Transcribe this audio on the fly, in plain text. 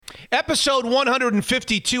Episode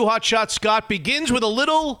 152, Hot Shot Scott, begins with a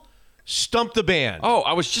little Stump the Band. Oh,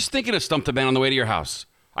 I was just thinking of Stump the Band on the way to your house.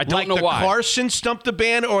 I don't know why. Like the Carson Stump the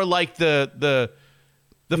Band or like the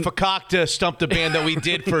Fakakta Stump the Band that we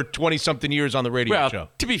did for 20-something years on the radio show?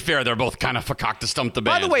 To be fair, they're both kind of Fakakta Stump the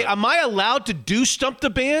Band. By the way, am I allowed to do Stump the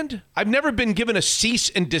Band? I've never been given a cease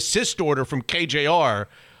and desist order from KJR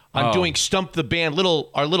on doing Stump the Band,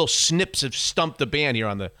 our little snips of Stump the Band here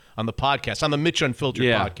on the podcast, on the Mitch Unfiltered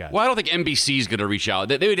podcast. Well, I don't think NBC's going to reach out.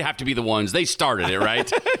 They would have to be the ones. They started it, right?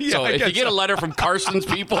 So if you get a letter from Carson's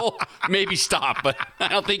people, maybe stop. But I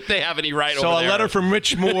don't think they have any right over there. So a letter from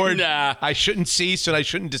Rich Moore, nah. I shouldn't cease and I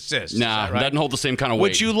shouldn't desist. Nah, right? Doesn't hold the same kind of weight.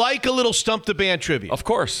 Would you like a little Stump the Band trivia? Of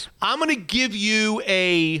course. I'm going to give you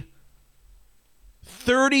a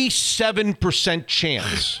 37%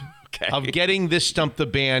 chance of getting this Stump the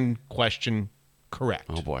Band question correct.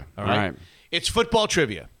 Oh, boy. All right. It's football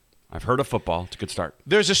trivia. I've heard of football. It's a good start.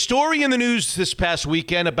 There's a story in the news this past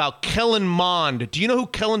weekend about Kellen Mond. Do you know who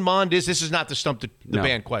Kellen Mond is? This is not the Stump the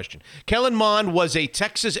Band question. Kellen Mond was a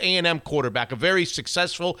Texas A&M quarterback, a very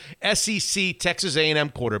successful SEC Texas A&M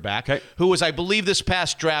quarterback, who was, I believe, this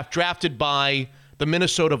past draft, drafted by the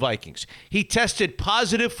Minnesota Vikings. He tested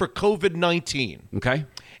positive for COVID-19. Okay.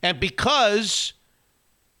 And because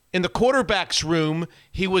in the quarterback's room,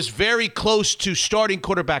 he was very close to starting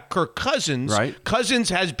quarterback Kirk Cousins. Right. Cousins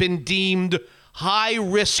has been deemed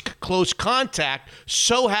high-risk close contact.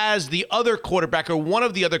 So has the other quarterback, or one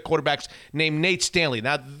of the other quarterbacks, named Nate Stanley.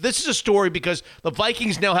 Now, this is a story because the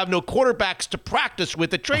Vikings now have no quarterbacks to practice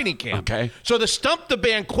with at training camp. Okay. So the Stump the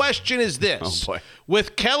Band question is this. Oh, boy.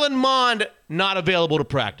 With Kellen Mond not available to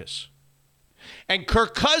practice, and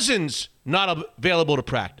Kirk Cousins not available to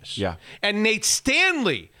practice, and Nate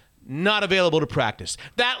Stanley not available to practice,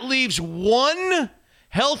 that leaves one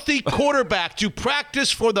healthy quarterback to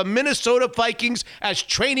practice for the Minnesota Vikings as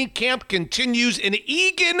training camp continues in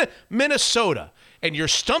Eagan, Minnesota. And your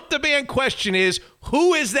Stump the Band question is,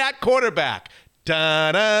 who is that quarterback?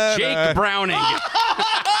 Da-da-da. Jake Browning.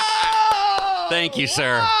 Thank you,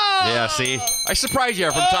 sir. Yeah, see? I surprise you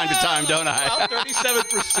from time to time, don't I?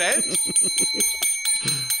 37%.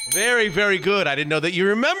 Very, very good. I didn't know that you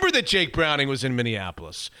remember that Jake Browning was in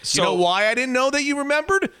Minneapolis. You know why I didn't know that you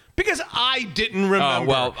remembered? Because I didn't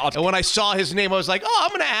remember. And when I saw his name, I was like, I'm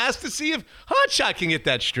going to ask to see if Hotshot can get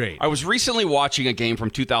that straight. I was recently watching a game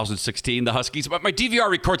from 2016, the Huskies. But my DVR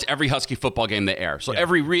records every Husky football game they air. So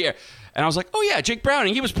and I was like, oh, yeah, Jake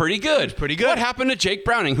Browning, he was pretty good. What happened to Jake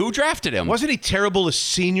Browning? Who drafted him? Wasn't he terrible his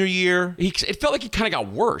senior year? It felt like he kind of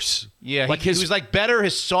got worse. Yeah, he was like better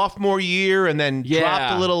his sophomore year and then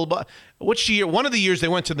dropped a little. Which year? One of the years they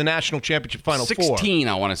went to the national championship Final 16,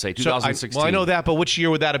 I want to say, 2016. I know that, but which year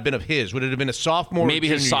would that have been of his? Would it have been a sophomore Maybe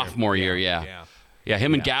his sophomore year, Yeah,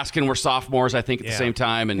 him and Gaskin were sophomores, I think, at the same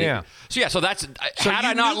time. And so that's had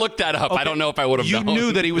I not looked that up, I don't know if I would have known. You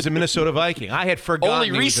knew that he was a Minnesota Viking. I had forgotten.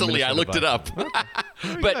 Only recently I looked it up.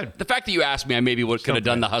 But the fact that you asked me, I maybe could have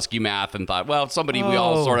done the Husky math and thought, well, somebody we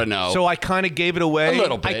all sort of know. So I kind of gave it away. A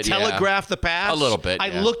little bit, I telegraphed the pass. A little bit,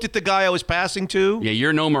 I looked at the guy I was passing to. Yeah,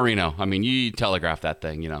 you're no Marino. I mean, you telegraphed that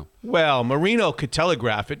thing, you know. Well, Marino could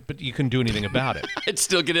telegraph it, but you couldn't do anything about it. It'd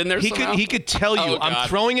still get in there somehow? He could tell you, I'm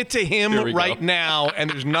throwing it to him right now, and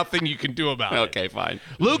there's nothing you can do about it. Okay, fine.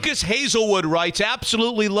 Lucas Hazelwood writes,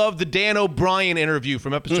 absolutely love the Dan O'Brien interview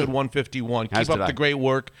from episode 151. Keep up the great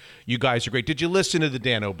work. You guys are great. Did you listen to the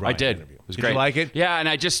Dan O'Brien interview? It was great. Did you like it? Yeah, and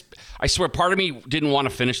I swear, part of me didn't want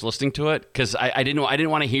to finish listening to it because I didn't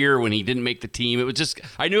want to hear when he didn't make the team. It was just,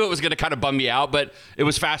 I knew it was going to kind of bum me out, but it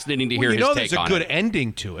was fascinating to hear his take on it. There's a good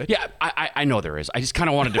ending to it. Yeah, I know there is. I just kind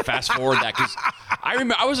of wanted to fast forward that because I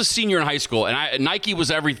remember I was a senior in high school and Nike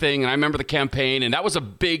was everything, and I remember the campaign, and that was a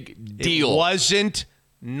big deal. It wasn't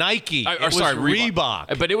Nike. It was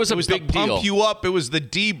Reebok. But it was a big deal. Pump you up. It was the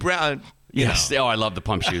D Brown. Yes. Oh, I love the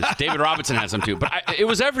pump shoes. David Robinson has them too. But it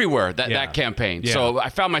was everywhere, that campaign. Yeah. So I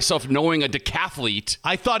found myself knowing a decathlete.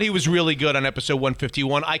 I thought he was really good on episode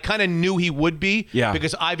 151. I kind of knew he would be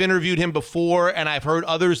because I've interviewed him before, and I've heard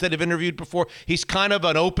others that have interviewed before. He's kind of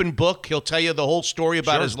an open book. He'll tell you the whole story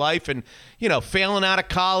about his life and, failing out of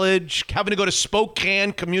college, having to go to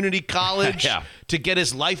Spokane Community College to get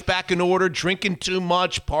his life back in order, drinking too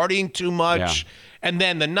much, partying too much. Yeah. And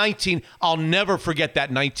then I'll never forget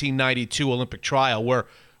that 1992 Olympic trial where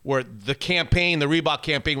the Reebok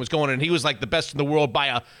campaign was going, and he was like the best in the world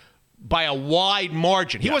by by a wide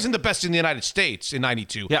margin. He wasn't the best in the United States in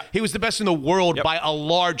 92. Yeah. He was the best in the world by a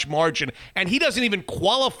large margin. And he doesn't even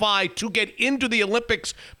qualify to get into the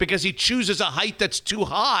Olympics because he chooses a height that's too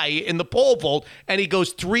high in the pole vault, and he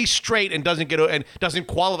goes 3 straight and doesn't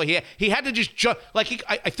qualify. He had to just jump. Like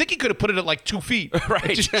I think he could have put it at like 2 feet. Right.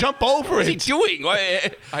 And just jump over What it. is he doing?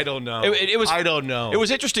 I don't know. I don't know. It was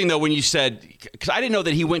interesting, though, when you said, because I didn't know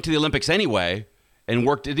that he went to the Olympics anyway. And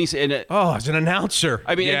worked. Didn't he say? As an announcer.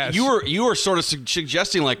 I mean, yes. you were sort of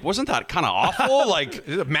suggesting, like, wasn't that kind of awful? Like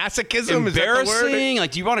masochism, embarrassing.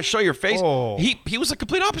 Like, do you want to show your face? Oh. He was the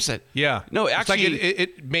complete opposite. Yeah. No, actually, like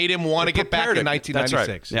it made him want to get back in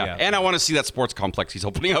 1996. That's right. Yeah. And I want to see that sports complex he's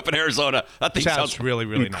opening up in Arizona. That thing sounds really,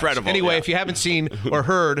 really incredible. Nice. Anyway, if you haven't seen or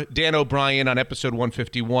heard Dan O'Brien on episode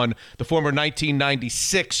 151, the former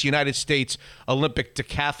 1996 United States Olympic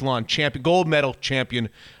decathlon champion, gold medal champion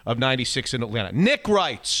of 96 in Atlanta. Nick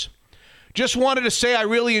writes, just wanted to say I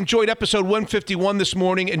really enjoyed episode 151 this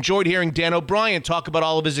morning. Enjoyed hearing Dan O'Brien talk about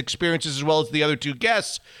all of his experiences as well as the other 2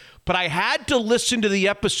 guests. But I had to listen to the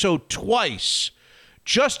episode twice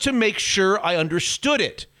just to make sure I understood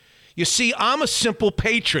it. You see, I'm a simple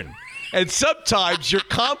patron. And sometimes your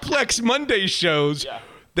complex Monday shows... Yeah.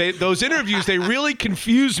 Those interviews, they really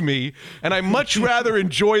confuse me, and I much rather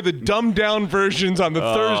enjoy the dumbed-down versions on the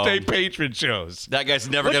Thursday patron shows. That guy's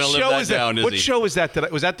never going to live that down, is he? What show is that?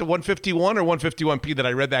 Was that the 151 or 151P that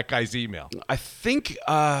I read that guy's email? I think,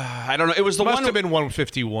 I don't know. It was the one. Must have been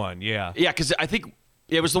 151, yeah. Yeah, because I think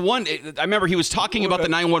it was the one. I remember he was talking about the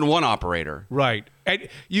 911 operator. Right. And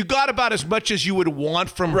you got about as much as you would want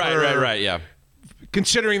from her. Right, yeah.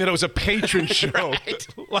 Considering that it was a patron show. Right.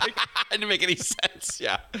 Like, it didn't make any sense.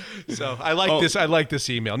 Yeah. So I like this. I like this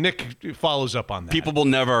email. Nick follows up on that. People will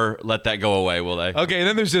never let that go away, will they? Okay, and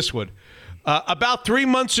then there's this one. About 3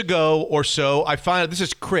 months ago or so, I found out, this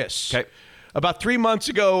is Chris. Okay. About 3 months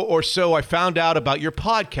ago or so, I found out about your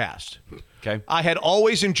podcast. Okay. I had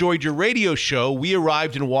always enjoyed your radio show. We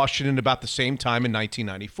arrived in Washington about the same time in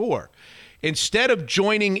 1994. Instead of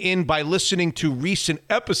joining in by listening to recent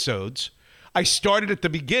episodes, I started at the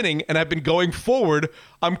beginning, and I've been going forward.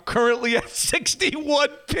 I'm currently at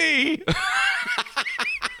 61p.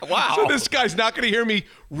 Wow. So this guy's not going to hear me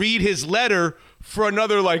read his letter for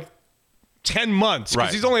another, 10 months.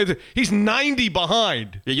 Because he's 90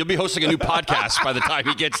 behind. Yeah, you'll be hosting a new podcast by the time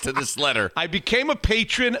he gets to this letter. I became a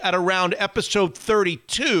patron at around episode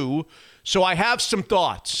 32, so I have some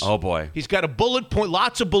thoughts. Oh, boy. He's got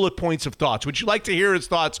lots of bullet points of thoughts. Would you like to hear his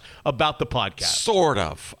thoughts about the podcast? Sort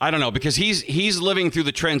of. I don't know, because he's living through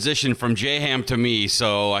the transition from J-Ham to me,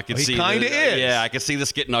 so I can see... He kind of is. Yeah, I can see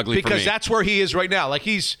this getting ugly for me. Because that's where he is right now.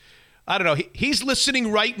 I don't know. He's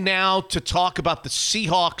listening right now to talk about the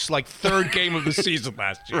Seahawks' third game of the season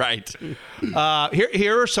last year. Right.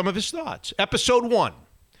 Here are some of his thoughts. Episode 1.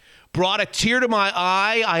 Brought a tear to my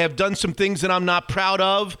eye. I have done some things that I'm not proud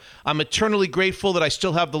of. I'm eternally grateful that I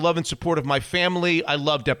still have the love and support of my family. I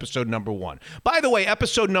loved episode number 1. By the way,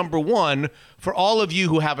 episode number 1, for all of you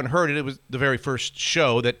who haven't heard it, it was the very first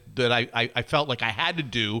show that I felt like I had to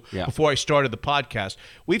do before I started the podcast.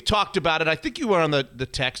 We've talked about it. I think you were on the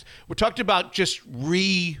text. We talked about just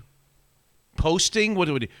posting, what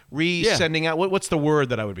would it sending out? What's the word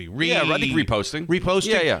that I would be? I think reposting.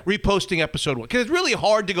 Reposting? Yeah. Reposting episode 1. Because it's really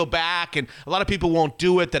hard to go back, and a lot of people won't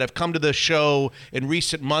do it that have come to the show in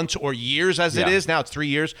recent months or years as it is. Now it's 3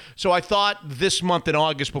 years. So I thought this month in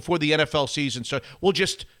August, before the NFL season starts, we'll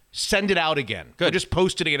just send it out again. Good. We'll just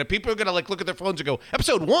post it again. And people are going to look at their phones and go,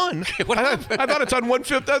 episode 1? I thought it's on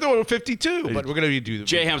 152. But we're going to do that.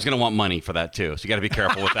 J-Ham's going to want money for that, too. So you got to be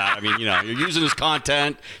careful with that. I mean, you're using his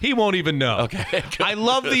content. He won't even know. Okay. I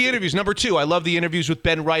love the interviews. Number 2, I love the interviews with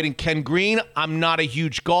Ben Wright and Ken Green. I'm not a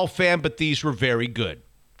huge golf fan, but these were very good.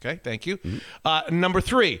 Okay, thank you. Number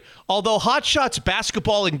 3, although Hotshot's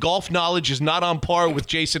basketball and golf knowledge is not on par with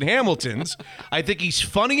Jason Hamilton's, I think he's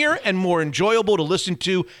funnier and more enjoyable to listen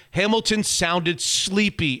to. Hamilton sounded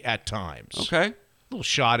sleepy at times. Okay. A little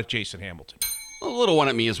shot at Jason Hamilton. A little one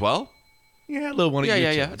at me as well. Yeah, a little one at you.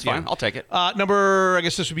 Yeah, it's fine. I'll take it. I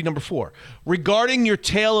guess this would be number 4. Regarding your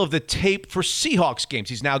tale of the tape for Seahawks games,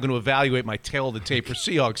 he's now going to evaluate my tale of the tape for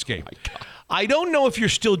Seahawks game. Oh, my God. I don't know if you're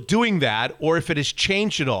still doing that or if it has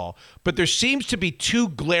changed at all, but there seems to be 2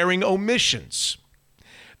 glaring omissions.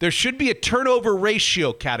 There should be a turnover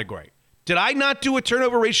ratio category. Did I not do a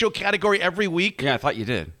turnover ratio category every week? Yeah, I thought you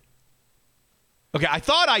did. Okay, I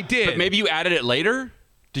thought I did. But maybe you added it later?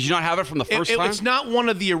 Did you not have it from the first time? It's not one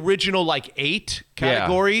of the original 8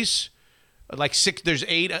 categories. 6, there's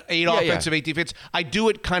 8 offensive, 8 defense. I do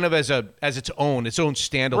it kind of as its own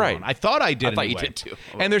standalone. Right. I thought I did. I thought anyway. you did too.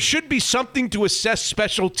 And there should be something to assess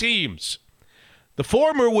special teams. The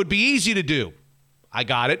former would be easy to do. I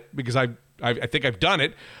got it because I think I've done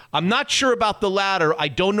it. I'm not sure about the latter. I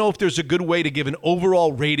don't know if there's a good way to give an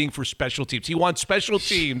overall rating for special teams. He wants special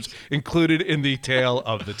teams included in the tail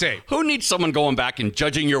of the tape. Who needs someone going back and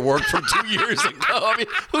judging your work from 2 years ago? I mean,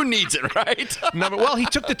 who needs it, right? Well, he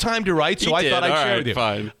took the time to write, so I thought I'd share with you.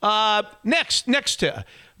 Fine. Next to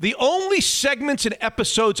the only segments and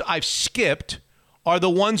episodes I've skipped are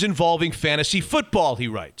the ones involving fantasy football, he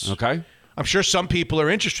writes. Okay. I'm sure some people are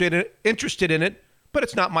interested in it, but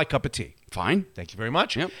it's not my cup of tea. Fine. Thank you very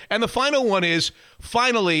much. Yep. And the final one is,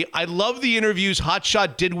 finally, I love the interviews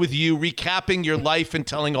Hotshot did with you, recapping your life and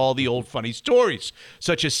telling all the old funny stories,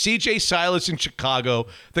 such as C.J. Silas in Chicago,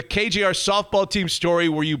 the KJR softball team story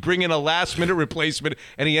where you bring in a last-minute replacement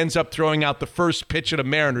and he ends up throwing out the first pitch at a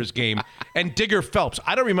Mariners game, and Digger Phelps.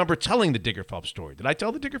 I don't remember telling the Digger Phelps story. Did I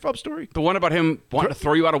tell the Digger Phelps story? The one about him wanting to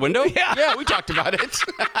throw you out a window? Yeah, we talked about it.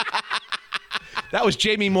 That was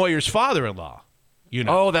Jamie Moyer's father-in-law.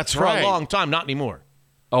 Oh, that's right. For a long time, not anymore.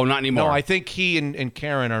 Oh, not anymore. No, I think he and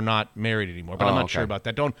Karen are not married anymore, but I'm not sure about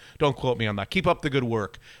that. Don't quote me on that. Keep up the good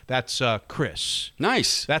work. That's Chris.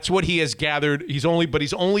 Nice. That's what he has gathered. He's only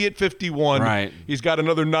at 51. Right. He's got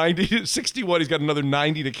another 90. 61. He's got another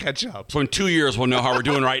 90 to catch up. So in 2 years, we'll know how we're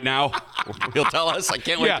doing right now. He'll tell us. I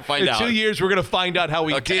can't wait to find out. In 2 years, we're going to find out how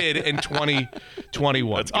we did in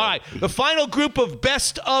 2021. All right. The final group of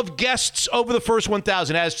best of guests over the first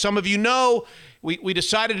 1,000. As some of you know, we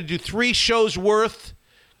decided to do 3 shows worth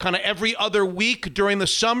kind of every other week during the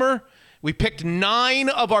summer. We picked 9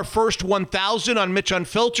 of our first 1,000 on Mitch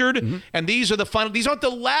Unfiltered, and these are the final. These aren't the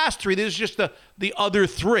last 3. This is just the other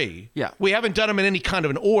 3. Yeah, we haven't done them in any kind of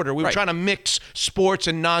an order. We were trying to mix sports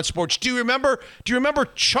and non-sports. Do you remember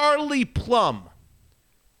Charlie Plum?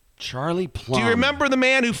 Charlie Plum. Do you remember the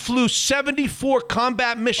man who flew 74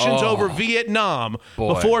 combat missions over Vietnam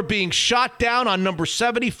before being shot down on number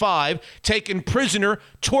 75, taken prisoner,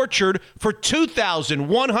 tortured for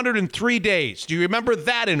 2,103 days? Do you remember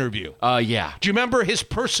that interview? Yeah. Do you remember his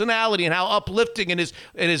personality and how uplifting and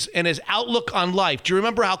his outlook on life? Do you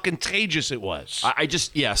remember how contagious it was?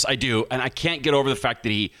 Yes, I do. And I can't get over the fact that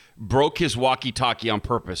he broke his walkie-talkie on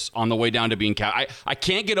purpose on the way down to being I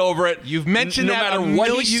can't get over it. You've mentioned no that. No matter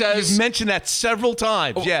what he says. You've mentioned that several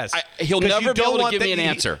times, yes. He'll never be able to give me an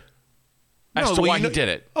answer as to why he did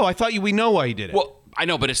it. Oh, I thought we know why he did it. Well, I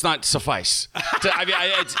know, but it's not suffice.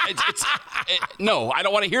 No, I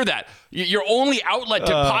don't want to hear that. Your only outlet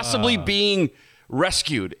to possibly being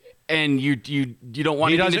rescued, and you don't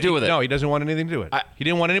want anything to do with it. No, he doesn't want anything to do with it. He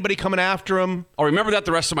didn't want anybody coming after him. I'll remember that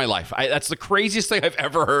the rest of my life. That's the craziest thing I've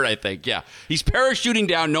ever heard, I think. Yeah. He's parachuting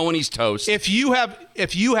down knowing he's toast. If you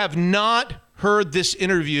have not heard this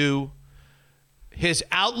interview, his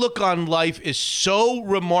outlook on life is so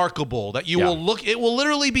remarkable that it will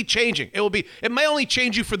literally be changing. It may only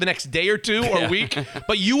change you for the next day or 2 or week,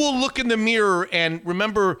 but you will look in the mirror and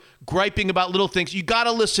remember griping about little things. You got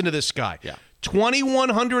to listen to this guy. Yeah.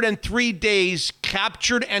 2,103 days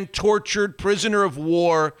captured and tortured prisoner of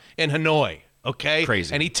war in Hanoi. Okay?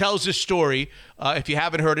 Crazy. And he tells this story. If you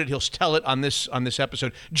haven't heard it, he'll tell it on this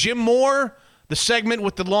episode. Jim Moore, the segment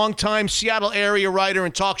with the longtime Seattle area writer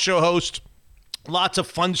and talk show host. Lots of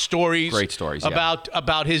fun stories. Great stories,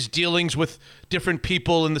 about his dealings with different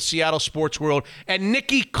people in the Seattle sports world. And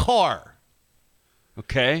Nikki Carr.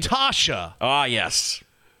 Okay. Tasha. Ah, yes.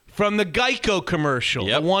 From the Geico commercial,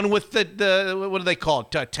 the one with the what do they call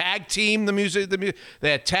it? Tag team, the music.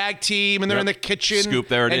 They had tag team, and they're in the kitchen. Scoop,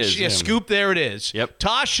 there it is. Scoop, there it is. Yep.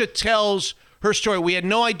 Tasha tells her story. We had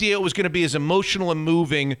no idea it was going to be as emotional and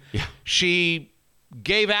moving. Yeah. She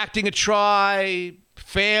gave acting a try,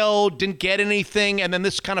 failed, didn't get anything, and then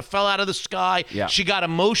this kind of fell out of the sky. Yeah. She got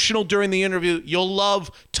emotional during the interview. You'll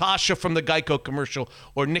love Tasha from the Geico commercial,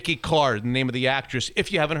 or Nikki Carr, the name of the actress,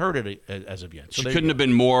 if you haven't heard it as of yet. So she couldn't have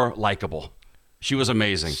been more likable. She was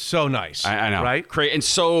amazing. So nice. I know. Right? And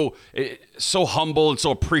so humble and so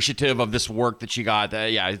appreciative of this work that she got.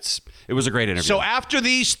 It was a great interview. So after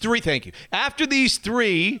these 3, thank you. After these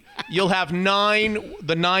 3, you'll have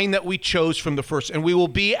the 9 that we chose from the first, and we will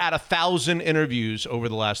be at 1,000 interviews over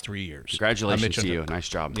the last 3 years. Congratulations to you. Nice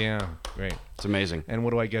job. Yeah, great. It's amazing. And what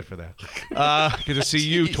do I get for that? Get to see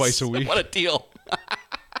you twice a week. What a deal.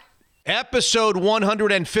 Episode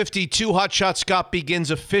 152, Hot Shot Scott, begins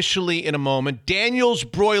officially in a moment. Daniel's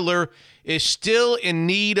Broiler is still in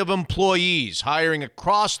need of employees, hiring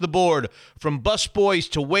across the board from busboys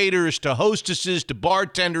to waiters to hostesses to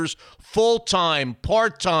bartenders, full-time,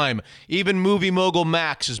 part-time. Even movie mogul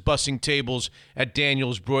Max is bussing tables at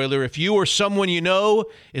Daniel's Broiler. If you or someone you know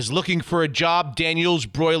is looking for a job,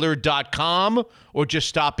 danielsbroiler.com, or just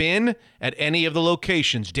stop in at any of the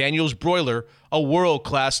locations. Daniel's Broiler a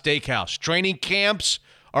world-class steakhouse. Training camps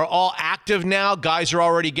are all active now. Guys are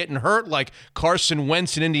already getting hurt, like Carson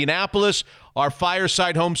Wentz in Indianapolis. Our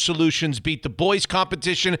Fireside Home Solutions Beat the Boys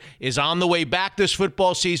competition is on the way back this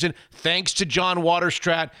football season, thanks to John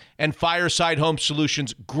Waterstrat and Fireside Home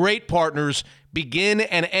Solutions. Great partners. Begin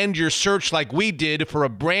and end your search like we did for a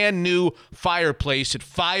brand new fireplace at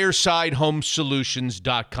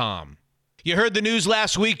firesidehomesolutions.com. You heard the news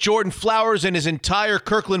last week. Jordan Flowers and his entire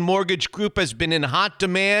Kirkland Mortgage Group has been in hot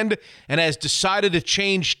demand and has decided to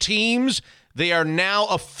change teams. They are now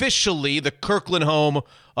officially the Kirkland home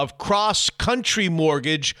of Cross Country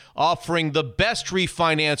Mortgage, offering the best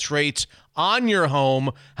refinance rates on your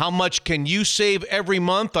home. How much can you save every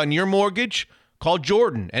month on your mortgage? Call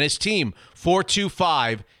Jordan and his team,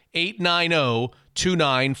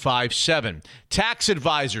 425-890-2957. Tax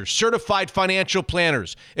advisors, certified financial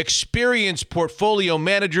planners, experienced portfolio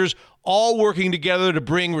managers, all working together to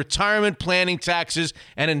bring retirement planning, taxes,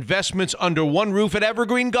 and investments under one roof at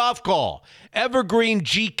Evergreen Golf Call.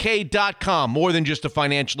 EvergreenGK.com. More than just a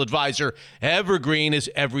financial advisor, Evergreen is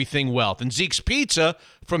everything wealth. And Zeke's Pizza,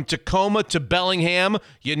 from Tacoma to Bellingham,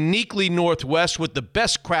 uniquely Northwest with the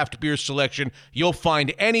best craft beer selection you'll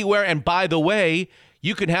find anywhere. And by the way,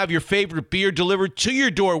 you can have your favorite beer delivered to your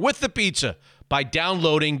door with the pizza by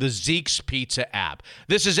downloading the Zeke's Pizza app.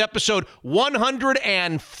 This is episode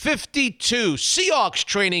 152. Seahawks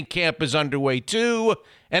training camp is underway too,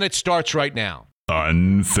 and it starts right now.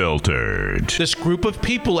 Unfiltered. This group of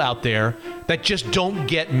people out there that just don't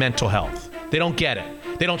get mental health. They don't get it.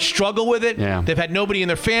 They don't struggle with it. Yeah. They've had nobody in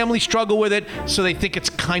their family struggle with it, so they think it's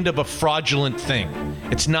kind of a fraudulent thing.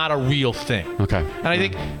 It's not a real thing. Okay. And I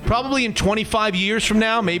think probably in 25 years from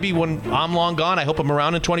now, maybe when I'm long gone, I hope I'm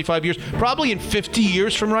around in 25 years, probably in 50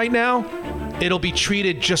 years from right now, it'll be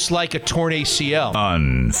treated just like a torn ACL.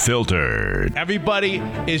 Unfiltered. Everybody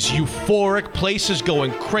is euphoric. Places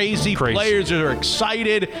going crazy. Players are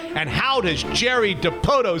excited. And how does Jerry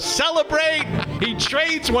Dipoto celebrate? He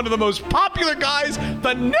trades one of the most popular guys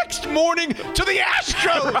the next morning to the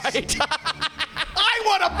Astros. Right. I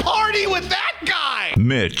want to party with that guy.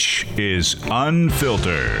 Mitch is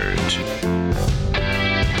unfiltered.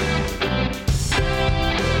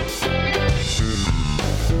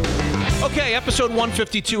 Okay, episode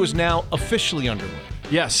 152 is now officially underway.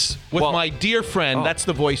 Yes. With my dear friend, that's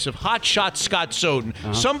the voice of Hot Shot Scott Soden.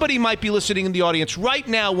 Somebody might be listening in the audience right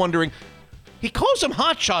now wondering, he calls him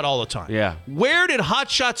Hot Shot all the time. Yeah. Where did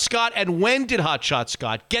Hot Shot Scott and when did Hot Shot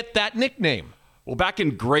Scott get that nickname? Well, back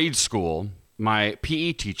in grade school, my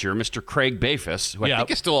PE teacher, Mr. Craig Bafus, who I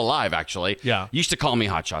think is still alive, actually, used to call me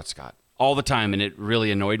Hot Shot Scott all the time, and it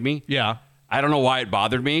really annoyed me. Yeah. I don't know why it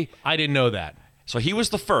bothered me. I didn't know that. So he was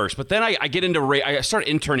the first, but then I get into I started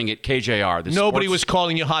interning at KJR. Nobody was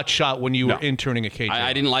calling you Hot Shot when you were interning at KJR.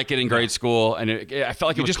 I didn't like it in grade school, and I felt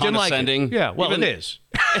like it was condescending. Didn't like it. Yeah, well, it is.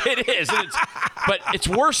 It is. But it's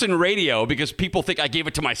worse in radio because people think I gave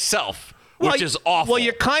it to myself, which is awful. Well,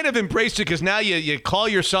 you kind of embraced it because now you call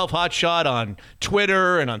yourself Hot Shot on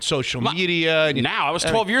Twitter and on social media. And now, I was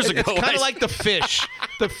 12 years ago. It's kind of like the fish.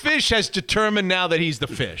 The fish has determined now that he's the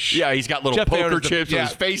fish. Yeah, he's got little poker chips with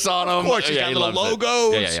his face on them. Of course, he's got little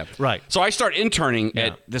logos. Yeah. Right. So I start interning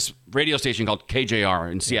at this radio station called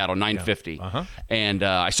KJR in Seattle, 950. Uh-huh. And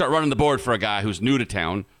I start running the board for a guy who's new to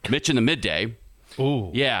town, Mitch in the midday.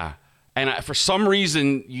 Ooh. Yeah. And for some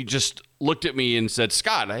reason, you just looked at me and said,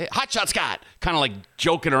 Scott, Hot Shot Scott, kind of like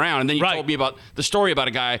joking around. And then you told me about the story about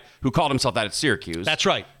a guy who called himself that at Syracuse. That's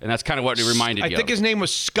right. And that's kind of what it reminded you I think his name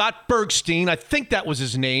was Scott Bergstein. I think that was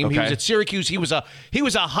his name. Okay. He was at Syracuse. He was a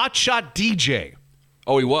Hot Shot DJ.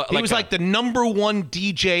 Oh, he was? He was like the number one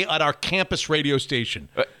DJ at our campus radio station.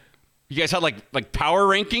 You guys had like power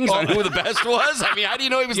rankings on who the best was? I mean, how do you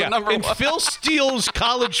know he was the number one? In Phil Steele's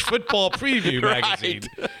college football preview magazine.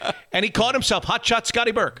 And he called himself Hot Shot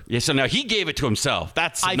Scotty Burke. Yeah, so now he gave it to himself.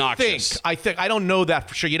 That's obnoxious. I think. I don't know that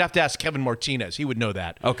for sure. You'd have to ask Kevin Martinez. He would know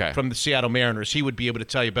that. Okay. From the Seattle Mariners. He would be able to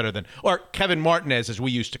tell you better than, or Kevin Martinez, as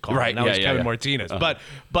we used to call him. Now he's Kevin Martinez. Uh-huh.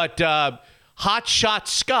 But Hot Shot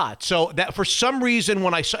Scott. So that for some reason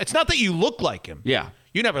when I saw, it's not that you look like him. Yeah.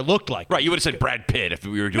 You never looked like him. Right, you would have said Brad Pitt if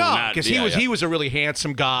we were doing that. No, because he was a really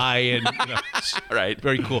handsome guy and right,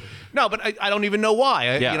 very cool. No, but I don't even know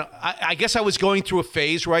why. I guess I was going through a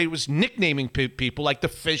phase where I was nicknaming people like the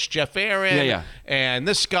Fish, Jeff Aaron, and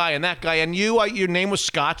this guy and that guy, and your name was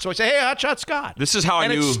Scott, so I say, hey, Hot Shot Scott. This is how I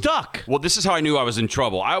knew. And it stuck. Well, this is how I knew I was in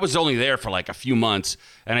trouble. I was only there for like a few months,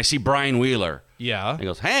 and I see Brian Wheeler. Yeah. He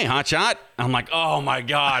goes, hey, Hot Shot. I'm like, oh, my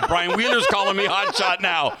God. Brian Wheeler's calling me Hot Shot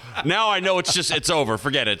now. Now I know it's over.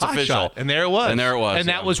 Forget it. It's Hot official. Shot. And there it was. And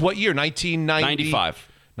that was what year? 1990? 95.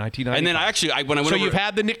 1995. And then when I went So you've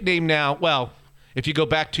had the nickname now. Well, If you go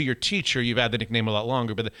back to your teacher, you've had the nickname a lot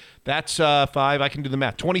longer, but that's 5. I can do the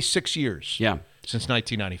math. 26 years. Yeah. Since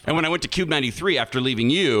 1995. And when I went to Cube 93 after leaving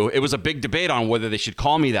you, it was a big debate on whether they should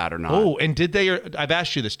call me that or not. Oh, and did they? I've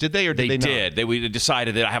asked you this. Did they or did they not? They did. We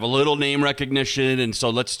decided that I have a little name recognition, and so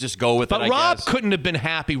let's just go with it, I Rob guess. couldn't have been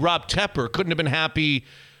happy. Rob Tepper couldn't have been happy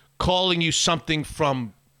calling you something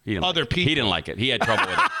from other people. He didn't like it. He had trouble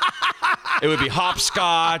with it. It would be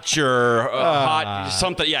hopscotch or hot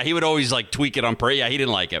something. Yeah, he would always like tweak it on purpose. Yeah, he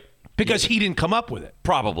didn't like it. Because he didn't come up with it.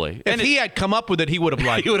 Probably. If he had come up with it, he would have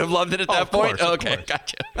liked it. He would have loved it at that point? Course, okay,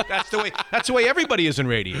 gotcha. That's the way everybody is in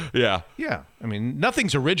radio. Yeah. Yeah. I mean,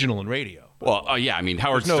 nothing's original in radio. Well, yeah, I mean,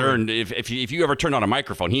 Howard Stern, if you ever turned on a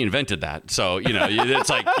microphone, he invented that. So, it's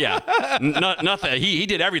like, yeah, nothing. He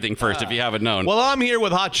did everything first, if you haven't known. Well, I'm here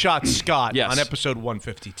with Hot Shot Scott on episode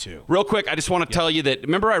 152. Real quick, I just want to tell you that,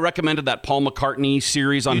 remember I recommended that Paul McCartney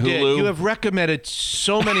series on Hulu? Did. You have recommended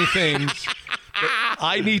so many things that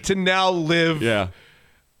I need to now live. Yeah.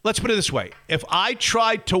 Let's put it this way. If I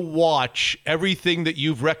tried to watch everything that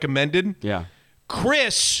you've recommended,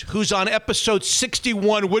 Chris, who's on episode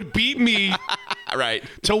 61, would beat me right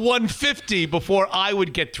to 150 before I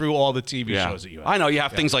would get through all the TV shows that you have. I know you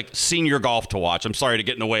have things like senior golf to watch. I'm sorry to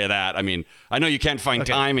get in the way of that. I mean, I know you can't find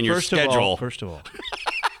time in your schedule. First of all,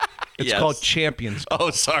 it's called Champions Golf. Oh,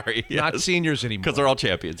 sorry. Not seniors anymore. Because they're all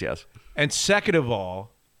champions, yes. And second of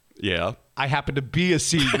all, I happen to be a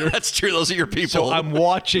senior. That's true. Those are your people. So I'm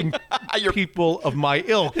watching people of my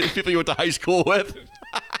ilk. People you went to high school with.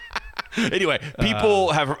 Anyway,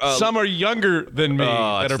 people have... some are younger than me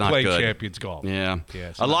that are playing Champions Golf. Yeah.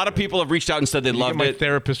 A lot of people have reached out and said they loved it. My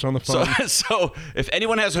therapist on the phone. So if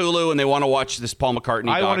anyone has Hulu and they want to watch this Paul McCartney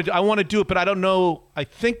I want to do it, but I don't know. I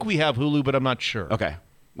think we have Hulu, but I'm not sure. Okay.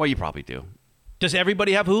 Well, you probably do. Does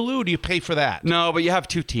everybody have Hulu? Or do you pay for that? No, but you have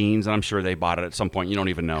 2 teens, and I'm sure they bought it at some point. You don't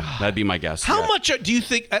even know. That'd be my guess. How much do you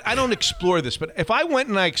think? I don't explore this, but if I went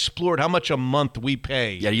and I explored how much a month we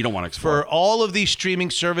pay. Yeah, you don't want to explore. For all of these streaming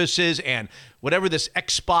services and whatever this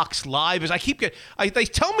Xbox Live is. They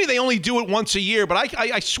tell me they only do it once a year, but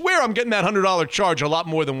I swear I'm getting that $100 charge a lot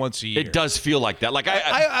more than once a year. It does feel like that. Like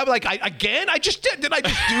I'm like, again? I just did. Did I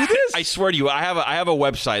just do this? I swear to you, I have a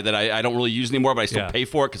website that I don't really use anymore, but I still pay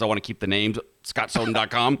for it because I want to keep the names.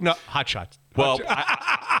 ScottSoden.com. No, Hot Shots. Well,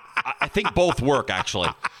 I think both work actually,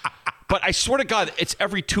 but I swear to God, it's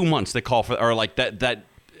every 2 months they call for, or like that.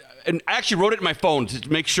 And I actually wrote it in my phone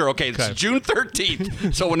to make sure. Okay, it's June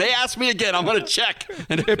 13th. So when they ask me again, I'm going to check.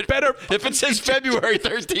 And if it says February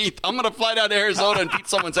 13th, I'm going to fly down to Arizona and beat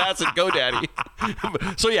someone's ass at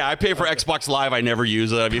GoDaddy. So yeah, I pay for Xbox Live. I never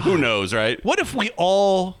use it. I mean, who knows, right? What if we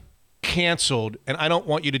all canceled? And I don't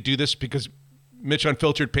want you to do this because Mitch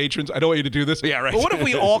Unfiltered patrons, I don't want you to do this. Yeah, right. But what if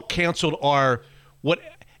we all canceled what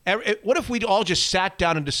if we all just sat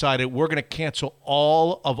down and decided we're going to cancel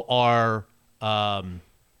all of our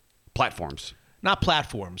platforms. Not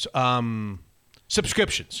platforms.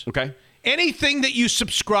 Subscriptions. Okay. Anything that you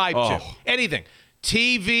subscribe to. Anything.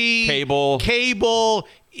 TV. Cable.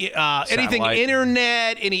 Anything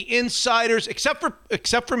internet, any insiders, except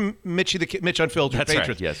for Mitch Unfiltered That's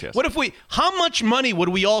patrons. Right. Yes. What if how much money would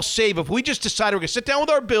we all save if we just decided we're going to sit down with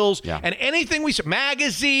our bills and anything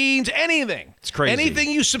magazines, anything. It's crazy. Anything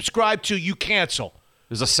you subscribe to, you cancel.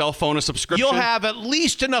 Is a cell phone a subscription? You'll have at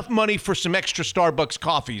least enough money for some extra Starbucks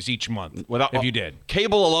coffees each month if you did.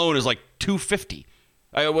 Cable alone is like $250.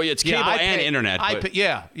 Well, it's cable and internet.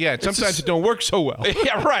 Sometimes it don't work so well.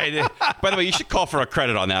 Yeah, right. By the way, you should call for a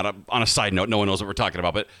credit on that. On a side note, no one knows what we're talking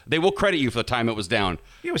about, but they will credit you for the time it was down.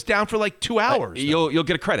 It was down for like 2 hours. You'll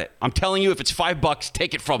get a credit. I'm telling you, if it's $5,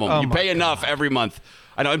 take it from them. You pay enough every month.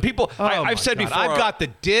 I know, and people. I've said before. I've got the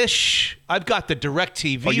Dish. I've got the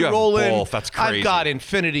DirecTV you have rolling. both. That's crazy. I've got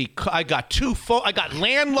Infinity. I got 2 phones. I got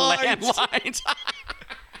landlines.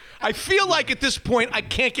 I feel like at this point I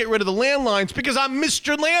can't get rid of the landlines because I'm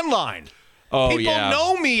Mr. Landline. People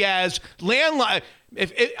know me as Landline.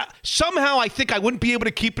 Somehow I think I wouldn't be able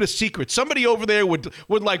to keep it a secret. Somebody over there would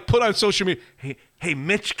like put on social media, hey,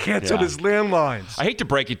 Mitch canceled his landlines. I hate to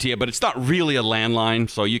break it to you, but it's not really a landline,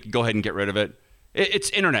 so you can go ahead and get rid of it. It's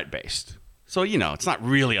internet-based. So, it's not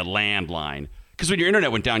really a landline. Because when your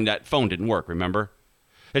internet went down, that phone didn't work, remember?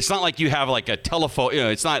 It's not like you have like a telephone.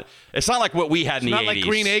 It's not like what we had in the 80s. It's not like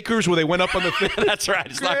Green Acres where they went up on the thing. That's right.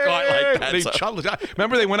 It's not quite like that.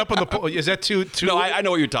 Remember they went up on the pole. Is that too? No, I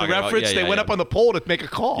know what you're talking about. The reference, they went up on the pole to make a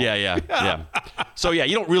call. Yeah. So,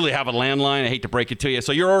 you don't really have a landline. I hate to break it to you.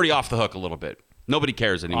 So, you're already off the hook a little bit. Nobody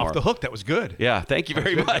cares anymore. Off the hook. That was good. Yeah, thank you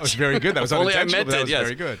very much. That was very good. That was only I unintentional, meant but that it. was Yes.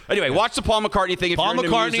 very good. Anyway, watch the Paul McCartney thing. If Paul you're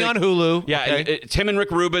into McCartney music. on Hulu. Yeah, okay. it's him and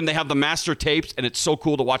Rick Rubin. They have the master tapes, and it's so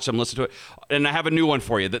cool to watch them listen to it. And I have a new one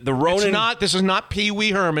for you. The Ronin. This is not Pee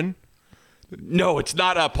Wee Herman. No, it's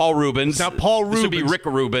not Paul Rubens. It's not Paul Rubens. This would be Rick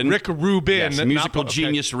Rubin. Rick Rubin. Yes, musical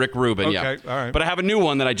genius Rick Rubin. Okay, yeah. all right. But I have a new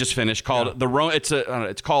one that I just finished called the Ronin.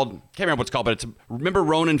 It's called, can't remember what it's called, but remember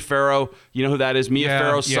Ronan Farrow? You know who that is? Mia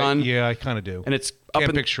Farrow's son? Yeah, I kind of do. And it's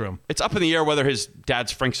Can't picture him. It's up in the air whether his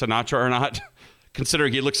dad's Frank Sinatra or not.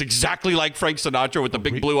 Considering he looks exactly like Frank Sinatra with the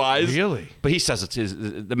big blue eyes. Really? But he says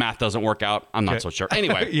the math doesn't work out. I'm not so sure.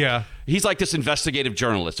 Anyway. Yeah. He's like this investigative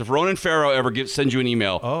journalist. If Ronan Farrow ever sends you an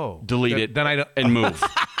email, delete it then I don't, and move.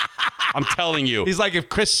 I'm telling you. He's like if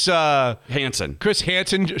Chris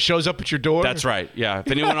Hansen shows up at your door. That's right. Yeah.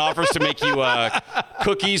 If anyone offers to make you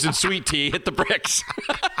cookies and sweet tea, hit the bricks.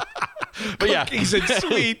 But cookies and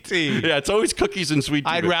sweet tea. Yeah, it's always cookies and sweet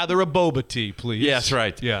tea. I'd rather a boba tea, please. Yes,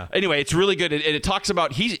 right. Yeah. Anyway, it's really good. And it talks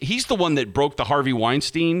about he's the one that broke the Harvey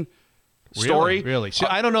Weinstein story. Really? See,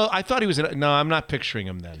 I don't know. I thought he was. No, I'm not picturing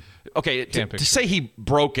him then. Okay, to say he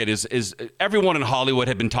broke it is everyone in Hollywood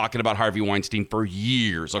had been talking about Harvey Weinstein for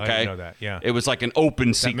years. Okay, I didn't know that. Yeah, it was like an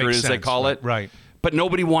open secret, as they call it. Right. But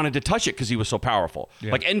nobody wanted to touch it because he was so powerful.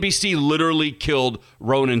 Yeah. Like NBC literally killed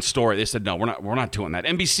Ronan's story. They said, no, we're not doing that.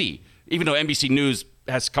 NBC, even though NBC News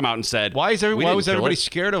has come out and said, why was everybody it.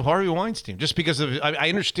 scared of Harvey Weinstein? Just because of I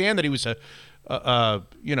understand that he was a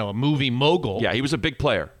movie mogul. Yeah, he was a big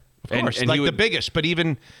player. Of course, and the biggest. But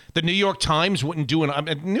even the New York Times wouldn't do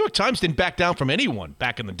the New York Times didn't back down from anyone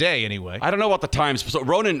back in the day anyway. I don't know about the Times. So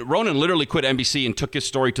Ronan literally quit NBC and took his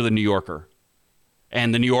story to the New Yorker.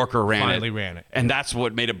 And the New Yorker finally ran it. And that's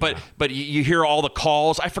what made it. But you hear all the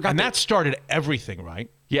calls. I forgot. And that started everything, right?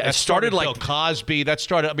 Yeah, it started like Bill Cosby. That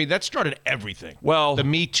started everything. Well, the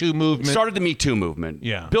Me Too movement. Started the Me Too movement.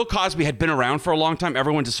 Yeah. Bill Cosby had been around for a long time.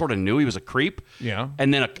 Everyone just sort of knew he was a creep. Yeah.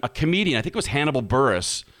 And then a comedian, I think it was Hannibal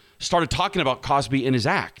Buress, started talking about Cosby in his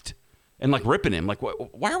act and like ripping him. Like,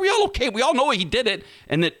 why are we all okay? We all know he did it.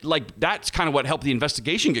 And that's kind of what helped the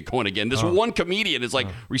investigation get going again. This one comedian is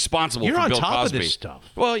responsible for Bill Cosby. You're on top of this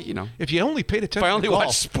stuff. Well, if you only paid attention if I only to golf,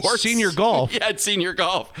 watched sports. Senior golf. Yeah, it's senior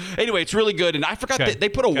golf. Anyway, it's really good. And I forgot they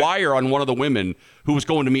put a wire on one of the women who was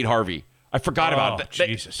going to meet Harvey. I forgot about that.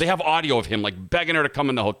 Jesus. They have audio of him like begging her to come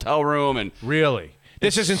in the hotel room. And really?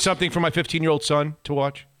 This isn't something for my 15-year-old son to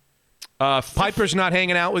watch? Piper's not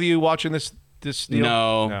hanging out with you watching this deal?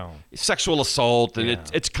 No. Sexual assault, and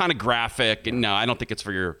it's kind of graphic. And no, I don't think it's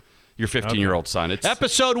for your 15-year-old son. It's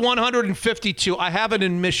episode 152. I have an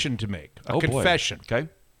admission to make, a confession. Boy. Okay.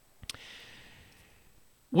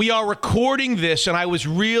 We are recording this, and I was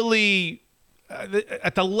really,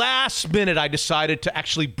 at the last minute, I decided to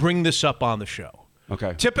actually bring this up on the show.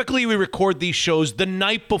 Okay. Typically, we record these shows the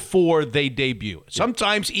night before they debut.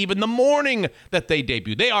 Sometimes even the morning that they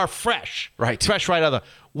debut. They are fresh. Right. Fresh right out of the...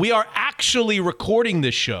 We are actually recording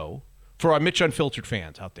this show for our Mitch Unfiltered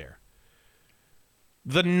fans out there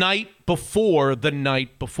the night before the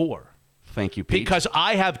night before. Thank you, Pete. Because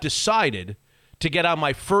I have decided to get on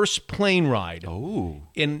my first plane ride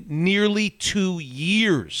in nearly 2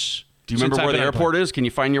 years. Do you remember where the airport is? Can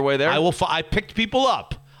you find your way there? I picked people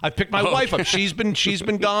up. I picked my wife up. She's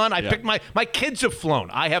been gone. I picked my kids have flown.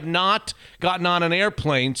 I have not gotten on an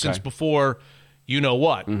airplane since before,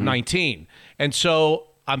 19. And so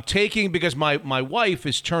I'm taking, because my wife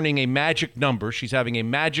is turning a magic number. She's having a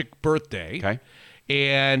magic birthday. Okay.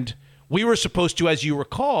 And we were supposed to, as you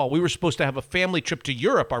recall, have a family trip to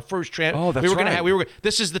Europe. Our first trip. Oh, that's right.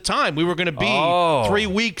 This is the time we were going to be 3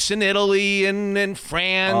 weeks in Italy and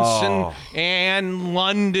France and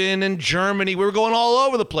London and Germany. We were going all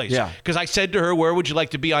over the place. Yeah. Because I said to her, "Where would you like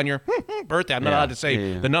to be on your birthday?" I'm not allowed to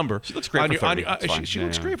say the number. She looks great for 30. She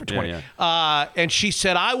looks great for 20. Yeah. And she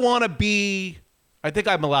said, "I want to be." I think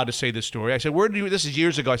I'm allowed to say this story. I said, this is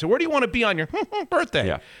years ago. I said, "Where do you want to be on your birthday?"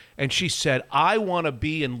 Yeah. And she said, "I want to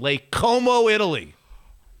be in Lake Como, Italy."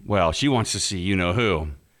 Well, she wants to see you-know-who.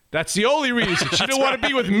 That's the only reason. She didn't want to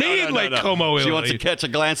be with me in Lake Como, Italy. She wants to catch a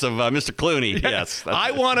glance of Mr. Clooney. Yes.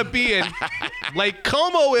 I want to be in Lake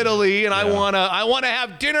Como, Italy, and I want to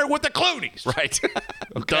have dinner with the Clooneys. Right.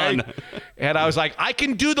 Okay? Done. And I was like, I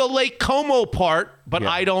can do the Lake Como part, but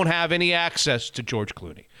I don't have any access to George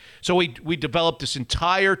Clooney. So we developed this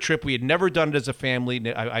entire trip. We had never done it as a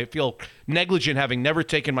family. I feel negligent having never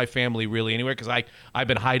taken my family really anywhere because I've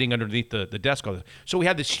been hiding underneath the desk all the time. So we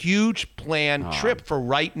had this huge planned trip for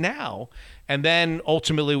right now. And then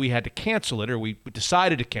ultimately we had to cancel it, or we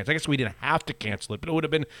decided to cancel. I guess we didn't have to cancel it, but it would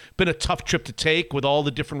have been a tough trip to take with all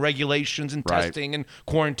the different regulations and testing and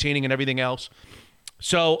quarantining and everything else.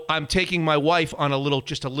 So I'm taking my wife on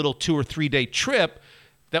just a little 2 or 3 day trip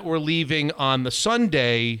that we're leaving on the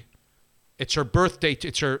Sunday. It's her birthday.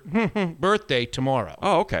 It's her birthday tomorrow.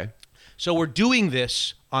 Oh, okay. So we're doing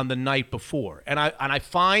this on the night before, and I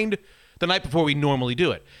find the night before we normally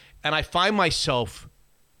do it, and I find myself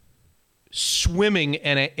swimming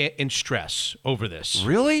in stress over this.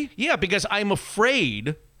 Really? Yeah, because I'm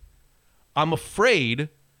afraid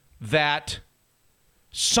that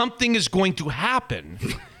something is going to happen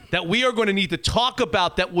that we are going to need to talk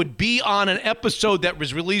about that would be on an episode that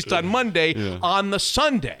was released on Monday on the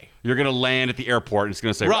Sunday. You're going to land at the airport and it's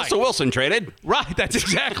going to say, Right. Russell Wilson traded. Right, that's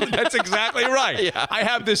exactly right. Yeah. I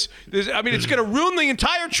have this, I mean, it's going to ruin the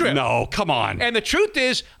entire trip. No, come on. And the truth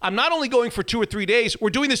is, I'm not only going for 2 or 3 days,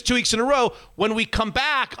 we're doing this 2 weeks in a row. When we come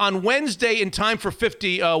back on Wednesday in time for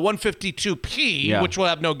 152P, which will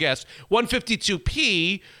have no guests,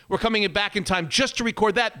 152P, we're coming back in time just to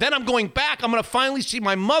record that. Then I'm going back. I'm going to finally see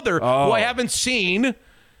my mother, who I haven't seen.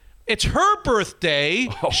 It's her birthday.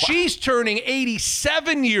 Oh, wow. She's turning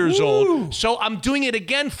 87 years old. So I'm doing it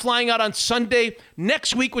again, flying out on Sunday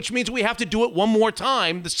next week, which means we have to do it one more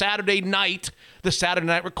time, the Saturday night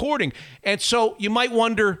recording. And so you might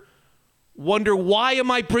wonder, why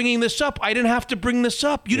am I bringing this up? I didn't have to bring this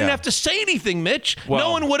up. You didn't have to say anything, Mitch.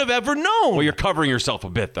 No one would have ever known. Well, you're covering yourself a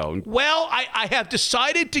bit, though. Well, I have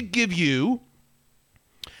decided to give you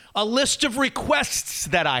a list of requests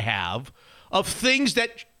that I have of things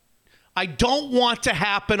that I don't want to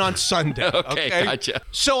happen on Sunday. Okay, gotcha.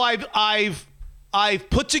 So I've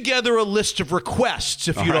put together a list of requests,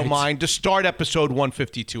 if you don't mind, to start episode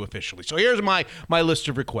 152 officially. So here's my list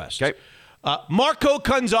of requests. Okay. Marco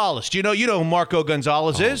Gonzalez. Do you know who Marco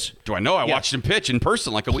Gonzalez is? Do I know? I watched him pitch in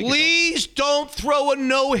person like a week ago. Please don't throw a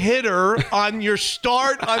no-hitter on your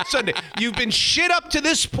start on Sunday. You've been shit up to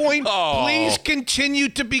this point. Please continue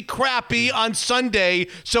to be crappy on Sunday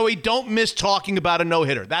so we don't miss talking about a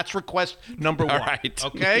no-hitter. That's request number 1. All right.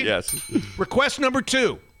 Okay? Yes. Request number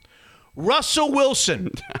 2. Russell Wilson.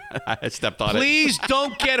 I stepped on Please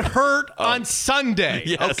don't get hurt on Sunday.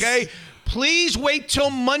 Yes. Okay? Please wait till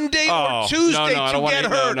Monday or Tuesday to get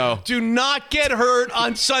hurt. No. Do not get hurt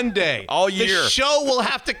on Sunday. All year. The show will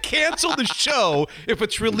have to cancel the show if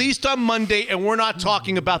it's released on Monday and we're not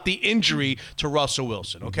talking about the injury to Russell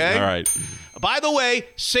Wilson, okay? All right. By the way,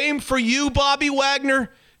 same for you, Bobby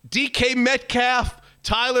Wagner, DK Metcalf,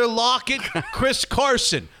 Tyler Lockett, Chris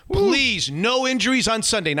Carson. Please, no injuries on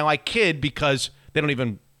Sunday. Now, I kid because they don't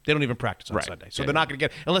even practice on Sunday. So they're not going to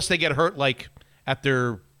get, unless they get hurt like at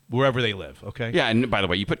their wherever they live, okay? Yeah, and by the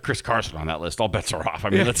way, you put Chris Carson on that list, all bets are off. I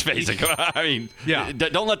mean, let's face it. I mean,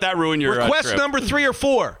 don't let that ruin your request trip. number 3 or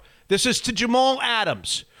 4. This is to Jamal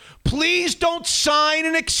Adams. Please don't sign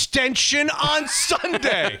an extension on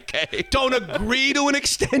Sunday. Okay. Don't agree to an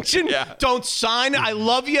extension. Yeah. Don't sign. I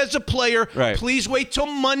love you as a player. Right. Please wait till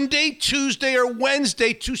Monday, Tuesday, or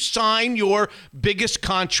Wednesday to sign your biggest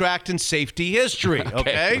contract in safety history.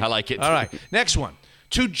 Okay? I like it. All right. Next one.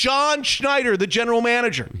 To John Schneider, the general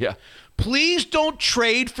manager. Yeah. Please don't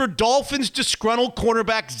trade for Dolphins disgruntled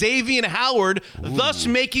cornerback Xavier Howard, thus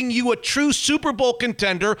making you a true Super Bowl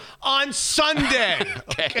contender on Sunday.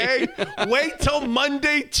 Okay? Wait till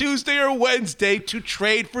Monday, Tuesday, or Wednesday to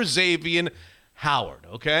trade for Xavier Howard.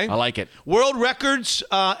 Okay? I like it. World records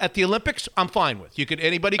at the Olympics, I'm fine with.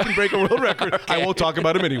 Anybody can break a world record. I won't talk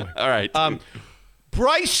about him anyway. All right.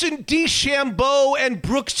 Bryson DeChambeau and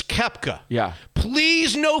Brooks Koepka. Yeah.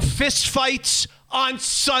 Please no fist fights on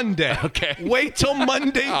Sunday. Okay. Wait till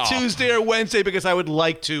Monday, Tuesday, or Wednesday because I would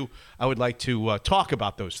like to talk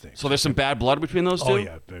about those things. So there's some bad blood between those two? Oh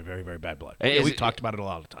yeah, very, very bad blood. Yeah, we've talked about it a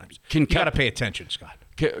lot of times. You got to pay attention, Scott.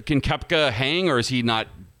 Can Koepka hang, or is he not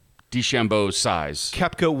DeChambeau's size?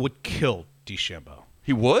 Koepka would kill DeChambeau.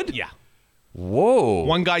 He would? Yeah. Whoa.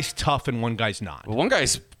 One guy's tough and one guy's not. Well, one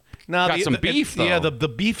guy's got some beef, though. Yeah, the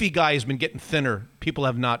beefy guy has been getting thinner. People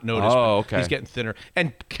have not noticed. Oh, okay. He's getting thinner.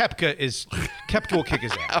 And Koepka will kick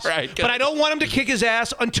his ass. All right, good. But I don't want him to kick his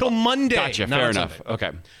ass until Monday. Gotcha, not fair on enough. Sunday. Okay.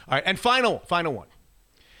 All right, and final one.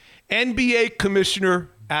 NBA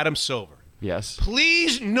Commissioner Adam Silver. Yes.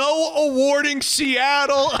 Please no awarding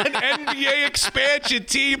Seattle an NBA expansion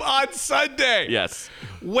team on Sunday. Yes.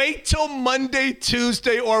 Wait till Monday,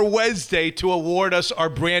 Tuesday, or Wednesday to award us our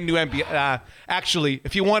brand new NBA. Actually,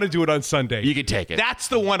 if you want to do it on Sunday, you can take it. That's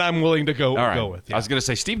the one I'm willing to go with. Yeah. I was going to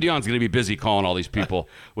say Steve Dion's going to be busy calling all these people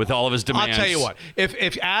with all of his demands. I'll tell you what.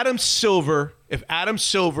 If Adam Silver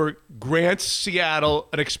grants Seattle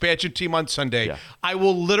an expansion team on Sunday, I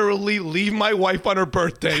will literally leave my wife on her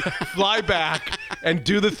birthday, fly back, and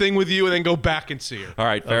do the thing with you and then go back and see her. All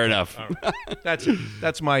right, fair enough. All right.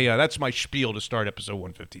 That's my spiel to start episode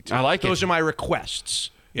 152. I like it. Those are my requests.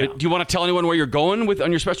 Yeah. Do you want to tell anyone where you're going on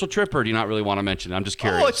your special trip, or do you not really want to mention it? I'm just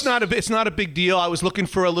curious. Oh, it's not a big deal. I was looking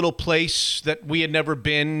for a little place that we had never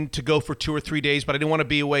been to go for 2 or 3 days, but I didn't want to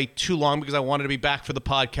be away too long because I wanted to be back for the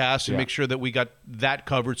podcast and make sure that we got that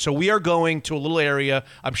covered. So we are going to a little area.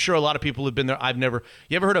 I'm sure a lot of people have been there.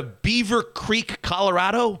 You ever heard of Beaver Creek,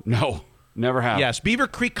 Colorado? No. Never have. Yes, Beaver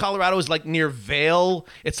Creek, Colorado is like near Vail.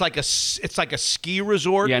 It's like a ski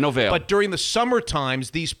resort. Yeah, no Vail. But during the summer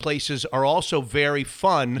times, these places are also very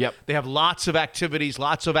fun. Yep. They have lots of activities,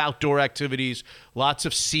 lots of outdoor activities, lots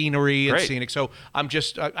of scenery and scenic. So I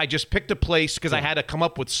just picked a place because I had to come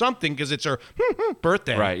up with something because it's her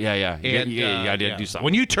birthday. Right. Yeah. And, you got to do something.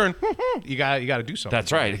 When you turn, you got to do something.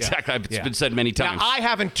 That's right. Exactly. It's been said many times. Now, I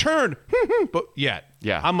haven't turned, but yet.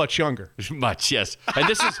 Yeah. I'm much younger. Much, yes. And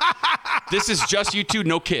this is just you two,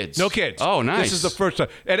 no kids. No kids. Oh, nice. This is the first time.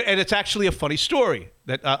 And it's actually a funny story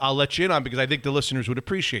that I'll let you in on because I think the listeners would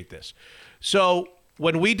appreciate this. So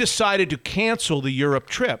when we decided to cancel the Europe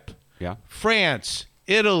trip, France,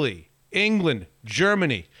 Italy, England,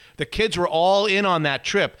 Germany, the kids were all in on that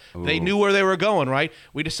trip. Ooh. They knew where they were going, right?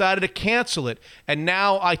 We decided to cancel it. And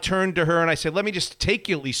now I turned to her and I said, let me just take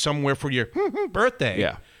you at least somewhere for your birthday.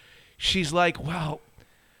 Yeah. She's like, well,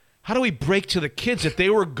 how do we break to the kids that they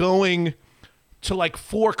were going to like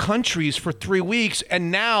 4 countries for 3 weeks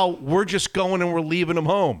and now we're just going and we're leaving them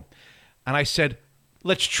home? And I said,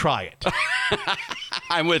 let's try it.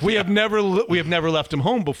 I'm with we you. have never left them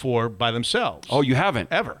home before by themselves. Oh, you haven't?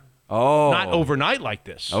 Ever. Oh. Not overnight like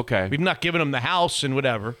this. Okay. We've not given them the house and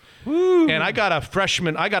whatever. Woo. And I got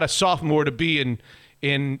a sophomore to be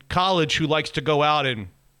in college who likes to go out and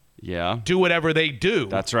do whatever they do.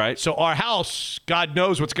 That's right. So our house, God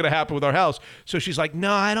knows what's going to happen with our house. So she's like,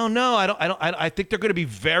 no, I don't know. I think they're going to be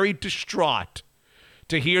very distraught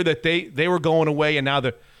to hear that they were going away and now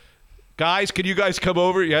guys, can you guys come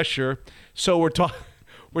over? Yeah, sure. So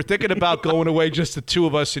we're thinking about going away, just the two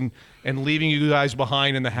of us, and leaving you guys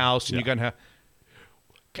behind in the house. And you're going to have.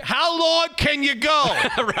 How long can you go?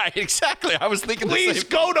 Right, exactly. I was thinking Please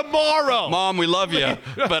go tomorrow. Mom, we love you.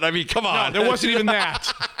 But I mean, come on. No, there wasn't even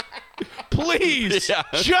that. Please,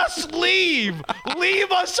 just leave.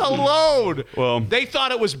 Leave us alone. Well, they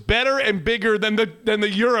thought it was better and bigger than the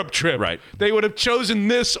Europe trip. Right. They would have chosen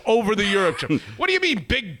this over the Europe trip. What do you mean,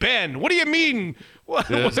 Big Ben? What do you mean?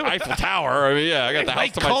 Eiffel Tower. I mean, I got the house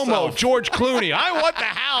Lake to Como, myself. George Clooney. I want the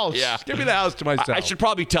house. Yeah. Give me the house to myself. I should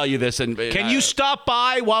probably tell you this. And can you stop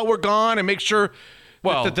by while we're gone and make sure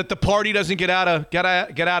that the party doesn't get out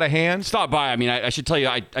of hand? Stop by. I mean, I should tell you,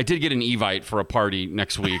 I did get an Evite for a party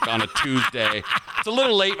next week on a Tuesday. It's a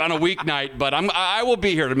little late on a weeknight, but I will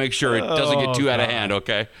be here to make sure it doesn't get too out of hand.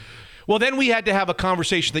 Okay. Well, then we had to have a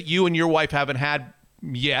conversation that you and your wife haven't had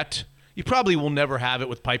yet. You probably will never have it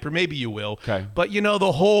with Piper. Maybe you will. Okay. But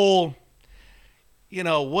the whole.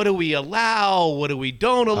 What do we allow? What do we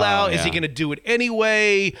don't allow? Is he going to do it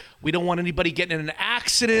anyway? We don't want anybody getting in an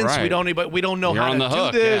accident. Right. We don't know You're how on to the do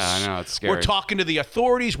hook. this. Yeah, I know, it's scary. We're talking to the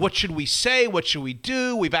authorities. What should we say? What should we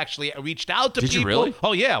do? We've actually reached out to people. Did you really?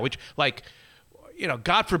 Oh yeah. Which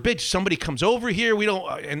God forbid somebody comes over here. We don't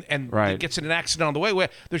and gets in an accident on the way.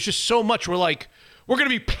 There's just so much. We're going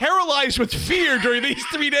to be paralyzed with fear during these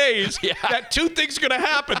 3 days that 2 things are going to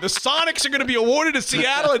happen. The Sonics are going to be awarded to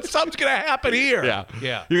Seattle, and something's going to happen here. Yeah.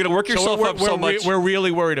 Yeah. You're going to work yourself up so much. We're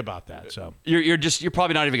really worried about that. So you're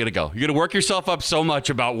probably not even going to go. You're going to work yourself up so much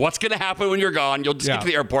about what's going to happen when you're gone. You'll just get to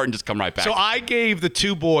the airport and just come right back. So I gave the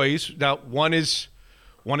 2 boys, now one is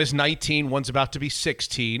 19, one's about to be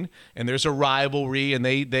 16, and there's a rivalry, and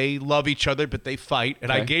they love each other, but they fight.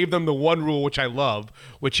 And I gave them the one rule, which I love,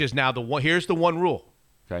 which is now here's the one rule.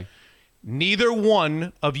 Okay. Neither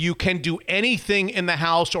one of you can do anything in the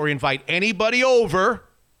house or invite anybody over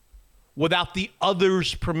without the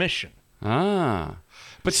other's permission. But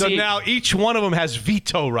so now each one of them has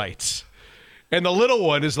veto rights. And the little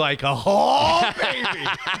one is like, oh, baby,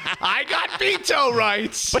 I got veto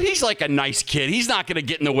rights. But he's like a nice kid. He's not going to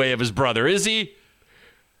get in the way of his brother, is he?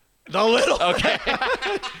 The little Okay.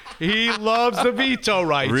 He loves the veto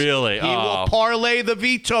rights. Really? He will parlay the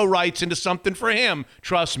veto rights into something for him.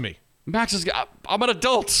 Trust me. Max is. I'm an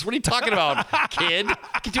adult. What are you talking about, kid?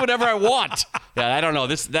 I can do whatever I want. Yeah, I don't know.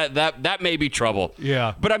 That may be trouble.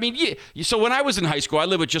 Yeah. But I mean, so when I was in high school, I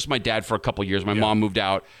lived with just my dad for a couple years. My mom moved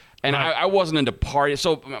out. And I wasn't into parties.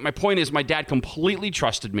 So my point is, my dad completely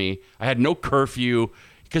trusted me. I had no curfew.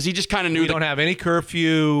 Because he just kind of knew we don't have any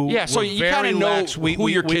curfew. Yeah, so you kind of know who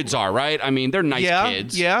your kids are, right? I mean, they're nice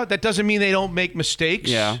kids. Yeah, that doesn't mean they don't make mistakes.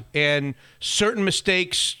 Yeah. And certain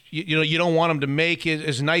mistakes, you don't want them to make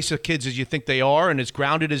as nice of kids as you think they are and as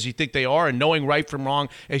grounded as you think they are and knowing right from wrong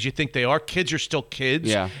as you think they are. Kids are still kids.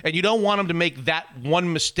 Yeah. And you don't want them to make that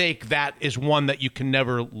one mistake that is one that you can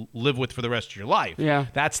never live with for the rest of your life. Yeah.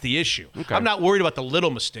 That's the issue. Okay. I'm not worried about the little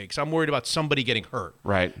mistakes. I'm worried about somebody getting hurt.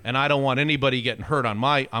 Right. And I don't want anybody getting hurt on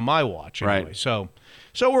my watch anyway. Right.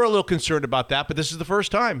 So we're a little concerned about that, but this is the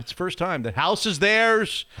first time. It's the first time. The house is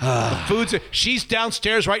theirs. The food's she's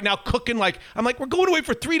downstairs right now cooking I'm like, we're going away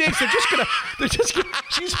for 3 days. They're just gonna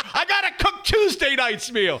I gotta cook Tuesday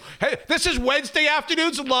night's meal. Hey, this is Wednesday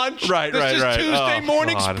afternoon's lunch. Right. This is Tuesday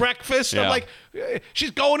morning's God. breakfast. Yeah. I'm like,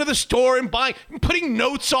 she's going to the store and putting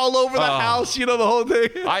notes all over the house, the whole thing.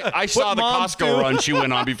 I saw the Costco run she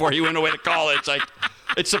went on before he went away to college.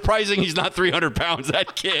 It's surprising he's not 300 pounds,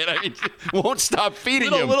 that kid. I mean, won't stop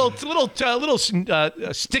feeding him. Little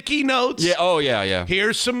sticky notes. Yeah. Oh, yeah.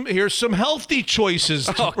 Here's some healthy choices.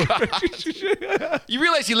 Oh, God. You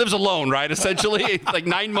realize he lives alone, right? Essentially,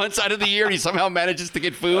 9 months out of the year, he somehow manages to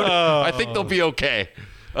get food. I think they'll be okay.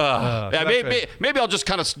 Maybe I'll just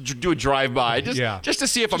kind of do a drive-by, just to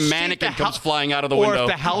see if a mannequin comes flying out of the window, or if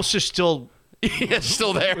the house is still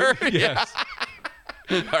still there. Yes.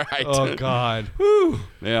 All right. Oh, God.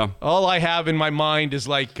 Yeah. All I have in my mind is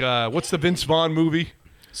what's the Vince Vaughn movie?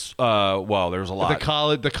 Well, there's a lot.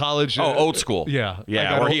 The college. Old School. Yeah.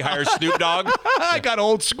 Where he hires Snoop Dogg. I got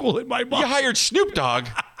Old School in my mind. You hired Snoop Dogg?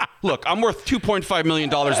 Look, I'm worth $2.5 million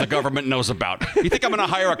the government knows about. You think I'm going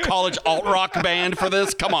to hire a college alt-rock band for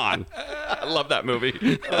this? Come on. I love that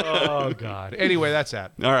movie. Oh, God. Anyway, that's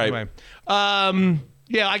that. All right. Anyway.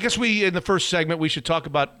 Yeah, I guess in the first segment, we should talk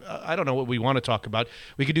about, I don't know what we want to talk about.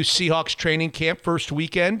 We could do Seahawks training camp first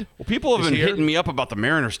weekend. Well, people have been hitting me up about the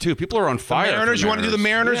Mariners, too. People are on fire. Mariners, you want to do the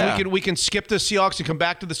Mariners? Yeah. We can skip the Seahawks and come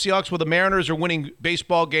back to the Seahawks. Well, the Mariners are winning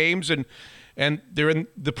baseball games, and they're in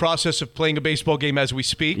the process of playing a baseball game as we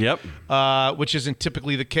speak, which isn't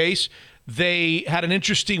typically the case. They had an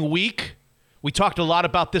interesting week. We talked a lot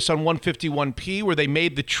about this on 151P, where they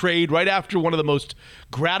made the trade right after one of the most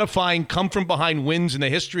gratifying come-from-behind wins in the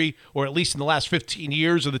history, or at least in the last 15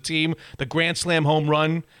 years of the team, the Grand Slam home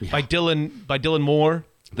run by Dylan Moore.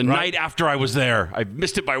 The night after I was there. I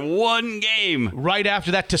missed it by one game. Right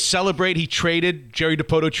after that, to celebrate, Jerry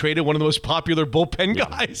Dipoto traded one of the most popular bullpen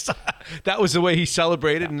guys. That was the way he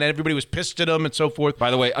celebrated, and everybody was pissed at him and so forth.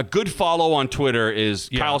 By the way, a good follow on Twitter is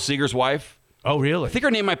Kyle Seager's wife. Oh, really? I think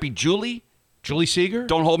her name might be Julie. Julie Seeger?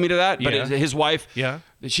 Don't hold me to that, but his wife. Yeah.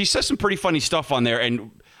 She says some pretty funny stuff on there,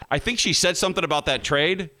 and I think she said something about that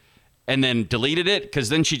trade and then deleted it because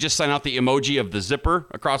then she just sent out the emoji of the zipper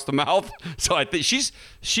across the mouth. So I think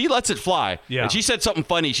she lets it fly. Yeah. And she said something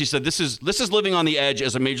funny. She said, this is living on the edge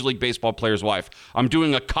as a Major League Baseball player's wife. I'm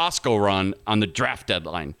doing a Costco run on the draft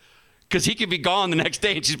deadline. Because he could be gone the next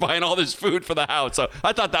day and she's buying all this food for the house. So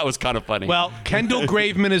I thought that was kind of funny. Well, Kendall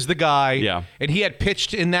Graveman is the guy. Yeah. And he had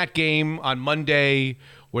pitched in that game on Monday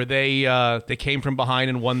where they came from behind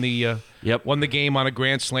and won the game on a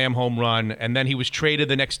Grand Slam home run. And then he was traded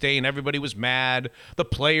the next day and everybody was mad. The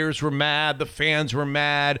players were mad. The fans were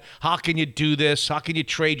mad. How can you do this? How can you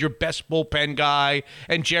trade your best bullpen guy?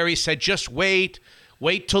 And Jerry said, just wait.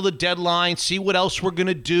 Wait till the deadline, see what else we're going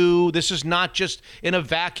to do. This is not just in a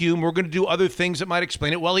vacuum. We're going to do other things that might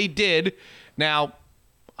explain it. Well, he did. Now,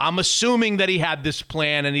 I'm assuming that he had this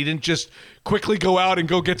plan and he didn't just quickly go out and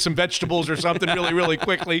go get some vegetables or something really, really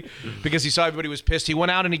quickly because he saw everybody was pissed. He went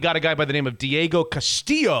out and he got a guy by the name of Diego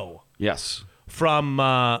Castillo. Yes. From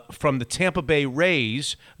the Tampa Bay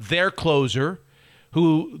Rays, their closer,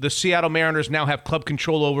 who the Seattle Mariners now have club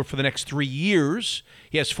control over for the next 3 years.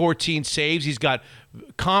 He has 14 saves. He's got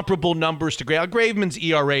comparable numbers to Graveman's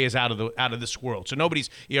ERA is out of this world, so nobody's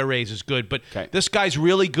ERA is as good. But This guy's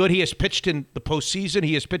really good. He has pitched in the postseason.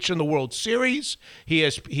 He has pitched in the World Series. He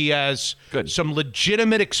has some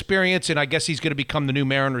legitimate experience, and I guess he's going to become the new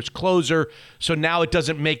Mariners closer. So now it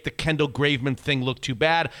doesn't make the Kendall Graveman thing look too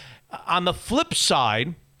bad. On the flip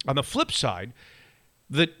side,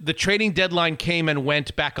 the trading deadline came and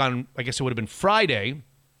went back on, I guess it would have been Friday,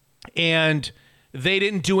 and they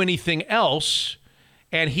didn't do anything else.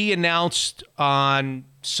 And he announced on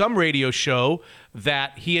some radio show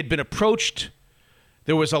that he had been approached.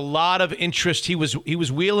 There was a lot of interest. He was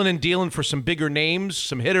wheeling and dealing for some bigger names,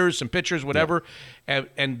 some hitters, some pitchers, whatever. Yeah.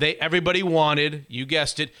 And everybody wanted, you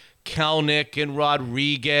guessed it, Kelnick and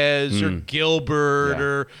Rodriguez or Gilbert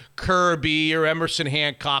or Kirby or Emerson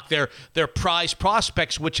Hancock. They're prize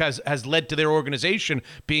prospects, which has led to their organization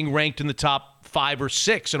being ranked in the top 5 or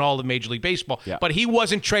 6 in all of Major League Baseball. Yeah. But he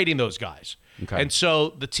wasn't trading those guys. Okay. And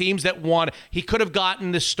so the teams that wanted, he could have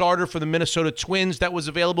gotten this starter for the Minnesota Twins that was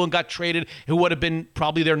available and got traded, who would have been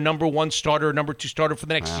probably their number 1 starter or number 2 starter for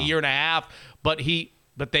the next year and a half. But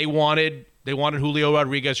they wanted Julio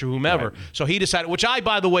Rodriguez or whomever. Right. So he decided, which I,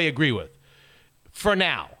 by the way, agree with for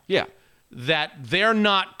now. Yeah. That they're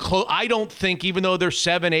not close. I don't think, even though they're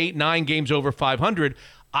 7, 8, 9 games over 500,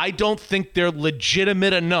 I don't think they're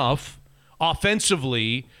legitimate enough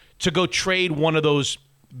offensively to go trade one of those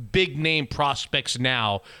big name prospects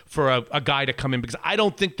now for a guy to come in, because I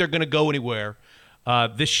don't think they're going to go anywhere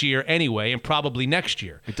this year anyway, and probably next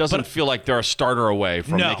year. It doesn't feel like they're a starter away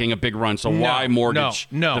from making a big run, so why mortgage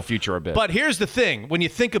the future a bit? But here's the thing. When you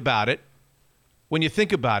think about it,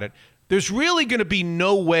 there's really going to be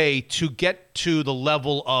no way to get to the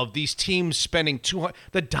level of these teams spending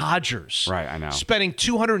the Dodgers. Right, I know. Spending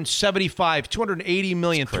 $275, $280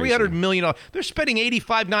 million, $300 million. They're spending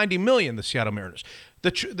 $85, $90 million, the Seattle Mariners.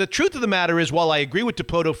 The truth of the matter is, while I agree with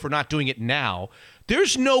Dipoto for not doing it now,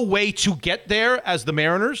 there's no way to get there as the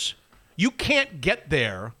Mariners. You can't get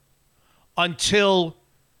there until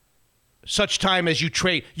such time as you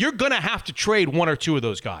trade. You're going to have to trade one or two of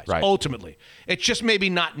those guys, ultimately. It's just maybe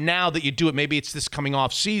not now that you do it. Maybe it's this coming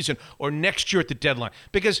off season or next year at the deadline.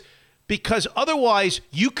 Because otherwise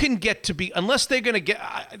you can get to be, unless they're going to get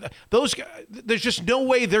those guys, there's just no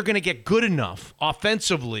way they're going to get good enough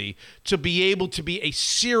offensively to be able to be a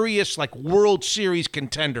serious like World Series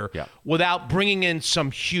contender without bringing in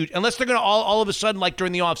some huge, unless they're going to all of a sudden, like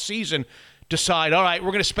during the offseason, decide, all right,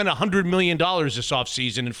 we're going to spend $100 million this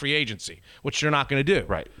offseason in free agency, which they're not going to do.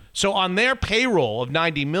 Right. So on their payroll of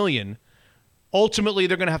 $90 million, ultimately,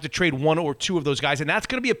 they're going to have to trade one or two of those guys, and that's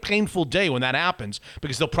going to be a painful day when that happens,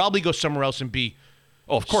 because they'll probably go somewhere else and be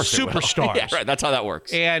of course superstars. Yeah, right. That's how that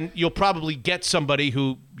works. And you'll probably get somebody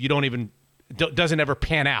who you don't even doesn't ever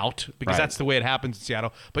pan out, because that's the way it happens in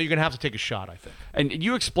Seattle. But you're going to have to take a shot, I think. And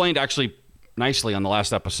you explained actually nicely on the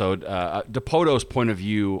last episode Dipoto's point of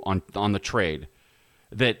view on the trade,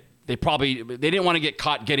 that they didn't want to get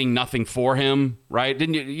caught getting nothing for him, right?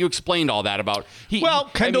 Didn't you? You explained all that about.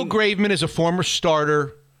 Kendall Graveman is a former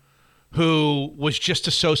starter who was just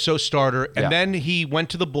a so-so starter, and then he went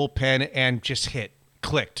to the bullpen and just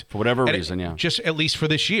clicked for whatever reason. Just at least for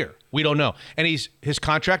this year, we don't know. And his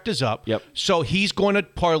contract is up. Yep. So he's going to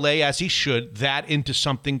parlay, as he should, that into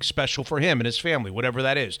something special for him and his family, whatever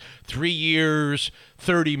that is. 3 years,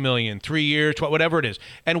 $30 million, 3 years, whatever it is,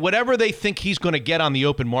 and whatever they think he's going to get on the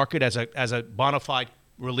open market as a bona fide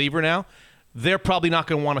reliever now, they're probably not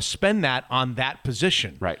going to want to spend that on that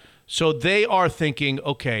position. Right. So they are thinking,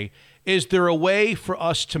 okay, is there a way for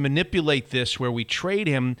us to manipulate this where we trade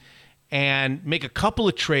him and make a couple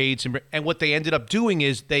of trades, and what they ended up doing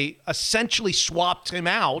is they essentially swapped him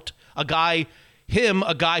out, a guy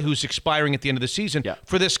who's expiring at the end of the season,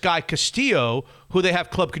 for this guy Castillo, who they have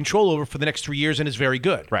club control over for the next 3 years and is very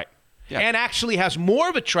good. Right. Yeah. And actually has more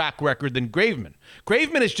of a track record than Graveman.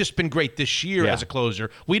 Graveman has just been great this year as a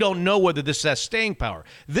closer. We don't know whether this has staying power.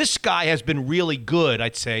 This guy has been really good,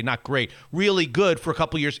 I'd say, not great, really good for a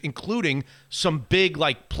couple of years, including some big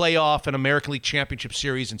like playoff and American League Championship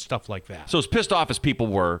Series and stuff like that. So as pissed off as people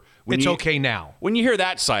were, it's okay now. When you hear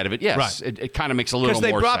that side of it, yes, it kind of makes a little more sense.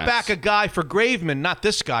 Because they brought back a guy for Graveman, not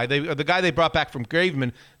this guy. The guy they brought back from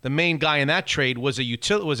Graveman, the main guy in that trade was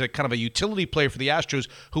a kind of a utility player for the Astros,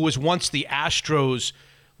 who was once the Astros'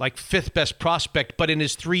 like 5th best prospect, but in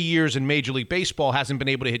his 3 years in Major League Baseball hasn't been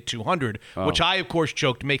able to hit 200, which I, of course,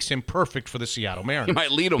 joked makes him perfect for the Seattle Mariners. You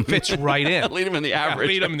might lead him. Fits right in. Lead him in the average.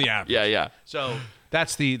 Lead him in the average. Yeah. So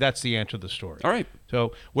that's the answer to the story. All right.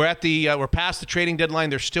 So we're at we're past the trading deadline.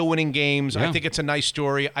 They're still winning games. Yeah. I think it's a nice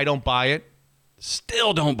story. I don't buy it.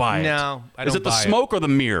 Still don't buy it. No, I don't buy it. Is it the smoke or the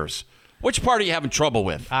mirrors? Which part are you having trouble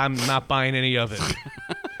with? I'm not buying any of it.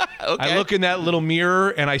 Okay. I look in that little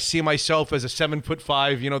mirror and I see myself as a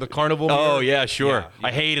 7'5", the carnival mirror. Oh, yeah, sure. Yeah.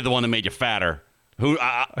 I hated the one that made you fatter.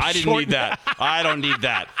 I didn't need that. I don't need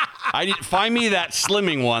that. Find me that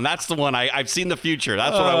slimming one. That's the one. I've seen the future.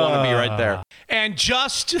 That's what I want to be right there. And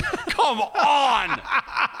just come on.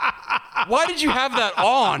 Why did you have that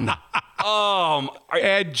on?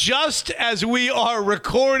 And just as we are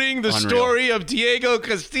recording the story of Diego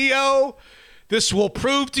Castillo, this will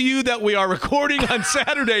prove to you that we are recording on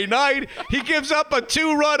Saturday night. He gives up a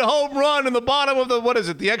 2-run home run in the bottom of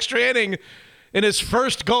the extra inning. in his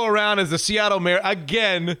first go-around as the Seattle mayor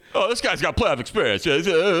again. Oh, this guy's got playoff experience.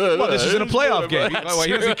 Well, this isn't a playoff game.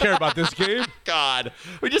 He doesn't care about this game. God,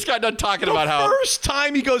 we just got done talking about how first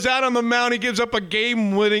time he goes out on the mound, he gives up a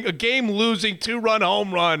game-losing, 2-run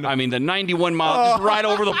home run. I mean, the 91 mile just right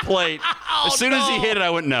over the plate. As soon as he hit it, I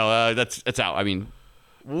went, no, that's out. I mean,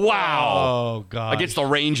 wow. Oh, God. Against the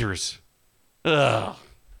Rangers. Ugh.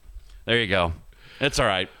 There you go. It's all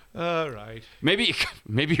right. All right. Maybe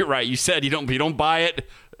you're right. You said you don't buy it.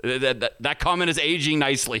 That comment is aging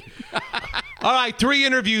nicely. All right, 3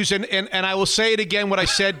 interviews, and I will say it again what I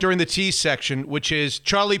said during the tease section, which is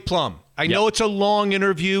Charlie Plum. I know it's a long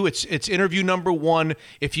interview. It's interview number 1.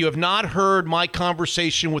 If you have not heard my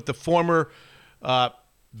conversation with the former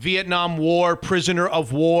Vietnam War prisoner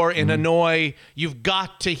of war in Hanoi, you've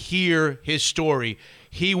got to hear his story.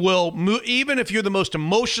 He will move, even if you're the most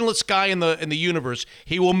emotionless guy in the universe,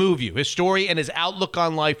 he will move you. His story and his outlook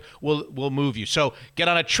on life will move you. So get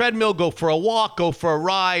on a treadmill, go for a walk, go for a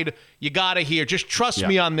ride. You got to hear. Just trust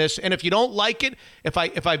me on this. And if you don't like it, if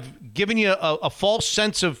I've given you a false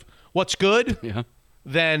sense of what's good,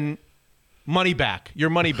 then money back. Your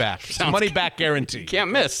money back. It's a money back guarantee.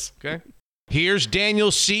 Can't miss. Okay. Here's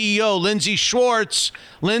Daniel's CEO, Lindsay Schwartz.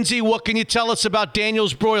 Lindsay, what can you tell us about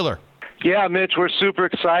Daniel's Broiler? Yeah, Mitch, we're super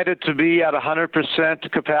excited to be at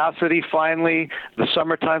 100% capacity finally. The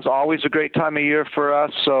summertime's always a great time of year for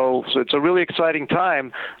us, so it's a really exciting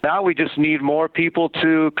time. Now we just need more people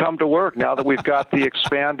to come to work. Now that we've got the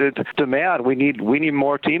expanded demand, we need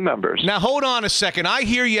more team members. Now, hold on a second. I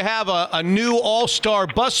hear you have a new all-star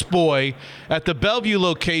busboy at the Bellevue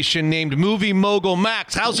location named Movie Mogul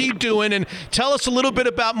Max. How's he doing? And tell us a little bit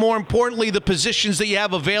about, more importantly, the positions that you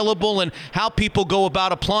have available and how people go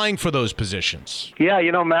about applying for those positions. Yeah,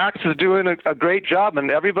 Max is doing a great job,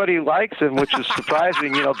 and everybody likes him, which is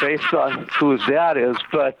surprising, based on who his dad is.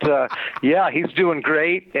 But, he's doing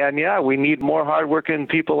great, and, we need more hardworking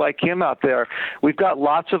people like him out there. We've got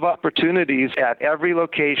lots of opportunities at every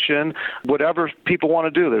location, whatever people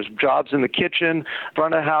want to do. There's jobs in the kitchen,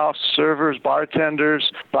 front of house, servers,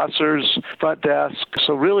 bartenders, bussers, front desk.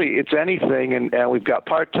 So really, it's anything, and we've got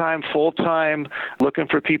part-time, full-time, looking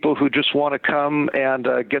for people who just want to come and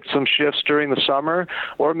get some shifts during the summer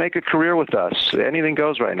or make a career with us. Anything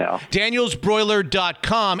goes right now.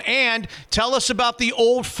 DanielsBroiler.com. And tell us about the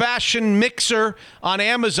old-fashioned mixer on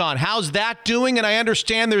Amazon. How's that doing? And I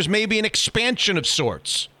understand there's maybe an expansion of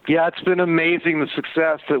sorts. Yeah, it's been amazing, the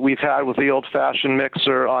success that we've had with the old-fashioned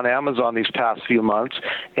mixer on Amazon these past few months.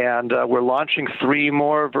 And we're launching 3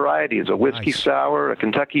 more varieties, a whiskey sour, a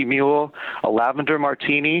Kentucky mule, a lavender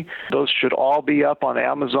martini. Those should all be up on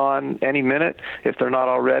Amazon any minute if they're not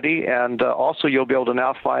already. And also you'll be able to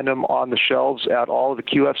now find them on the shelves at all of the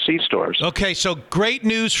QFC stores. Okay, so great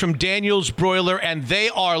news from Daniel's Broiler, and they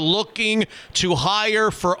are looking to hire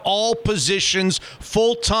for all positions,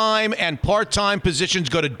 full-time and part-time positions.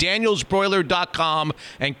 Go to DanielsBroiler.com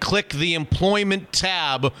and click the employment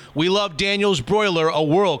tab. We love Daniel's Broiler, a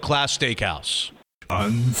world-class steakhouse.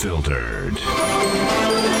 Unfiltered.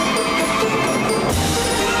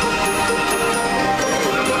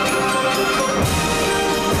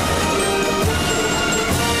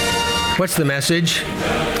 What's the message?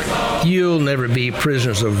 You'll never be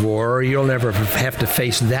prisoners of war. You'll never have to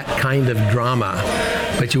face that kind of drama.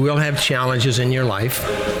 But you will have challenges in your life.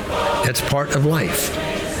 That's part of life.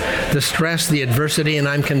 The stress, the adversity, and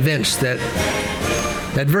I'm convinced that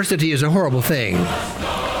adversity is a horrible thing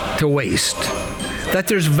to waste. That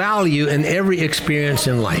there's value in every experience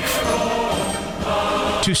in life.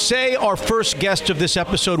 To say our first guest of this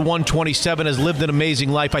episode 127 has lived an amazing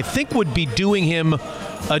life, I think would be doing him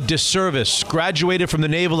a disservice. Graduated from the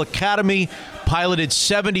Naval Academy, piloted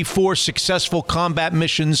 74 successful combat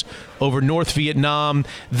missions over North Vietnam.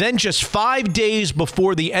 Then just 5 days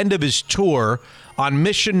before the end of his tour, on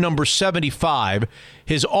mission number 75,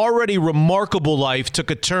 his already remarkable life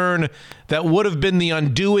took a turn that would have been the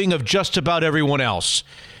undoing of just about everyone else.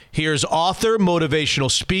 Here's author,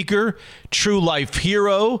 motivational speaker, true life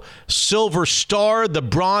hero, Silver Star, the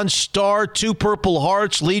Bronze Star, 2 Purple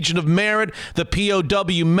Hearts, Legion of Merit, the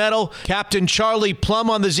POW Medal, Captain Charlie Plum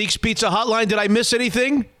on the Zeke's Pizza Hotline. Did I miss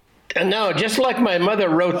anything? No, just like my mother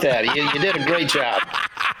wrote that. You did a great job.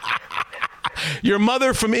 Your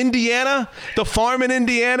mother from Indiana? The farm in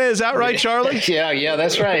Indiana? Is that right, Charlie? Yeah,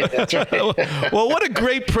 that's right. That's right. Well, what a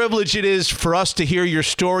great privilege it is for us to hear your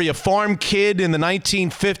story. A farm kid in the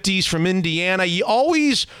 1950s from Indiana. You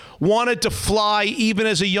always wanted to fly even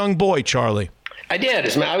as a young boy, Charlie. I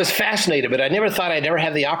did. I was fascinated, but I never thought I'd ever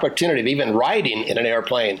have the opportunity of even riding in an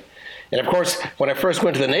airplane. And, of course, when I first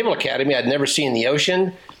went to the Naval Academy, I'd never seen the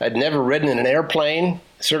ocean. I'd never ridden in an airplane.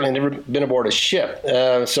 certainly never been aboard a ship.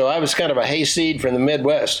 So I was kind of a hayseed from the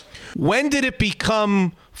Midwest. When did it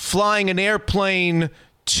become flying an airplane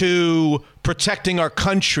to protecting our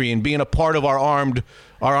country and being a part of our armed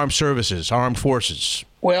services, our armed forces?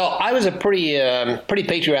 Well, I was a pretty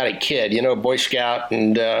patriotic kid, Boy Scout,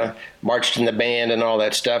 and marched in the band and all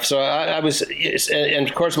that stuff. So I was, and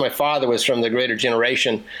of course my father was from the greater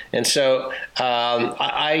generation, and so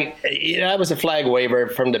I was a flag waver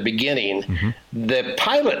from the beginning. Mm-hmm.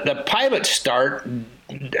 The pilot start.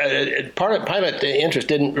 Pilot interest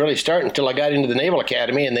didn't really start until I got into the Naval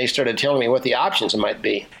Academy, and they started telling me what the options might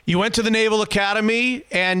be. You went to the Naval Academy,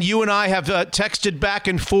 and you and I have texted back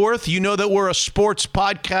and forth. You know that we're a sports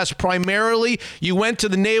podcast primarily. You went to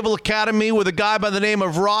the Naval Academy with a guy by the name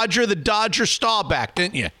of Roger the Dodger Staubach,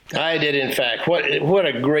 didn't you? I did, in fact. What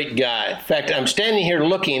a great guy. In fact, I'm standing here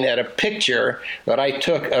looking at a picture that I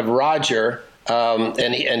took of Roger.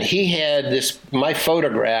 And he had my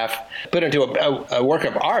photograph put into a work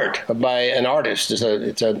of art by an artist.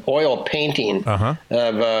 It's an oil painting of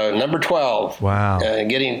number 12. Wow.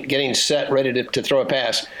 Getting set, ready to throw a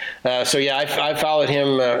pass. So yeah, I followed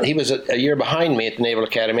him. He was a year behind me at the Naval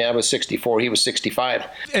Academy. I was 64. He was 65.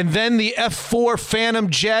 And then the F-4 Phantom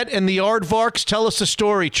jet and the Aardvarks. Tell us the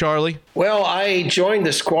story, Charlie. Well, I joined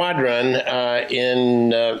the squadron in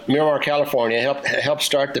Miramar, California. Helped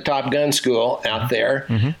start the Top Gun school out there.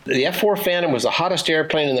 Mm-hmm. The F-4 Phantom was the hottest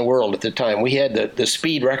airplane in the world at the time. We had the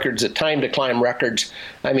speed records, the time to climb records.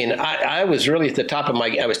 I mean, I was really at the top of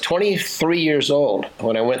I was 23 years old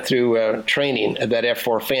when I went through training of that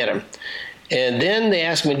F-4 Phantom. And then they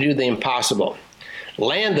asked me to do the impossible.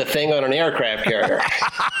 Land the thing on an aircraft carrier.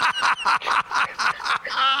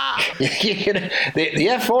 The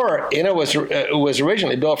F-4, was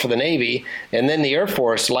originally built for the Navy, and then the Air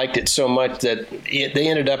Force liked it so much that they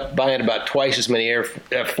ended up buying about twice as many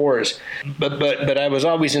F-4s. But I was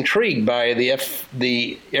always intrigued by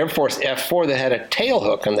the Air Force F-4 that had a tail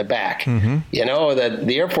hook on the back. Mm-hmm.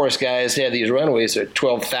 The Air Force guys had these runways that are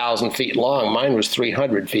 12,000 feet long. Mine was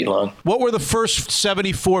 300 feet long. What were the first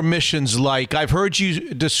 74 missions like? I've heard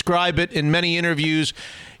you describe it in many interviews.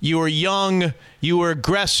 You were young, you were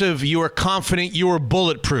aggressive, you were confident, you were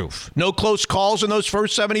bulletproof. No close calls in those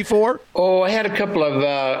first 74? Oh, I had a couple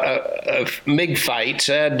of MiG fights.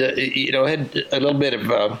 I had a little bit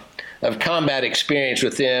of combat experience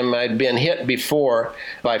with them. I'd been hit before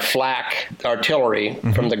by flak artillery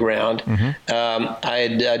from the ground. Mm-hmm.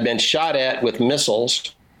 I'd been shot at with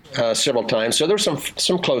missiles. Several times, so there were some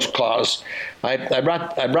close calls. I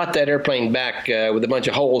brought that airplane back with a bunch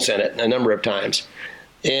of holes in it a number of times,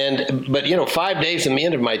 but 5 days from the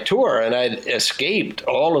end of my tour, and I'd escaped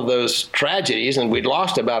all of those tragedies, and we'd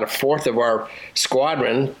lost about a fourth of our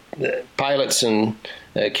squadron, pilots and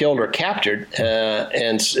killed or captured,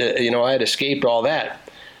 and I had escaped all that.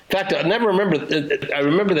 In fact, I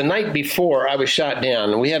remember the night before I was shot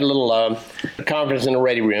down. We had a little conference in the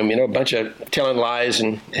ready room, a bunch of telling lies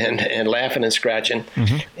and laughing and scratching.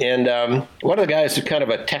 Mm-hmm. And one of the guys was kind of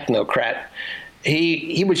a technocrat.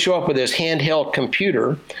 He would show up with his handheld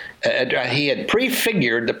computer. He had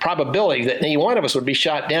prefigured the probability that any one of us would be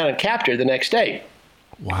shot down and captured the next day.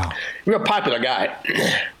 Wow. Real popular guy.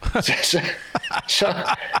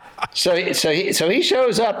 So he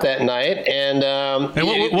shows up that night, and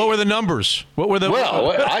what were the numbers? What were the?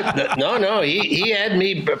 Well, he had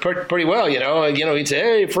me pretty well. He'd say,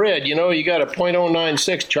 "Hey, Fred, you got a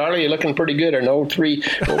 .096, Charlie. You're looking pretty good, or an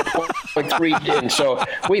 0.3." And so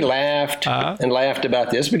we laughed and laughed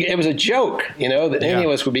about this. It was a joke, that any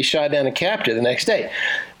of us would be shot down and captured the next day.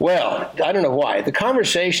 Well, I don't know why. The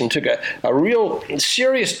conversation took a real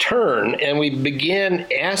serious turn, and we began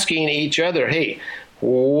asking each other, hey,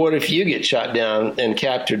 what if you get shot down and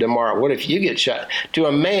captured tomorrow? What if you get shot? To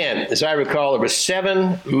a man, as I recall, there were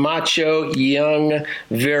 7 macho, young,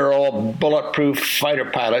 virile, bulletproof fighter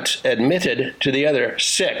pilots admitted to the other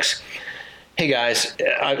 6. Hey, guys,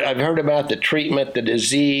 I've heard about the treatment, the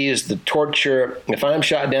disease, the torture. If I'm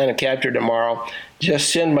shot down and captured tomorrow,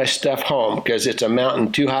 just send my stuff home because it's a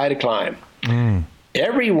mountain too high to climb. Mm.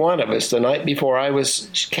 Every one of us, the night before I was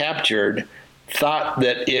captured, thought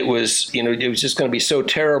that it was just going to be so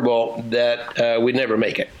terrible that we'd never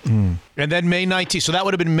make it. Mm. And then May 19th, so that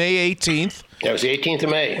would have been May 18th. That was the 18th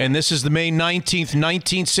of May. And this is the May 19th,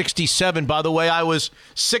 1967. By the way, I was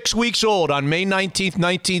 6 weeks old on May 19th,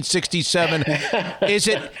 1967.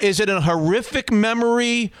 Is it a horrific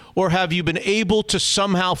memory, or have you been able to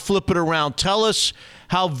somehow flip it around? Tell us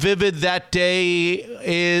how vivid that day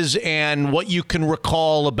is and what you can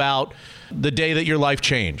recall about the day that your life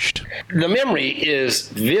changed? The memory is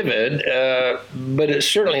vivid, but it's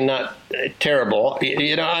certainly not terrible.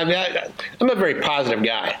 I'm a very positive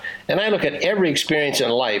guy, and I look at every experience in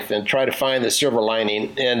life and try to find the silver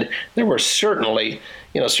lining. And there were certainly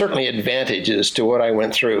advantages to what I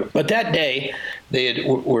went through. But that day, they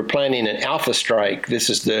were planning an Alpha strike. This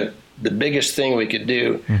is the biggest thing we could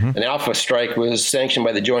do. Mm-hmm. An Alpha strike was sanctioned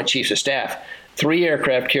by the Joint Chiefs of Staff. 3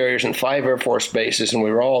 aircraft carriers and 5 Air Force bases, and we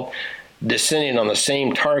were all descending on the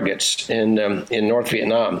same targets in North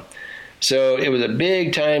Vietnam. So it was a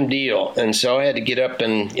big time deal. And so I had to get up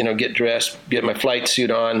and, get dressed, get my flight suit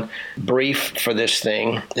on, brief for this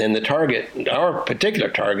thing. And the target, our particular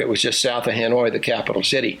target, was just south of Hanoi, the capital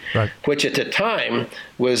city, right, which at the time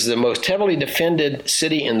was the most heavily defended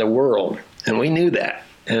city in the world. And we knew that.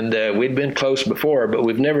 And we'd been close before, but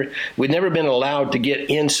we'd never been allowed to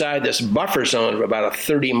get inside this buffer zone of about a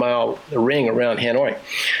 30-mile ring around Hanoi.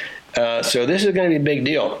 So this is going to be a big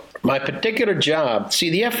deal. My particular job,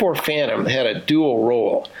 the F-4 Phantom had a dual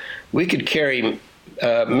role. We could carry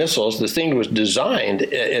missiles. The thing was designed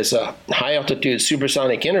as a high-altitude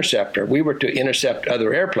supersonic interceptor. We were to intercept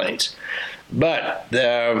other airplanes. But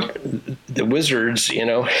the wizards,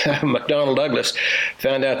 McDonnell Douglas,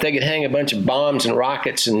 found out they could hang a bunch of bombs and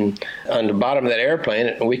rockets on the bottom of that airplane,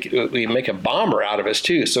 and we make a bomber out of us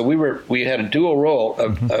too. So we had a dual role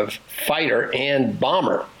of fighter and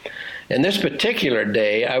bomber. And this particular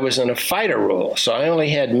day, I was in a fighter role, so I only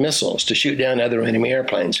had missiles to shoot down other enemy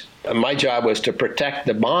airplanes. My job was to protect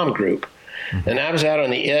the bomb group. And I was out on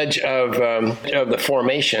the edge of the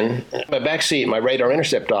formation. My backseat, my radar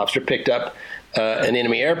intercept officer picked up an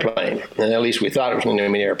enemy airplane, and at least we thought it was an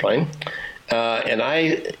enemy airplane. And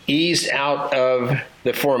I eased out of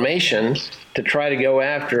the formation to try to go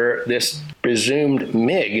after this presumed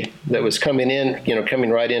MiG that was coming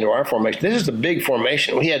right into our formation. This is a big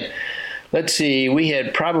formation. We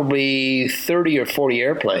had probably 30 or 40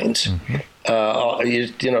 airplanes,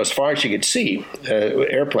 as far as you could see,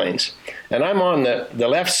 airplanes. And I'm on the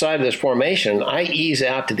left side of this formation. I ease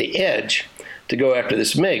out to the edge to go after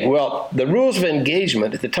this MiG. Well, the rules of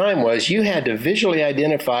engagement at the time was you had to visually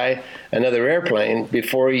identify another airplane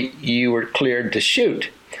before you were cleared to shoot.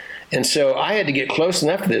 And so I had to get close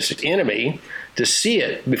enough to this enemy to see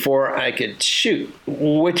it before I could shoot,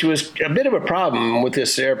 which was a bit of a problem with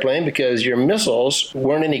this airplane because your missiles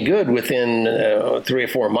weren't any good within 3 or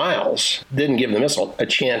 4 miles. Didn't give the missile a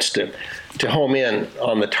chance to home in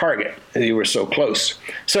on the target. You were so close.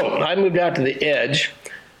 So I moved out to the edge.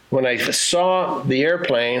 When I saw the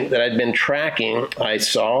airplane that I'd been tracking, I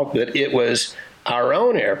saw that it was our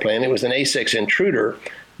own airplane. It was an A-6 Intruder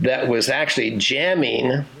that was actually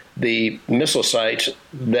jamming the missile sites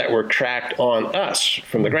that were tracked on us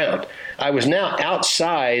from the ground. I was now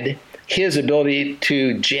outside his ability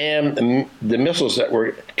to jam the missiles that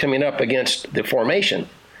were coming up against the formation.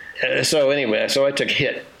 So I took a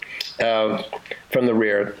hit from the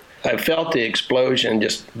rear. I felt the explosion,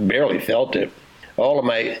 just barely felt it. All of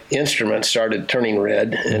my instruments started turning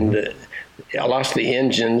red, and I lost the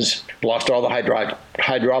engines, lost all the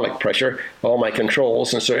hydraulic pressure, all my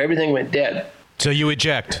controls, and so everything went dead. So you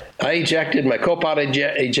eject? I ejected, my co-pilot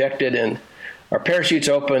ejected, and our parachutes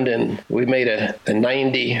opened, and we made a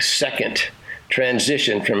 90-second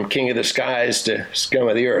transition from King of the Skies to Scum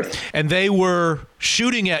of the Earth. And they were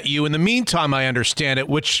shooting at you in the meantime, I understand it,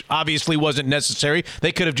 which obviously wasn't necessary.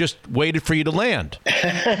 They could have just waited for you to land.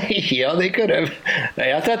 Yeah, they could have.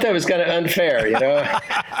 I thought that was kind of unfair,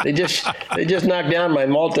 They just knocked down my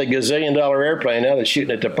multi-gazillion-dollar airplane. Now they're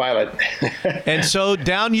shooting at the pilot. And so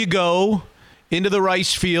down you go into the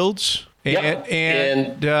rice fields.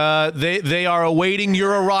 And they are awaiting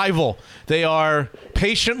your arrival. They are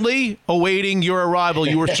patiently awaiting your arrival.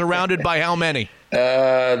 You were surrounded by how many?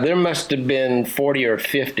 There must have been 40 or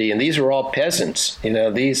 50, and these were all peasants.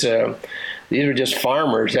 These were just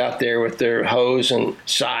farmers out there with their hoes and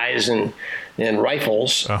scythes and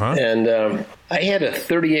rifles. Uh-huh. And I had a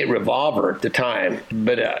 .38 revolver at the time,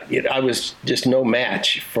 but I was just no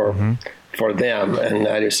match for them, and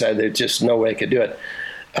I decided there's just no way I could do it.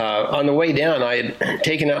 On the way down, I had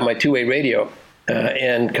taken out my two-way radio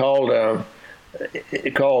and called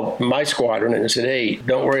my squadron and said, "Hey,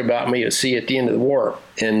 don't worry about me. You'll see you at the end of the war."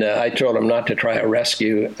 And I told them not to try a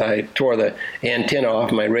rescue. I tore the antenna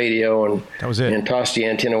off my radio and tossed the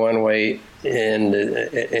antenna one way and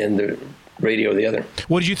the radio the other.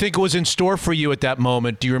 What did you think was in store for you at that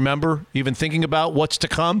moment? Do you remember even thinking about what's to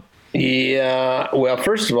come? Yeah, well,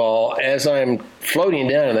 first of all, as I'm floating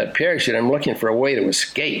down in that parachute, I'm looking for a way to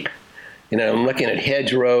escape. I'm looking at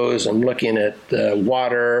hedgerows, I'm looking at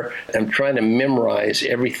water, I'm trying to memorize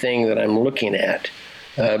everything that I'm looking at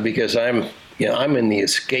because I'm in the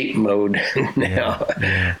escape mode now.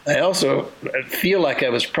 Yeah. I also feel like I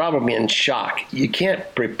was probably in shock. You can't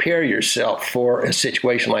prepare yourself for a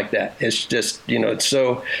situation like that. It's just, it's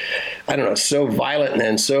so, so violent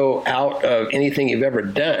and so out of anything you've ever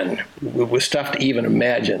done. It was tough to even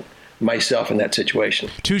imagine myself in that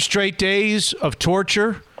situation. 2 straight days of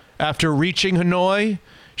torture after reaching Hanoi.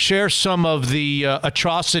 Share some of the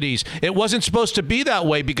atrocities. It wasn't supposed to be that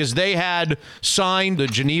way because they had signed the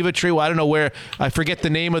Geneva Treaty. Well, I don't know where, I forget the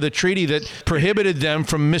name of the treaty that prohibited them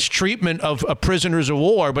from mistreatment of prisoners of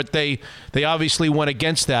war, but they obviously went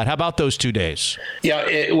against that. How about those 2 days? Yeah,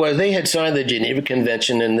 they had signed the Geneva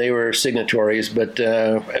Convention and they were signatories, but,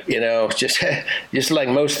 just like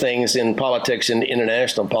most things in politics and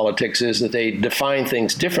international politics is that they define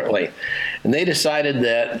things differently. And they decided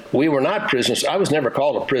that we were not prisoners. I was never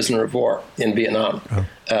called a prisoner of war in Vietnam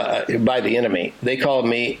by the enemy. They called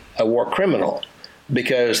me a war criminal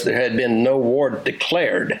because there had been no war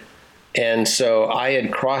declared. And so I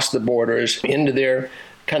had crossed the borders into their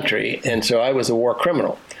country, and so I was a war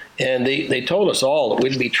criminal. And they told us all that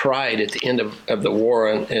we'd be tried at the end of the war,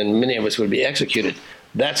 and many of us would be executed.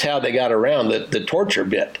 That's how they got around the torture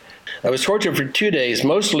bit. I was tortured for 2 days,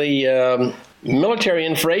 mostly military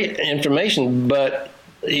information, but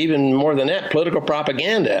even more than that, political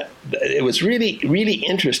propaganda. It was really, really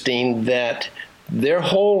interesting that their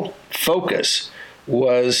whole focus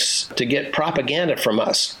was to get propaganda from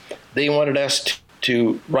us. They wanted us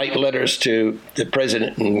to write letters to the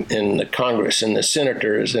president and the Congress and the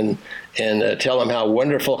senators and tell them how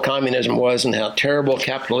wonderful communism was and how terrible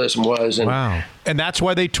capitalism was. And, wow. And that's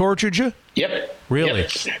why they tortured you? Yep. Really?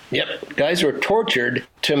 Yep. Guys were tortured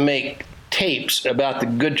to make tapes about the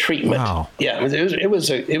good treatment. Wow. Yeah, it was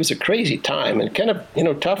a crazy time and kind of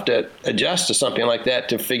tough to adjust to something like that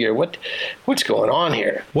to figure what's going on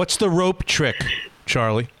here. What's the rope trick,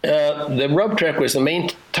 Charlie? The rope trick was the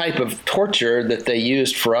main type of torture that they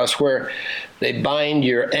used for us, where they bind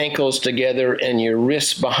your ankles together and your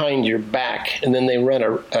wrists behind your back, and then they run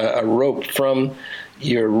a rope from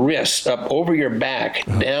your wrists up over your back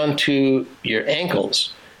down to your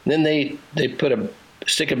ankles. And then they put a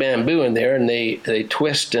stick of bamboo in there and they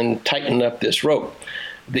twist and tighten up this rope.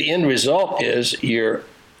 The end result is your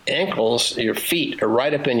ankles, your feet are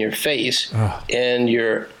right up in your face, and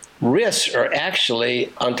your wrists are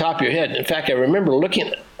actually on top of your head. In fact, I remember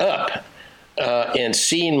looking up and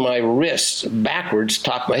seeing my wrists backwards,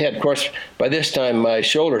 top of my head. Of course, by this time, my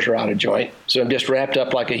shoulders are out of joint, so I'm just wrapped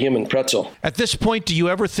up like a human pretzel. At this point, do you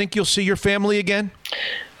ever think you'll see your family again?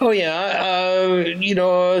 Oh, yeah.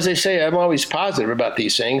 As they say, I'm always positive about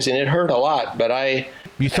these things, and it hurt a lot, but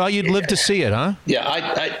You thought you'd live to see it, huh?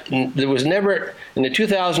 Yeah, there was never, in the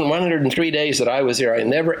 2,103 days that I was there, I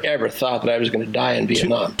never, ever thought that I was going to die in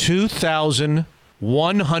Vietnam.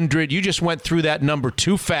 2,100, you just went through that number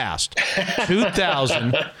too fast.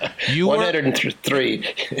 2,000.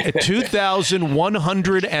 103.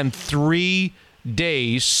 2,103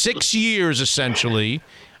 days, 6 years essentially,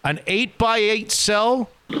 an 8x8 cell.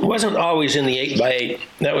 It wasn't always in the 8x8.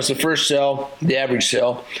 That was the first cell, the average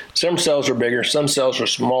cell. Some cells were bigger, some cells were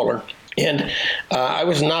smaller. And I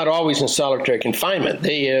was not always in solitary confinement.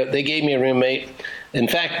 They gave me a roommate. In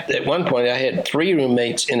fact, at one point, I had 3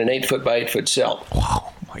 roommates in an 8-foot by 8-foot cell.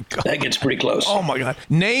 Wow, my God. That gets pretty close. Oh, my God.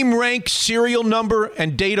 Name, rank, serial number,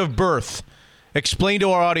 and date of birth. Explain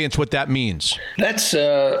to our audience what that means. That's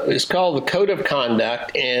it's called the Code of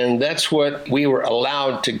Conduct, and that's what we were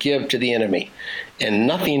allowed to give to the enemy, and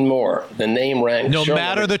nothing more. The name, rank, no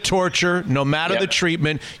matter the torture, no matter the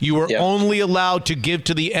treatment, you were only allowed to give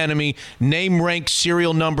to the enemy name, rank,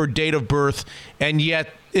 serial number, date of birth, and yet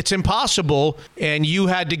it's impossible, and you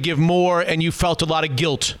had to give more, and you felt a lot of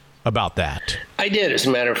guilt about that. I did, as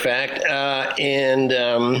a matter of fact, and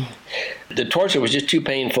the torture was just too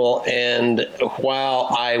painful, and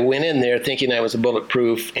while I went in there thinking I was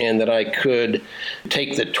bulletproof and that I could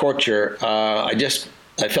take the torture, I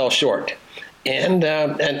fell short, and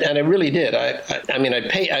I really did.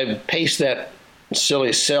 I paced that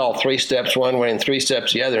silly cell 3 steps one way and 3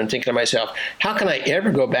 steps the other, and thinking to myself, how can I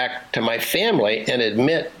ever go back to my family and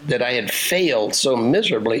admit that I had failed so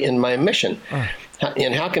miserably in my mission?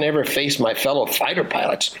 And how can I ever face my fellow fighter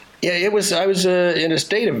pilots? Yeah, I was in a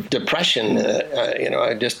state of depression.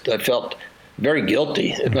 I felt very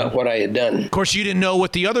guilty about what I had done. Of course, you didn't know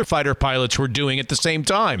what the other fighter pilots were doing at the same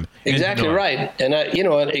time. Exactly right. And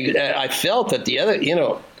I felt that the other,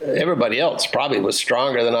 everybody else probably was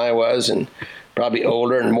stronger than I was, and probably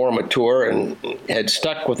older and more mature, and had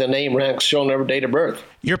stuck with the name, rank, show number, date of birth.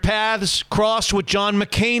 Your paths crossed with John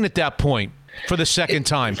McCain at that point for the second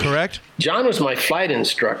time, correct? John was my flight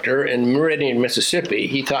instructor in Meridian, Mississippi.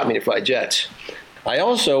 He taught me to fly jets. I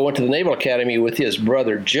also went to the Naval Academy with his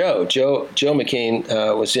brother, Joe. Joe McCain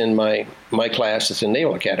was in my class at the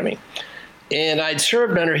Naval Academy. And I'd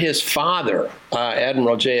served under his father,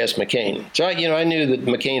 Admiral J.S. McCain. So, I knew the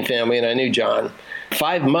McCain family, and I knew John.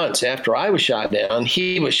 5 months after I was shot down,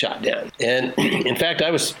 he was shot down. And in fact, I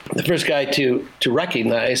was the first guy to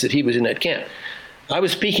recognize that he was in that camp. I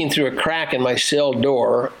was peeking through a crack in my cell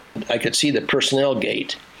door. I could see the personnel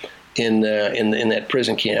gate in that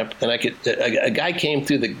prison camp, and a guy came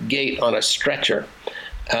through the gate on a stretcher,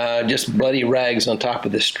 just bloody rags on top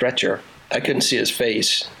of this stretcher. I couldn't see his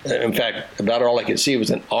face. In fact, about all I could see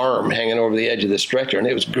was an arm hanging over the edge of the stretcher, and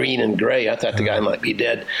it was green and gray. I thought the guy might be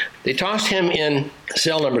dead. They tossed him in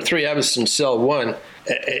cell number 3. I was in cell 1,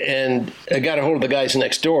 and I got a hold of the guys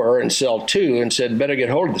next door in cell 2 and said, better get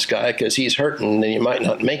hold of this guy because he's hurting and he might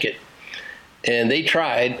not make it. And they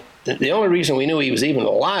tried. The only reason we knew he was even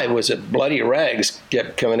alive was that bloody rags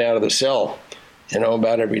kept coming out of the cell,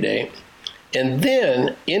 about every day. And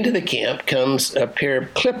then into the camp comes a pair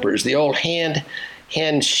of clippers, the old hand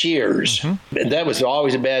shears. Mm-hmm. And that was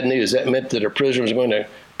always bad news. That meant that a prisoner was going to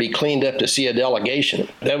be cleaned up to see a delegation.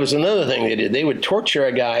 That was another thing they did. They would torture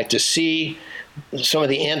a guy to see some of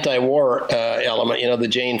the anti-war element, the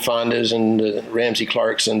Jane Fondas and the Ramsey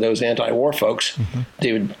Clarks and those anti-war folks. Mm-hmm.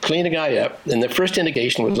 They would clean a guy up, and the first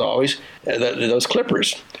indication was always those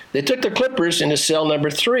clippers. They took the clippers into cell number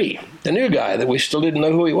 3, the new guy that we still didn't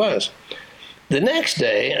know who he was. The next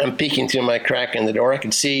day, I'm peeking through my crack in the door. I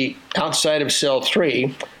could see outside of cell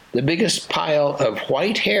 3 the biggest pile of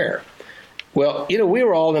white hair. Well, we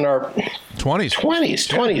were all in our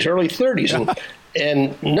 20s, early 30s,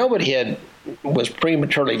 and nobody was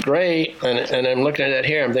prematurely gray. And I'm looking at that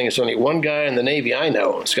hair. I'm thinking it's only one guy in the Navy I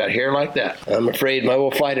know that's got hair like that. I'm afraid my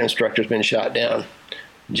old flight instructor's been shot down.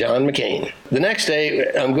 John McCain. The next day,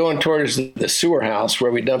 I'm going towards the sewer house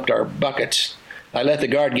where we dumped our buckets. I let the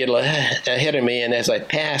guard get ahead of me, and as I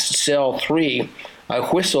passed cell 3, I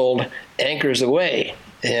whistled "Anchors Aweigh."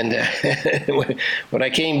 And when I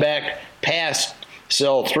came back past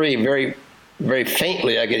cell 3, very, very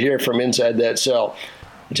faintly, I could hear from inside that cell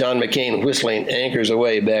John McCain whistling "Anchors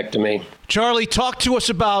Aweigh" back to me. Charlie, talk to us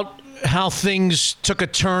about how things took a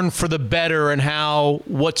turn for the better and how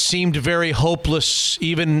what seemed very hopeless,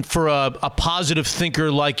 even for a positive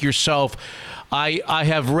thinker like yourself. I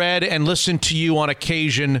have read and listened to you on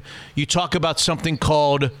occasion. You talk about something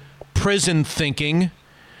called prison thinking.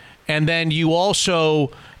 And then you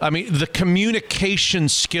also, the communication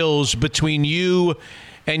skills between you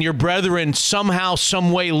and your brethren, somehow,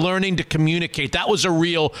 some way learning to communicate.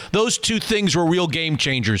 Those two things were real game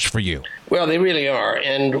changers for you. Well, they really are.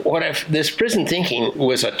 And this prison thinking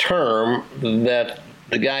was a term that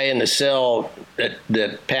the guy in the cell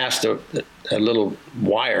that passed a little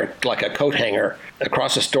wire, like a coat hanger,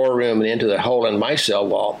 across the storeroom and into the hole in my cell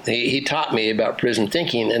wall. He taught me about prison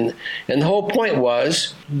thinking. And the whole point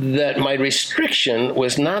was that my restriction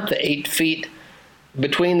was not the 8 feet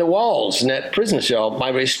between the walls in that prison cell. My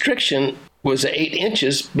restriction was the 8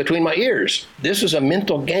 inches between my ears. This was a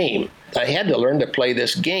mental game. I had to learn to play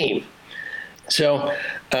this game. So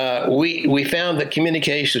we found that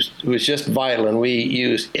communication was just vital, and we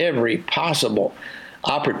used every possible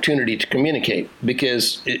opportunity to communicate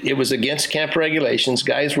because it was against camp regulations.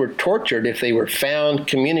 Guys were tortured if they were found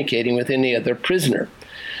communicating with any other prisoner.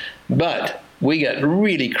 But we got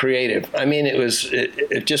really creative. It was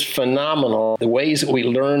just phenomenal, the ways that we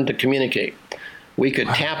learned to communicate. We could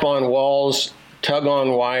tap on walls, tug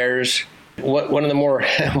on wires. One of the more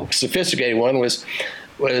sophisticated one was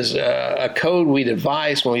a code we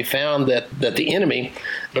devised when we found that the enemy,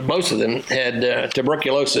 most of them, had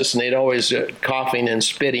tuberculosis, and they'd always coughing and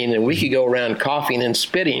spitting, and we could go around coughing and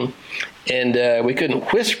spitting, and we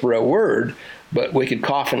couldn't whisper a word, but we could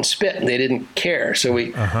cough and spit, and they didn't care. So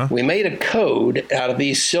we made a code out of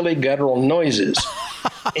these silly guttural noises.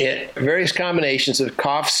 Various combinations of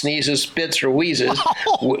coughs, sneezes, spits, or wheezes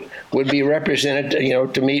would be represented,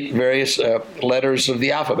 to meet various letters of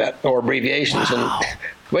the alphabet or abbreviations. Wow. And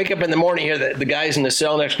wake up in the morning, hear the guys in the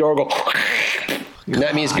cell next door go, and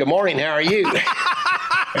that means good morning, how are you?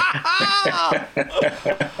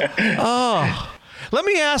 Let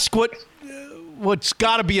me ask what's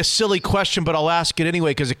got to be a silly question, but I'll ask it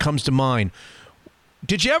anyway because it comes to mind.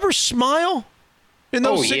 Did you ever smile in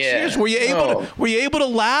those 6 years? Were you able to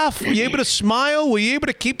laugh? Were you able to smile? Were you able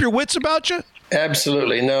to keep your wits about you?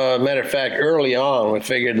 Absolutely. No, as a matter of fact, early on, we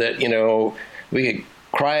figured that, we could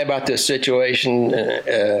cry about this situation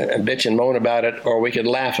and bitch and moan about it, or we could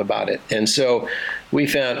laugh about it. And so we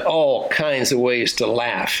found all kinds of ways to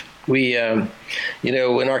laugh. We, in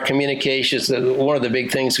our communications, one of the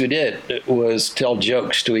big things we did was tell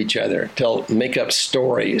jokes to each other, make up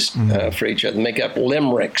stories for each other, make up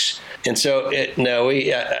limericks. And so,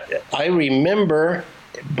 I remember,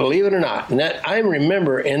 believe it or not, I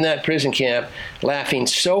remember in that prison camp laughing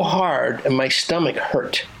so hard and my stomach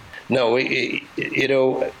hurt. No,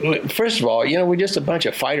 first of all, we're just a bunch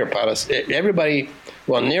of fighter pilots. Nearly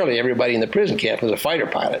everybody in the prison camp was a fighter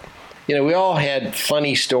pilot. We all had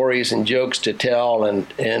funny stories and jokes to tell, and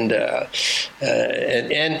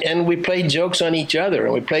we played jokes on each other,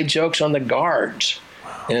 and we played jokes on the guards,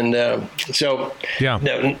 and we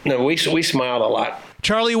smiled a lot.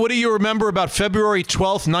 Charlie, what do you remember about February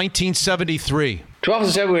 12th, 1973? 12th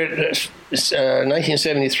of February,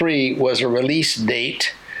 1973 was a release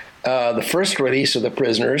date, the first release of the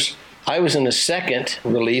prisoners. I was in the second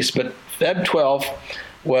release, but Feb 12th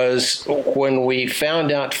was when we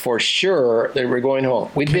found out for sure that we were going home.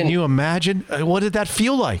 Can you imagine? What did that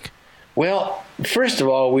feel like? Well, first of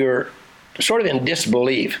all, we were sort of in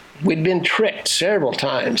disbelief. We'd been tricked several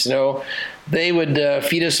times. They would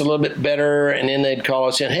feed us a little bit better, and then they'd call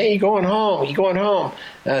us in, "Hey, you're going home. You're going home.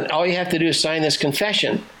 All you have to do is sign this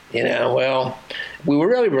confession." Well, we were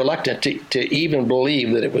really reluctant to even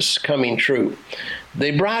believe that it was coming true.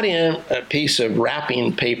 They brought in a piece of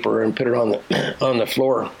wrapping paper and put it on the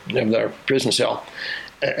floor of our prison cell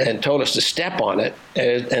and told us to step on it,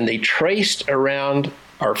 and they traced around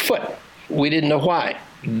our foot. We didn't know why.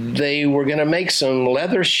 They were going to make some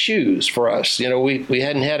leather shoes for us. We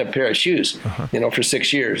hadn't had a pair of shoes, for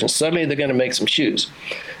 6 years, and suddenly they're going to make some shoes.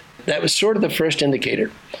 That was sort of the first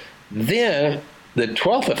indicator. Then, the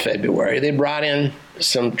 12th of February, they brought in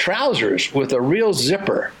some trousers with a real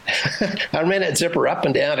zipper. I ran that zipper up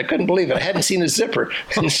and down. I couldn't believe it. I hadn't seen a zipper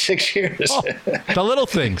in 6 years. The little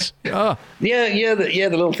things. Oh. Yeah, the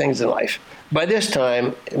little things in life. By this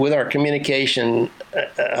time, with our communication,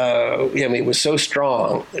 it was so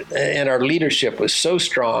strong, and our leadership was so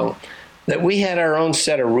strong that we had our own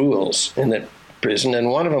set of rules in the prison, and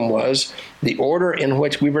one of them was the order in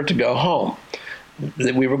which we were to go home.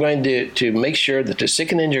 That we were going to make sure that the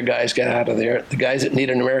sick and injured guys got out of there, the guys that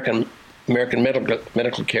needed American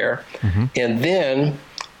medical care, and then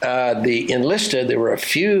the enlisted. There were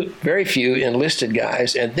very few enlisted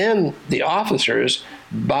guys, and then the officers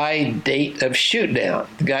by date of shoot down.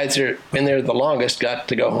 The guys that are in there the longest got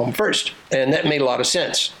to go home first, and that made a lot of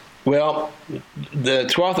sense. Well, the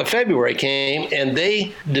 12th of February came, and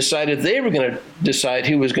they decided they were going to decide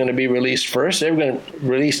who was going to be released first. They were going to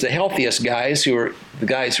release the healthiest guys, who were the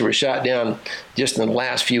guys who were shot down just in the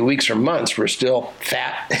last few weeks or months, were still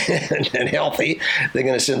fat and healthy. They're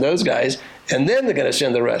going to send those guys, and then they're going to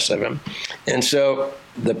send the rest of them. And so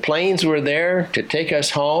the planes were there to take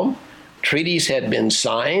us home. Treaties had been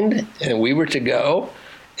signed, and we were to go.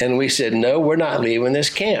 And we said, no, we're not leaving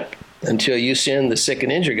this camp until you send the sick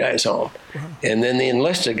and injured guys home. Wow. And then the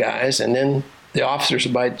enlisted guys, and then the officers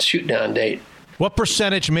by shoot-down date. What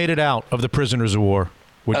percentage made it out of the prisoners of war?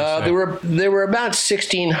 There were about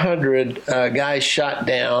 1,600 guys shot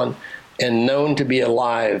down and known to be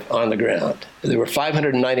alive on the ground. There were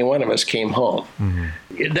 591 of us came home.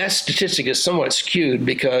 Mm-hmm. That statistic is somewhat skewed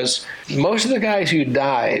because most of the guys who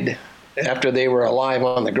died after they were alive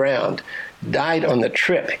on the ground died on the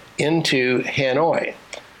trip into Hanoi.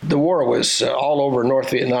 The war was all over North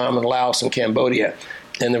Vietnam and Laos and Cambodia,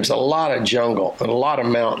 and there was a lot of jungle and a lot of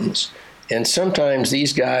mountains. And sometimes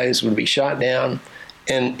these guys would be shot down,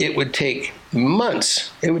 and it would take months.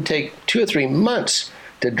 It would take 2 or 3 months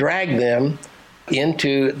to drag them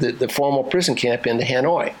into the formal prison camp into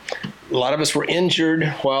Hanoi. A lot of us were injured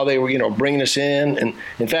while they were, bringing us in. And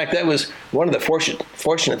in fact, that was one of the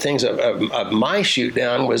fortunate things of my shoot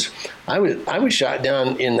down was I was shot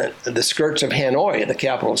down in the skirts of Hanoi, the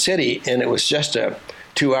capital city, and it was just a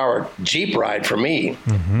 2-hour Jeep ride for me.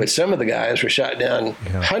 Mm-hmm. But some of the guys were shot down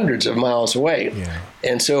hundreds of miles away. Yeah.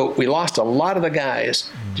 And so we lost a lot of the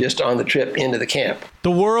guys just on the trip into the camp.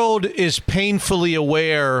 The world is painfully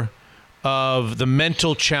aware of the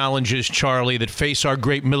mental challenges, Charlie, that face our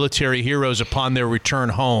great military heroes upon their return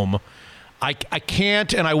home. I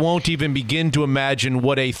can't and I won't even begin to imagine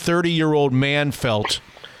what a 30-year-old man felt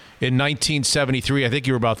in 1973. I think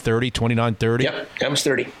you were about 29, 30. Yep, I was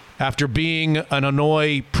 30. After being an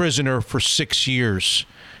Hanoi prisoner for 6 years.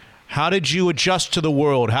 How did you adjust to the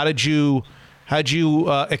world? How did you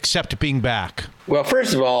accept being back? Well,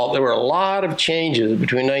 first of all, there were a lot of changes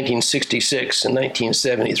between 1966 and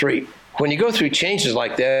 1973. When you go through changes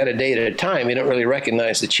like that a day at a time, you don't really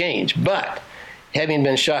recognize the change. But having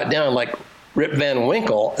been shot down like Rip Van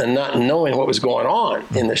Winkle and not knowing what was going on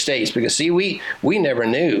in the States, because see, we never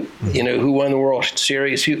knew, who won the World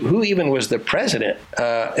Series, who even was the president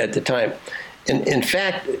at the time. And in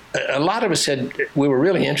fact, a lot of us said we were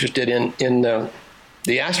really interested in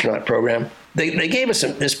the astronaut program. They gave us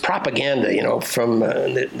this propaganda, from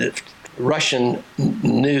the Russian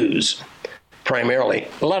news primarily.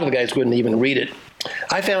 A lot of the guys wouldn't even read it.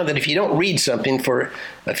 I found that if you don't read something for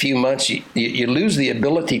a few months, you lose the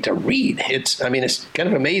ability to read. It's kind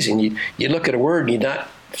of amazing. You look at a word and you're not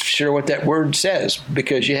sure what that word says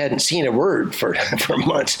because you hadn't seen a word for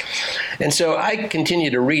months. And so I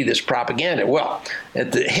continued to read this propaganda. Well,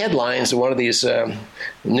 at the headlines of one of these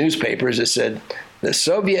newspapers, it said, "The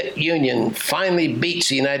Soviet Union finally beats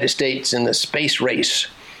the United States in the space race."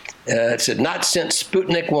 It said, "Not since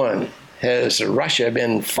Sputnik 1 has Russia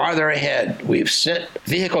been farther ahead. We've sent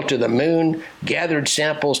vehicle to the moon, gathered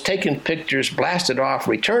samples, taken pictures, blasted off,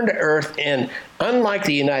 returned to Earth, and unlike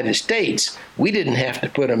the United States, we didn't have to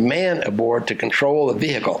put a man aboard to control the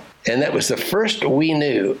vehicle." And that was the first we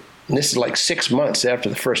knew, and this is like 6 months after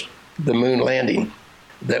the moon landing,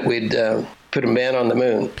 that we'd put a man on the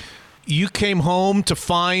moon. You came home to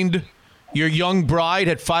find your young bride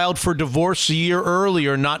had filed for divorce a year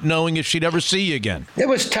earlier, not knowing if she'd ever see you again. It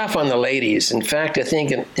was tough on the ladies. In fact, I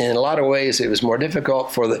think in a lot of ways it was more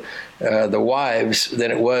difficult for the wives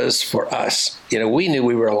than it was for us. We knew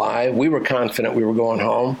we were alive. We were confident we were going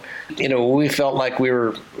home. We felt like we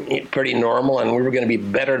were pretty normal and we were going to be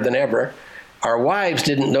better than ever. Our wives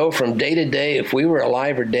didn't know from day to day if we were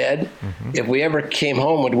alive or dead. Mm-hmm. If we ever came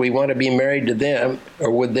home, would we want to be married to them,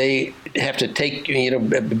 or would they have to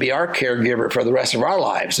be our caregiver for the rest of our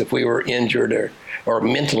lives if we were injured or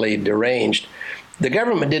mentally deranged? The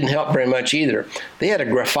government didn't help very much either. They had a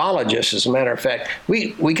graphologist, as a matter of fact.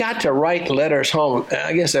 We got to write letters home.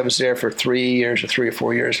 I guess I was there for 3 or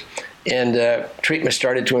 4 years, and treatment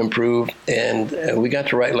started to improve, and we got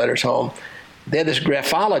to write letters home. They had this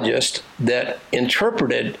graphologist that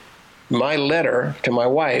interpreted my letter to my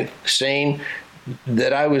wife saying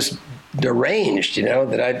that I was deranged,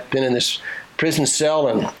 that I'd been in this prison cell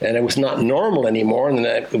and it was not normal anymore, and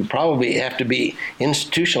that I would probably have to be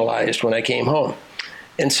institutionalized when I came home.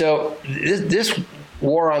 And so this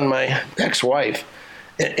wore on my ex-wife.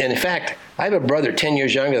 And in fact, I have a brother 10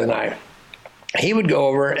 years younger than I. He would go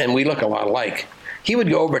over, and we look a lot alike. He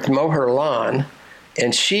would go over to mow her lawn,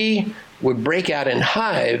 and she would break out in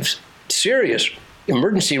hives, serious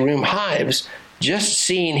emergency room hives, just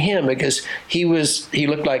seeing him, because he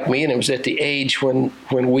looked like me, and it was at the age when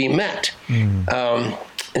we met. And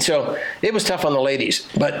so it was tough on the ladies,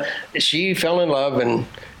 but she fell in love, and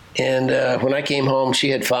when I came home,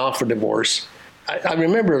 she had filed for divorce. I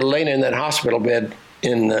remember laying in that hospital bed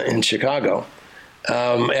in Chicago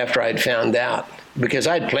after I'd found out, because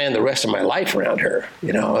I'd planned the rest of my life around her.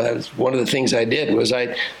 That was one of the things I did was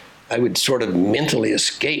I would sort of mentally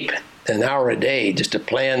escape an hour a day just to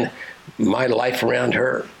plan my life around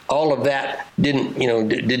her. All of that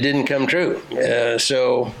didn't come true.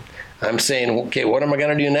 So I'm saying, okay, what am I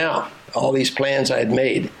going to do now? All these plans I had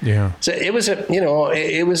made. Yeah. So it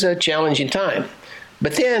was a challenging time.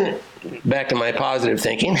 But then back to my positive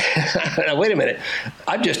thinking. Now, wait a minute.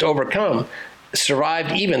 I've just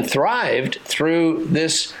survived, even thrived through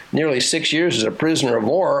this nearly 6 years as a prisoner of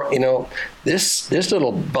war. This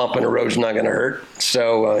little bump in the road's not going to hurt.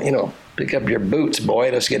 So, pick up your boots,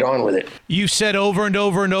 boy. Let's get on with it. You said over and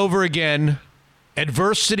over and over again,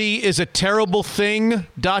 adversity is a terrible thing, ...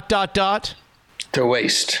 To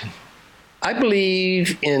waste. I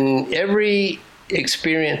believe in every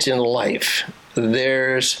experience in life,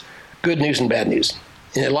 there's good news and bad news.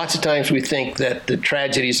 And lots of times we think that the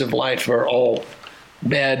tragedies of life are all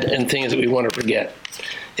bad and things that we want to forget.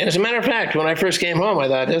 And as a matter of fact, when I first came home, I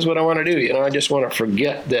thought, that's what I want to do. I just want to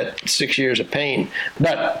forget that 6 years of pain.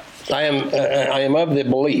 But I am of the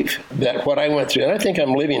belief that what I went through, and I think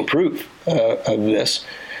I'm living proof of this,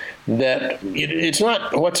 that it's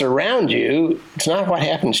not what's around you, it's not what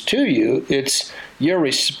happens to you, it's your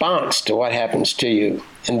response to what happens to you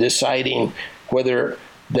and deciding whether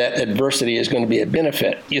that adversity is going to be a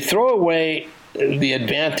benefit. You throw away the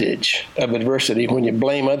advantage of adversity when you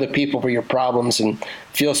blame other people for your problems and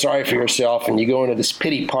feel sorry for yourself, and you go into this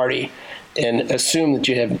pity party and assume that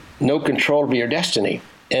you have no control over your destiny.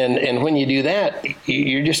 And when you do that,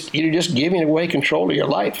 you're just giving away control of your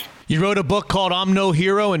life. You wrote a book called I'm No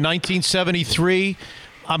Hero in 1973.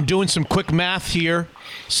 I'm doing some quick math here.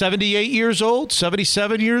 78 years old,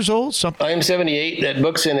 77 years old, something. I'm 78. That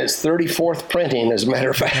book's in its 34th printing, as a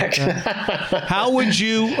matter of fact. How would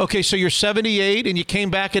you, okay, so you're 78 and you came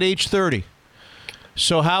back at age 30.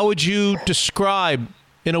 So how would you describe,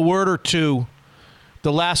 in a word or two,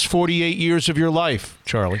 the last 48 years of your life,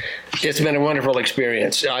 Charlie? It's been a wonderful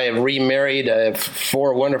experience. I have remarried. I have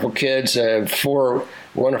 4 wonderful kids. I have 4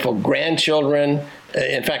 wonderful grandchildren.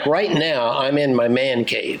 In fact, right now I'm in my man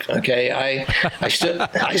cave. Okay, I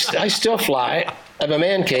still fly. I have a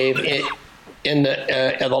man cave in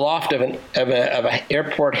the loft of an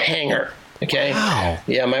airport hangar. Okay. Wow.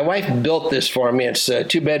 Yeah, my wife built this for me. It's a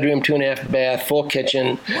 2-bedroom, 2.5 bath, full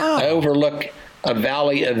kitchen. Wow. I overlook a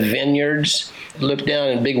valley of vineyards. Look down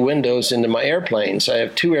in big windows into my airplanes. I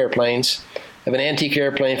have 2 airplanes. I have an antique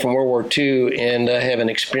airplane from World War II, and I have an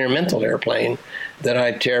experimental airplane that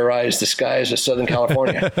I terrorized the skies of Southern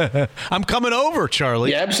California. I'm coming over,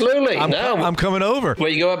 Charlie. Yeah, absolutely. I'm coming over. Will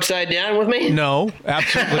you go upside down with me? No,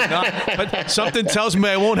 absolutely not. But something tells me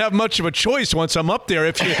I won't have much of a choice once I'm up there.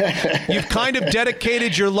 If you've kind of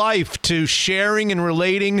dedicated your life to sharing and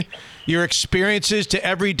relating your experiences to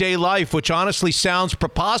everyday life, which honestly sounds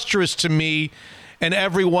preposterous to me and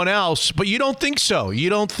everyone else, but you don't think so.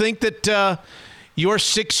 You don't think that your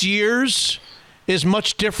 6 years is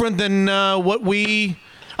much different than what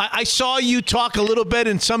I saw you talk a little bit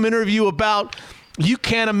in some interview about you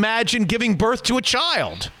can't imagine giving birth to a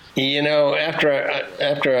child. You know, after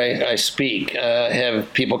I speak,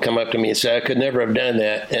 have people come up to me and say, I could never have done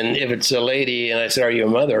that. And if it's a lady, and I say, are you a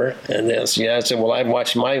mother? And they'll say, yeah. I said, well, I've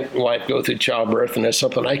watched my wife go through childbirth, and it's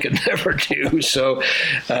something I could never do. So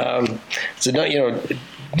don't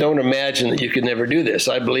imagine that you could never do this.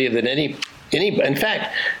 I believe that any. In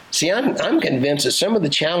fact, see, I'm convinced that some of the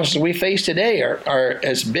challenges we face today are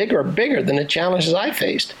as big or bigger than the challenges I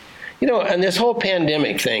faced. You know, and this whole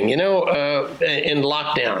pandemic thing, in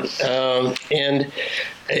lockdown, and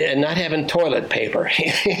not having toilet paper.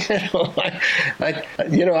 I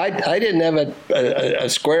didn't have a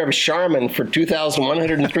square of Charmin for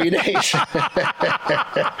 2,103 days.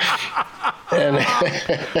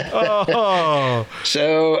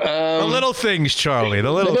 So the little things, Charlie.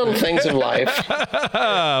 The little things of life.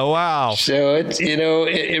 Wow. So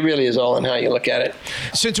it really is all in how you look at it.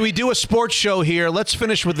 Since we do a sports show here, let's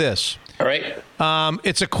finish with this. All right.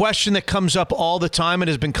 It's a question that comes up all the time and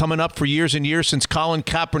has been coming up for years and years since Colin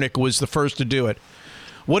Kaepernick was the first to do it.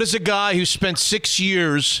 What does a guy who spent 6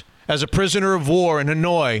 years as a prisoner of war in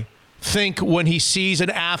Hanoi think when he sees an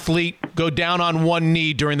athlete go down on one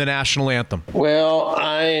knee during the national anthem? Well,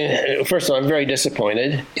 first of all, I'm very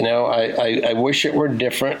disappointed. I wish it were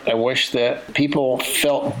different. I wish that people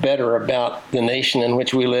felt better about the nation in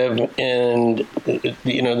which we live, and the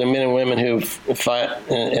men and women who've fought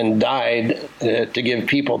and died to give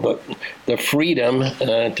people the freedom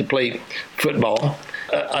to play football.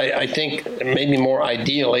 I think maybe more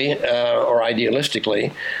ideally or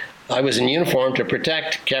idealistically, I was in uniform to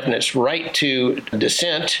protect Kaepernick's right to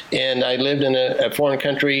dissent, and I lived in a foreign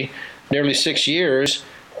country nearly 6 years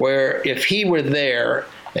where if he were there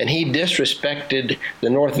and he disrespected the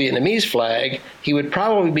North Vietnamese flag, he would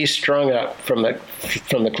probably be strung up from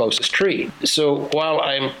the closest tree. So while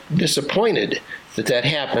I'm disappointed that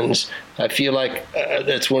happens, I feel like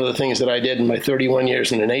that's one of the things that I did in my 31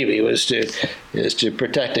 years in the Navy was to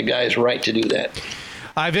protect a guy's right to do that.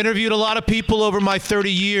 I've interviewed a lot of people over my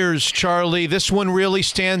 30 years, Charlie. This one really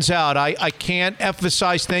stands out. I can't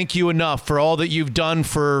emphasize thank you enough for all that you've done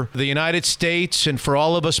for the United States and for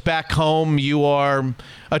all of us back home. You are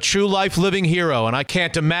a true life living hero, and I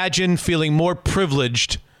can't imagine feeling more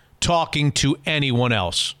privileged talking to anyone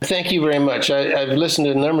else. Thank you very much. I've listened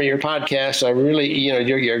to a number of your podcasts. I really,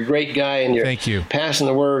 you're a great guy, and you're Thank you. Passing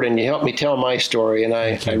the word, and you help me tell my story, and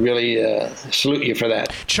I really salute you for that.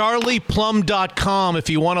 CharliePlum.com if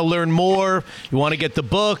you want to learn more, you want to get the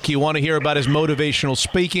book, you want to hear about his motivational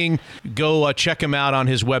speaking, go check him out on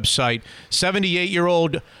his website.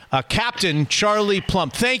 78-year-old Captain Charlie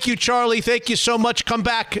Plum. Thank you, Charlie. Thank you so much. Come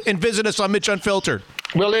back and visit us on Mitch Unfiltered.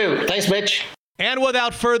 Will do. Thanks, Mitch. And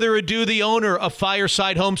without further ado, the owner of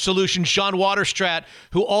Fireside Home Solutions, Sean Waterstrat,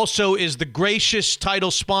 who also is the gracious title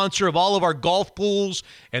sponsor of all of our golf pools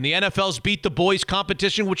and the NFL's Beat the Boys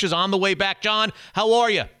competition, which is on the way back. John, how are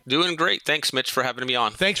you? Doing great. Thanks, Mitch, for having me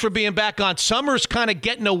on. Thanks for being back on. Summer's kind of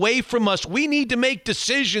getting away from us. We need to make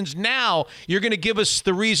decisions now. You're going to give us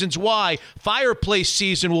the reasons why. Fireplace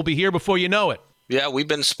season will be here before you know it. Yeah, we've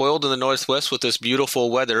been spoiled in the Northwest with this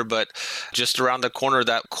beautiful weather, but just around the corner,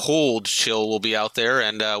 that cold chill will be out there,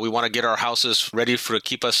 and we want to get our houses ready to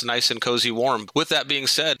keep us nice and cozy warm. With that being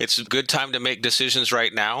said, it's a good time to make decisions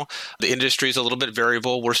right now. The industry is a little bit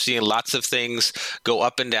variable. We're seeing lots of things go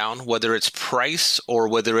up and down, whether it's price or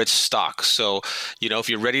whether it's stock. So, if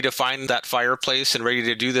you're ready to find that fireplace and ready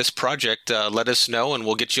to do this project, let us know, and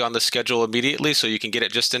we'll get you on the schedule immediately so you can get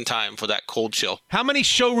it just in time for that cold chill. How many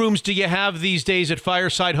showrooms do you have these days at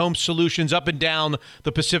Fireside Home Solutions up and down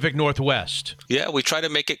the Pacific Northwest? Yeah, we try to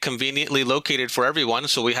make it conveniently located for everyone.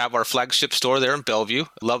 So we have our flagship store there in Bellevue.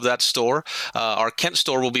 Love that store. Our Kent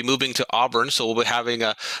store will be moving to Auburn, so we'll be having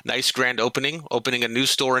a nice grand opening a new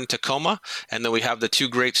store in Tacoma. And then we have the 2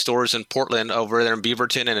 great stores in Portland over there in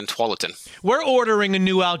Beaverton and in Tualatin. We're ordering a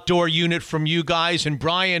new outdoor unit from you guys, and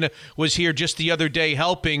Brian was here just the other day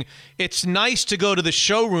helping. It's nice to go to the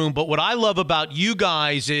showroom, but what I love about you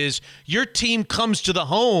guys is your team comes to the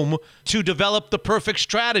home to develop the perfect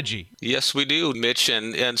strategy. Yes, we do, Mitch,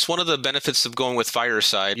 and it's one of the benefits of going with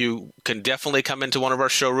Fireside. You can definitely come into one of our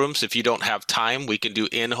showrooms. If you don't have time, we can do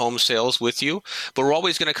in-home sales with you, but we're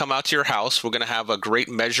always going to come out to your house. We're going to have a great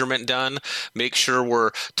measurement done, make sure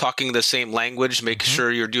we're talking the same language, make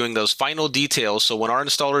sure you're doing those final details, so when our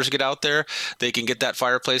installers get out there, they can get that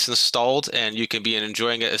fireplace installed, and you can be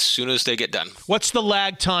enjoying it as soon as they get done. What's the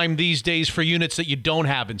lag time these days for units that you don't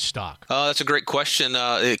have in stock? That's a great question.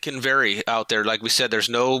 It can vary out there. Like we said, there's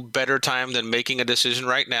no better time than making a decision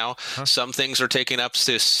right now. Some things are taking up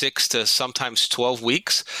to 6 to sometimes 12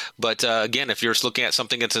 weeks. But again, if you're looking at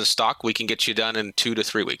something that's in stock, we can get you done in 2 to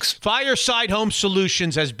 3 weeks. Fireside Home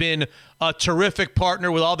Solutions has been a terrific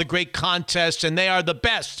partner with all the great contests, and they are the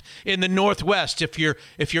best in the Northwest. If you're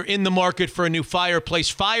in the market for a new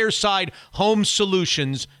fireplace,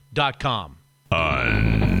 firesidehomesolutions.com.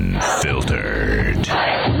 Unfiltered.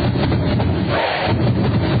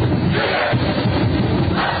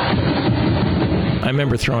 I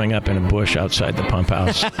remember throwing up in a bush outside the pump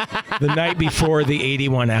house the night before the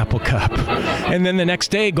 81 Apple Cup. And then the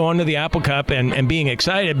next day going to the Apple Cup and being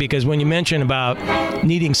excited, because when you mention about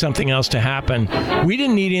needing something else to happen, we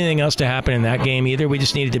didn't need anything else to happen in that game either. We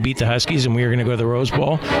just needed to beat the Huskies, and we were going to go to the Rose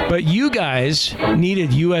Bowl. But you guys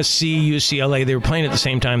needed USC, UCLA. They were playing at the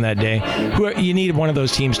same time that day. You needed one of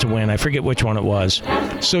those teams to win. I forget which one it was.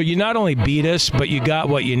 So you not only beat us, but you got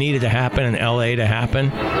what you needed to happen in LA to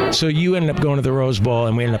happen. So you ended up going to the Rose Bowl,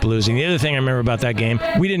 and we ended up losing. The other thing I remember about that game,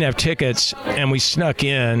 we didn't have tickets, and we snuck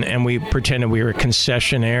in, and we pretended we were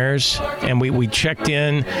concessionaires, and we checked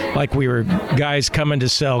in like we were guys coming to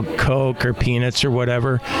sell Coke or peanuts or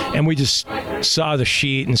whatever, and we just saw the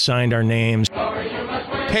sheet and signed our names.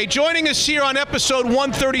 Hey, joining us here on episode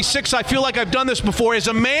 136, I feel like I've done this before, is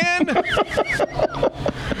a man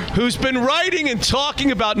who's been writing and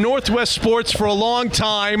talking about Northwest sports for a long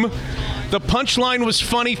time. The punchline was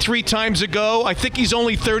funny 3 times ago. I think he's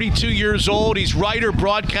only 32 years old. He's writer,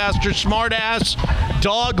 broadcaster, smartass,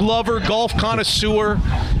 dog lover, golf connoisseur.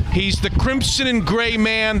 He's the crimson and gray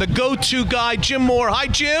man, the go-to guy, Jim Moore. Hi,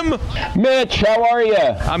 Jim. Mitch, how are you?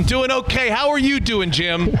 I'm doing okay. How are you doing,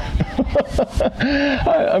 Jim?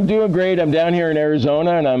 I'm doing great. I'm down here in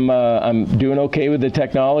Arizona, and I'm doing okay with the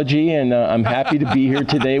technology, and I'm happy to be here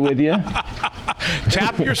today with you.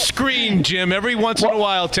 Tap your screen, Jim. Every once in a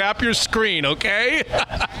while, tap your screen, okay?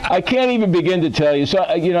 I can't even begin to tell you. So,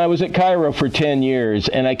 I was at Cairo for 10 years,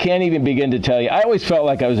 and I can't even begin to tell you. I always felt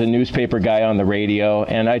like I was a newspaper guy on the radio,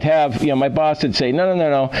 and I'd have, my boss would say,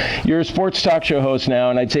 no, you're a sports talk show host now.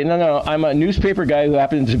 And I'd say, no, I'm a newspaper guy who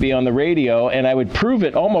happens to be on the radio, and I would prove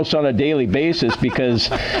it almost on a daily basis, because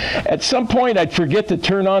at some point I'd forget to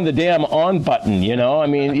turn on the damn on button,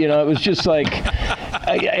 it was just like,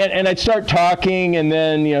 and I'd start talking, and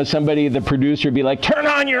then, somebody, the producer would be like, turn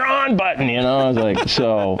on your on button, I was like,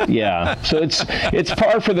 so, yeah. So it's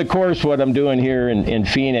par for the course what I'm doing here in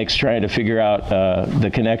Phoenix, trying to figure out the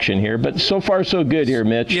connection here. But so far, so good here,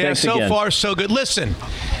 Mitch. Yeah, Thanks so again. far, so good. Listen,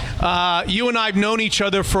 you and I have known each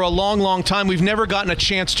other for a long, long time. We've never gotten a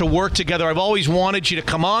chance to work together. I've always wanted you to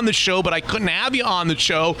come on the show, but I couldn't have you on the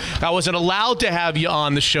show. I wasn't allowed to have you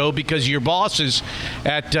on the show because your bosses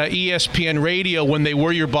at ESPN Radio, when they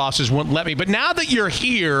were your bosses, wouldn't let me. But now that you're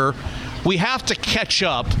here, we have to catch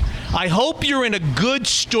up. I hope you're in a good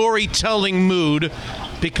storytelling mood,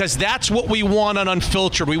 because that's what we want on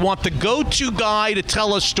Unfiltered. We want the go-to guy to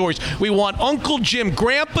tell us stories. We want Uncle Jim,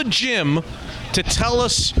 Grandpa Jim, to tell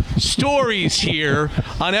us stories here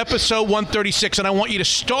on episode 136, and I want you to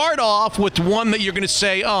start off with one that you're going to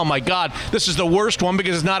say, oh, my God, this is the worst one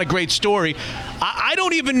because it's not a great story. I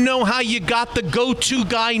don't even know how you got the go-to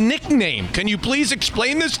guy nickname. Can you please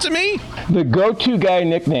explain this to me? The go-to guy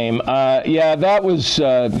nickname, that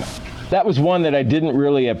was one that I didn't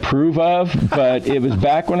really approve of, but it was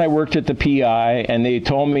back when I worked at the PI, and they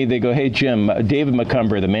told me, they go, hey, Jim, David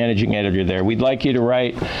McCumber, the managing editor there, we'd like you to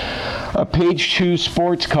write a page 2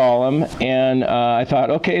 sports column. And I thought,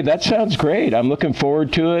 okay, that sounds great. I'm looking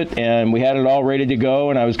forward to it. And we had it all ready to go,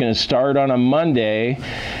 and I was going to start on a Monday.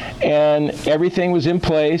 And everything was in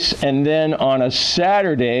place. And then on a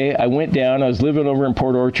Saturday, I went down. I was living over in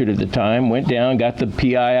Port Orchard at the time. Went down, got the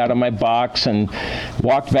PI out of my box, and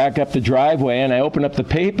walked back up the driveway. And I opened up the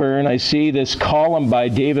paper, and I see this column by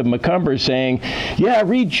David McCumber saying, yeah,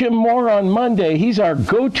 read Jim Moore on Monday. He's our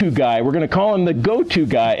go-to guy. We're going to call him the go-to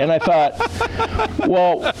guy. And I thought,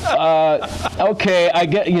 well, okay, I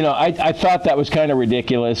get, I thought that was kind of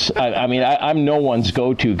ridiculous. I mean, I'm no one's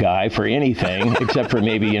go-to guy for anything except for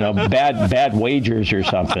maybe, bad wagers or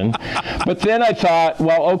something. But then I thought,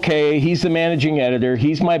 well, okay, he's the managing editor.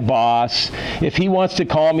 He's my boss. If he wants to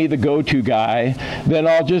call me the go-to guy, then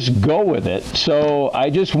I'll just go with it. So I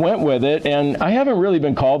just went with it, and I haven't really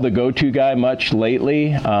been called the go-to guy much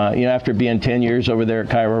lately, after being 10 years over there at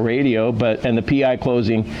Cairo Radio, and the PI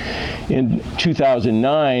closing in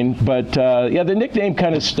 2009. But, the nickname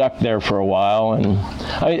kind of stuck there for a while. And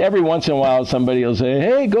every once in a while, somebody will say,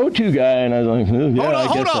 hey, go-to guy. And I was like,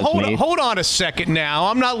 Hold on a second now.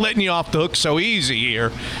 I'm not letting you off the hook so easy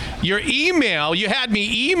here. Your email, you had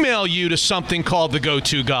me email you to something called the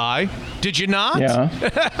go-to guy. Did you not? Yeah.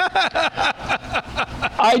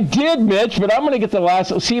 I did, Mitch, but I'm going to get the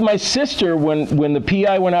last. See, my sister, when the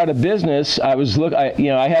PI went out of business, I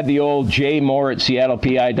had the old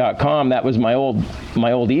jmoore@seattlepi.com. That was my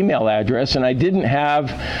old email address, and I didn't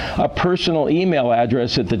have a personal email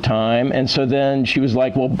address at the time. And so then she was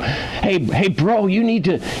like, well, hey, bro, you need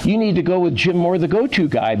to go with Jim Moore, the go-to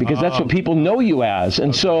guy, because that's what people know you as.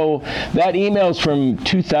 And so that email's from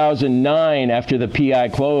 2009 after the PI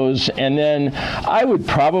closed, and then I would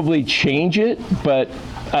probably change it, but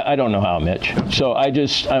I don't know how, Mitch. So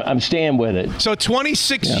I'm staying with it. So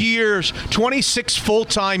 26 years, 26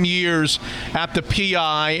 full-time years at the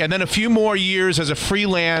PI, and then a few more years as a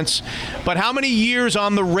freelance. But how many years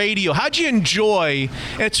on the radio? How'd you enjoy?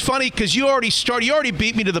 And it's funny because you already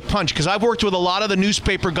beat me to the punch, because I've worked with a lot of the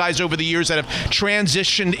newspaper guys over the years that have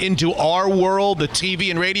transitioned into our world, the TV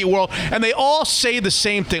and radio world, and they all say the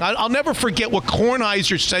same thing. I'll never forget what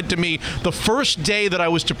Kornheiser said to me the first day that I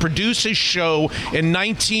was to produce his show in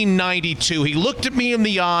 1992. He looked at me in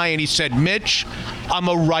the eye and he said, Mitch, I'm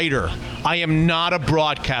a writer. I am not a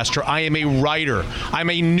broadcaster. I am a writer.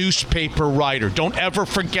 I'm a newspaper writer. Don't ever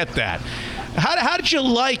forget that. How did you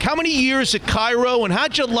like, how many years at Cairo, and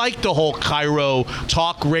how'd you like the whole Cairo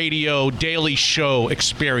talk radio daily show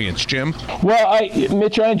experience, Jim? Well,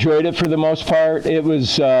 Mitch, I enjoyed it for the most part. It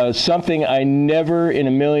was something I never in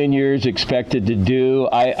a million years expected to do.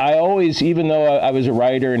 I always, even though I was a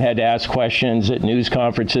writer and had to ask questions at news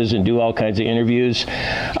conferences and do all kinds of interviews,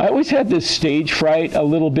 I always had this stage fright a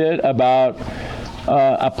little bit about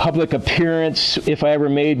a public appearance, if I ever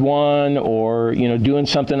made one, or doing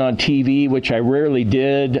something on TV, which I rarely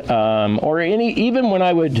did, or even when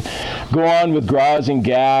I would go on with Graz and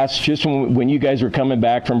Gas, just when you guys were coming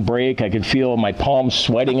back from break, I could feel my palms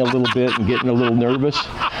sweating a little bit and getting a little nervous.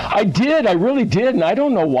 I really did, and I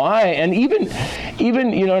don't know why. And even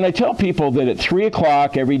and I tell people that at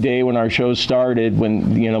 3:00 every day when our show started,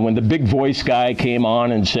 when the big voice guy came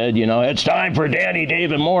on and said, it's time for Danny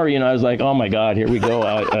David Moore, I was like, oh my God, here we go.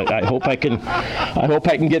 I hope I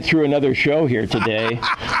can get through another show here today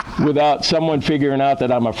without someone figuring out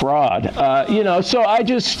that I'm a fraud. So I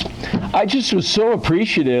just was so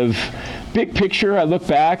appreciative. Big picture, I look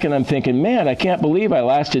back and I'm thinking, man, I can't believe I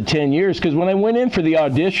lasted 10 years. Because when I went in for the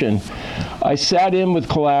audition, I sat in with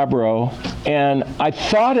Calabro, and I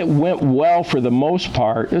thought it went well for the most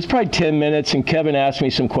part. It was probably 10 minutes, and Kevin asked me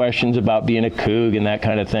some questions about being a Coug and that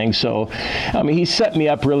kind of thing. So, he set me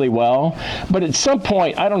up really well. But at some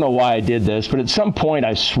point, I don't know why I did this, but at some point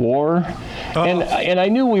I swore. And I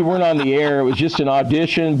knew we weren't on the air. It was just an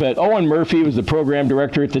audition. But Owen Murphy was the program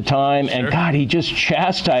director at the time, and God, he just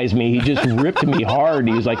chastised me. He just ripped me hard.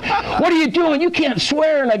 He was like, what are you doing? You can't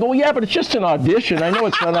swear. And I go, well, yeah, but it's just an audition. I know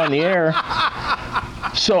it's not on the air.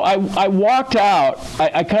 So I walked out.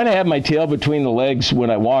 I kind of had my tail between the legs when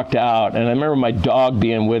I walked out, and I remember my dog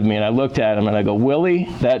being with me, and I looked at him and I go, Willie,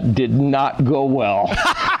 that did not go well.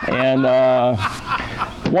 And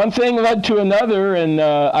one thing led to another, and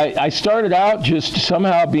I started out just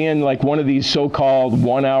somehow being like one of these so-called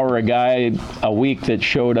 1 hour a guy a week that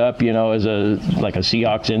showed up, as a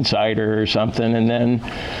Seahawks insider or something. And then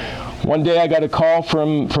one day I got a call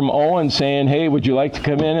from Owen saying, "Hey, would you like to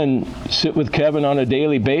come in and sit with Kevin on a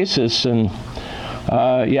daily basis?" And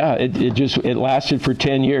it lasted for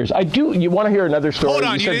 10 years. You want to hear another story? Hold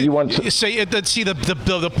on. The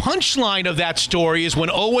punchline of that story is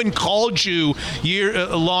when Owen called you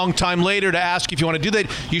a long time later to ask if you want to do that,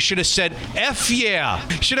 you should have said, F yeah.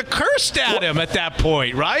 Should have cursed at him at that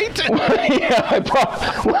point, right? Yeah,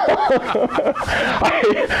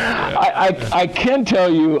 I can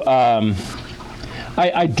tell you,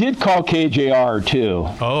 I did call KJR too.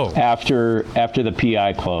 Oh. After the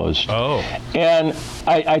PI closed. Oh. And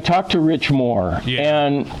I talked to Rich Moore. Yeah.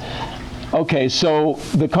 And okay, so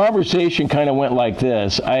the conversation kind of went like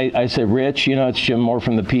this. I said, Rich, it's Jim Moore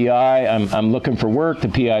from the PI. I'm looking for work. The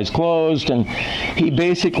PI's closed. And he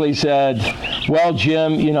basically said, well,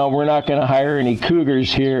 Jim, we're not going to hire any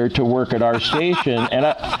cougars here to work at our station. And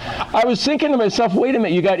I was thinking to myself, wait a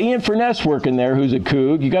minute, you got Ian Furness working there, who's a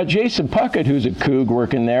coug. You got Jason Puckett, who's a coug,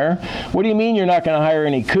 working there. What do you mean you're not going to hire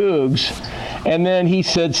any cougs? And then he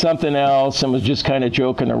said something else and was just kind of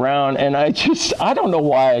joking around. And I don't know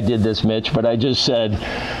why I did this, Mitch, but I just said,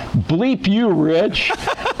 bleep you, Rich.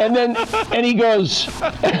 And he goes,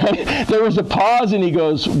 there was a pause, and he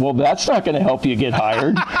goes, well, that's not going to help you get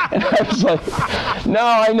hired. And I was like, no,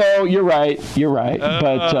 I know, you're right.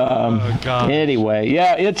 But anyway,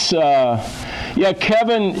 yeah, it's,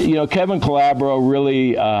 Kevin Calabro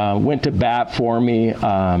really went to bat for me.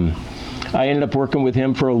 I ended up working with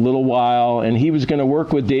him for a little while, and he was going to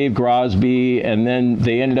work with Dave Grosby, and then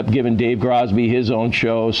they ended up giving Dave Grosby his own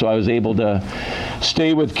show, so I was able to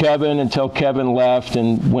stay with Kevin until Kevin left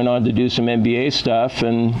and went on to do some NBA stuff,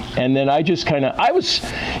 and then I just kind of, I was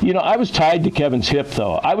tied to Kevin's hip,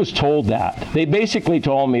 though. I was told that. They basically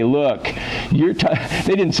told me, look, they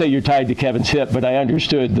didn't say you're tied to Kevin's hip, but I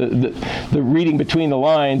understood the reading between the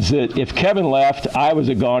lines that if Kevin left, I was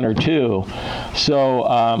a goner too. So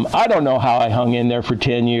I don't know how I hung in there for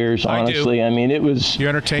 10 years, honestly. I mean, you're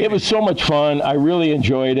entertaining. It was so much fun. I really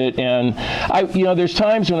enjoyed it. And there's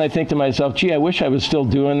times when I think to myself, gee, I wish I was still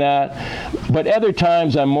doing that. But other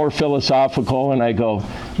times I'm more philosophical and I go,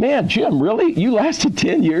 man, Jim, really? You lasted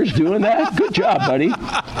 10 years doing that? Good job, buddy.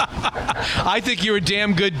 I think you're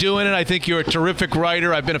damn good doing it. I think you're a terrific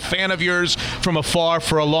writer. I've been a fan of yours from afar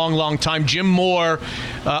for a long, long time. Jim Moore,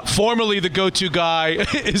 formerly the go-to guy,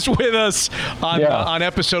 is with us on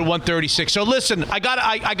episode 136. So listen, I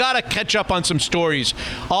gotta catch up on some stories.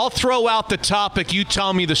 I'll throw out the topic. You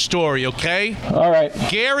tell me the story, okay? All right.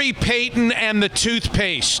 Gary Payton and the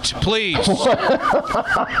toothpaste, please.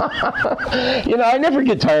 I never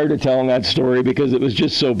get tired of telling that story because it was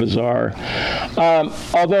just so bizarre.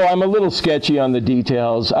 Although I'm a little sketchy on the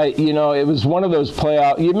details. It was one of those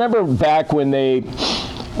playoff. You remember back when they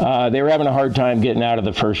were having a hard time getting out of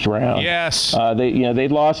the first round. Yes. They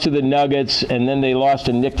lost to the Nuggets, and then they lost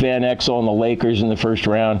to Nick Van Exel and the Lakers in the first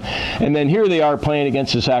round. And then here they are playing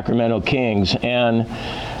against the Sacramento Kings. And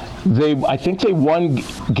I think they won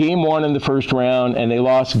game 1 in the first round, and they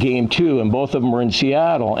lost game 2, and both of them were in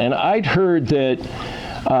Seattle. And I'd heard that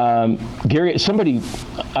Gary,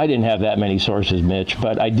 I didn't have that many sources, Mitch,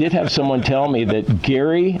 but I did have someone tell me that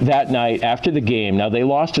Gary that night after the game, now they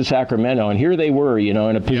lost to Sacramento, and here they were, in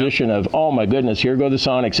a position of, oh my goodness, here go the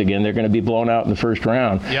Sonics again. They're going to be blown out in the first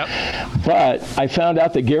round. Yep. But I found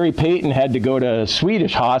out that Gary Payton had to go to a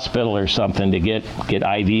Swedish hospital or something to get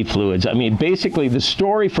IV fluids. I mean, basically the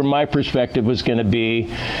story from my perspective was going to be,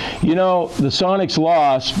 the Sonics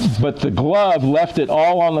lost, but the glove left it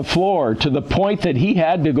all on the floor to the point that he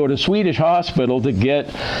had to go to Swedish hospital to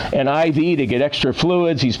get an IV to get extra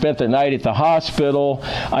fluids. He spent the night at the hospital.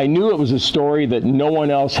 I knew it was a story that no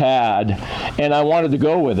one else had, and I wanted to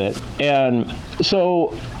go with it. And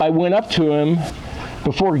so I went up to him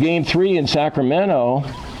before Game 3 in Sacramento,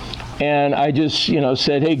 and I just,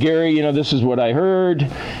 said, hey, Gary, this is what I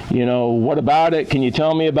heard. What about it? Can you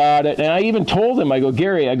tell me about it? And I even told him, I go,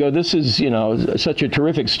 Gary, this is, such a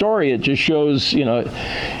terrific story. It just shows,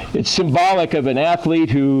 it's symbolic of an athlete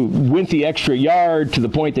who went the extra yard to the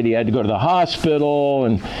point that he had to go to the hospital.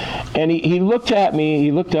 And he looked at me,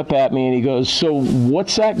 he looked up at me, and he goes, so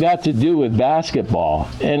what's that got to do with basketball?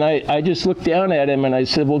 And I just looked down at him and I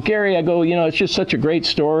said, well, Gary, it's just such a great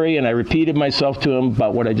story. And I repeated myself to him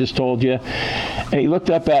about what I just told you. And he looked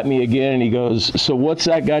up at me again and he goes, so what's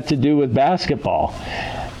that got to do with basketball?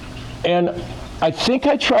 And I think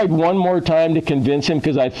I tried one more time to convince him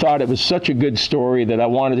because I thought it was such a good story that I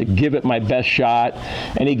wanted to give it my best shot.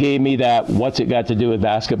 And he gave me that, what's it got to do with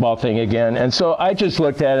basketball thing again. And so I just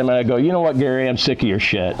looked at him and I go, you know what, Gary, I'm sick of your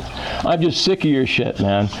shit. I'm just sick of your shit,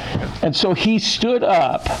 man. And so he stood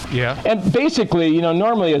up. Yeah. And basically,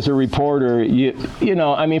 normally as a reporter,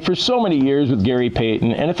 for so many years with Gary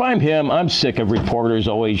Payton, and if I'm him, I'm sick of reporters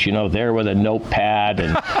always, there with a notepad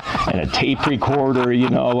and a tape recorder,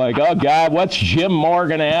 like, oh, God, what's Jim Moore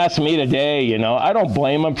going to ask me today? I don't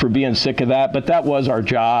blame him for being sick of that, but that was our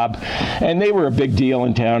job. And they were a big deal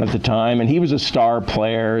in town at the time, and he was a star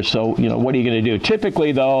player, so, what are you going to do?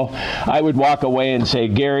 Typically, though, I would walk away and say,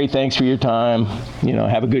 Gary, thanks for your time,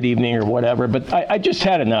 have a good evening or whatever, but I just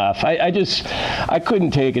had enough. I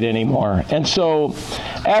couldn't take it anymore. And so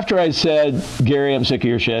after I said, Gary, I'm sick of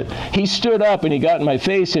your shit, he stood up and he got in my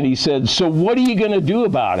face and he said, so what are you going to do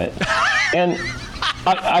about it? And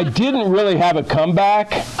I didn't really have a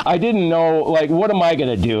comeback. I didn't know, what am I going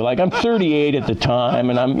to do? I'm 38 at the time,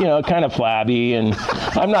 and I'm, kind of flabby, and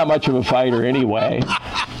I'm not much of a fighter anyway.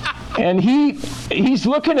 And he's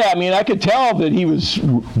looking at me, and I could tell that he was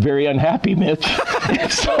very unhappy, Mitch.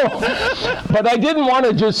 But I didn't want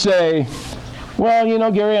to just say,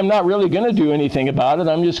 well, Gary, I'm not really going to do anything about it.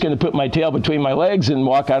 I'm just going to put my tail between my legs and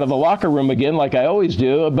walk out of the locker room again like I always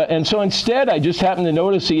do. And so instead, I just happened to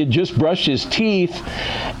notice he had just brushed his teeth,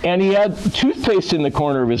 and he had toothpaste in the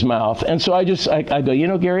corner of his mouth. And so I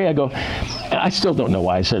go, Gary, I still don't know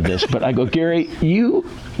why I said this, but I go, Gary, you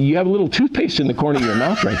have a little toothpaste in the corner of your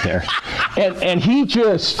mouth right there. And he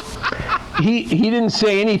just... He didn't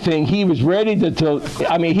say anything. He was ready to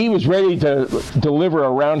deliver a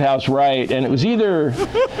roundhouse right, and it was either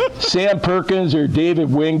Sam Perkins or David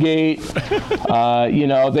Wingate.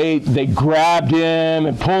 They grabbed him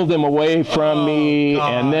and pulled him away from me,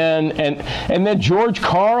 God. and then George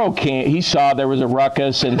Carl came. He saw there was a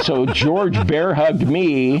ruckus, and so George bear hugged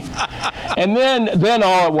me, and then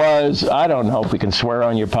all it was. I don't know if we can swear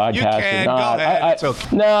on your podcast or not. Go ahead. It's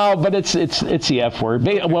okay. No, but it's the F word.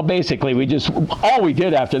 Well, basically, all we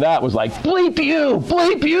did after that was like, bleep you,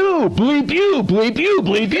 bleep you, bleep you, bleep you,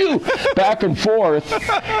 bleep you, back and forth.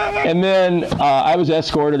 And then I was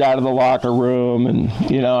escorted out of the locker room, and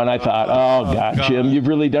I thought, oh God, Jim, you've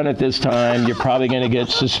really done it this time. You're probably going to get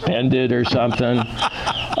suspended or something.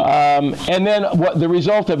 And then what the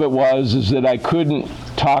result of it was that I couldn't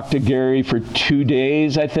talk to Gary for 2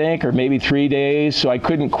 days, I think, or maybe 3 days. So I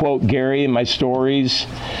couldn't quote Gary in my stories.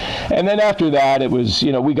 And then after that, it was,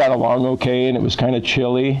 we got along okay, and it was kind of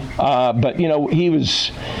chilly. But he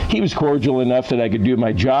was cordial enough that I could do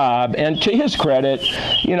my job. And to his credit,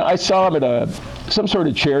 I saw him at some sort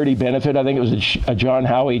of charity benefit. I think it was a John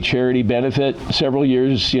Howie charity benefit several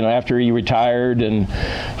years, after he retired, and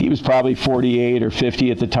he was probably 48 or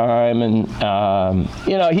 50 at the time. And,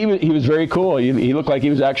 he was very cool. He looked like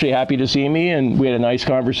he was actually happy to see me, and we had a nice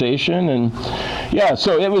conversation. And yeah,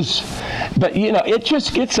 so it was, but it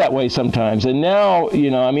just gets that way sometimes. And now,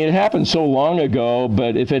 it happened so long ago,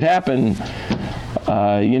 but if it happened,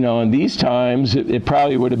 in these times, it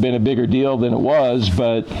probably would have been a bigger deal than it was.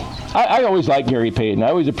 But I always liked Gary Payton. I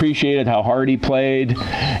always appreciated how hard he played,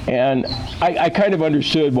 and I kind of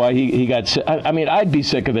understood why he got sick. I'd be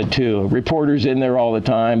sick of it too. Reporters in there all the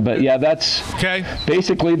time. But yeah, that's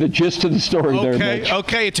basically the gist of the story there, Mitch.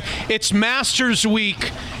 Okay, it's Masters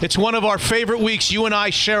Week. It's one of our favorite weeks. You and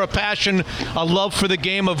I share a passion, a love for the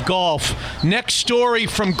game of golf. Next story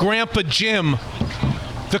from Grandpa Jim.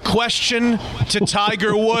 The question to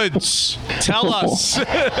Tiger Woods. Tell us.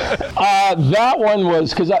 That one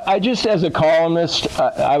was, because I just, as a columnist,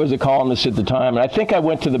 I was a columnist at the time, and I think I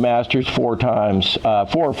went to the Masters 4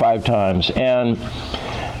 or 5 times. And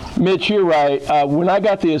Mitch, you're right. When I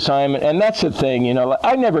got the assignment, and that's the thing,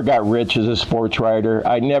 I never got rich as a sports writer.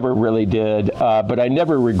 I never really did. But I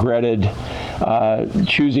never regretted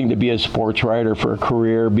choosing to be a sports writer for a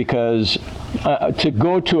career, because to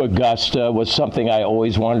go to Augusta was something I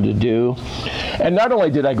always wanted to do. And not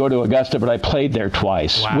only did I go to Augusta, but I played there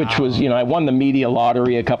twice, which was, I won the media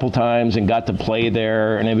lottery a couple times and got to play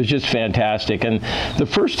there, and it was just fantastic. And the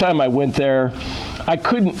first time I went there,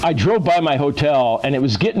 I drove by my hotel, and it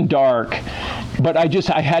was getting dark, but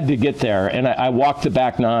I had to get there, and I walked the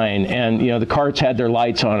back 9, and the carts had their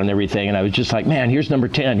lights on and everything, and I was just like, man, here's number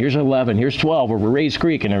 10, here's 11, here's 12 over Rays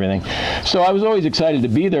Creek and everything. So I was always excited to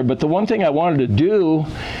be there, but the one thing I wanted to do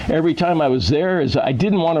every time I was there is I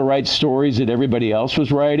didn't want to write stories that everybody else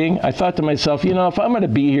was writing. I thought to myself, if I'm going to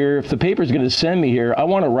be here, if the paper's going to send me here, I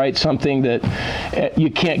want to write something that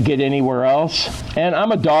you can't get anywhere else. And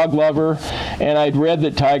I'm a dog lover, and I'd read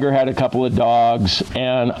that Tiger had a couple of dogs,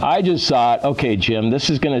 and I just thought, okay, okay, Jim,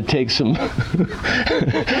 this is going to take some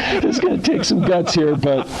guts here,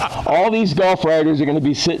 but all these golf writers are going to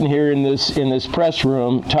be sitting here in this press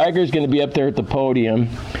room. Tiger's going to be up there at the podium.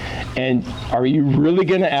 And are you really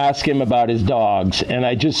going to ask him about his dogs? And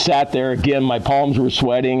I just sat there again. My palms were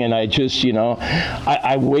sweating, and I just,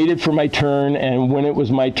 I waited for my turn. And when it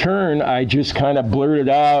was my turn, I just kind of blurted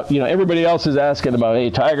out. Everybody else is asking about, hey,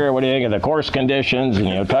 Tiger, what do you think of the course conditions?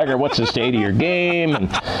 And Tiger, what's the state of your game? And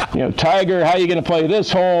Tiger, how are you going to play this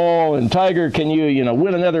hole? And Tiger, can you,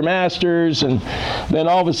 win another Masters? And then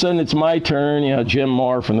all of a sudden, it's my turn. Jim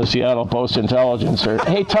Moore from the Seattle Post-Intelligencer.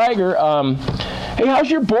 Hey, Tiger, hey, how's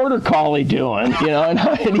your border collie doing? And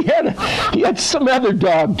he had some other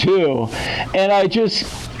dog too. And I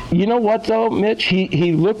just, you know what though, Mitch?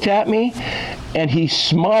 He looked at me and he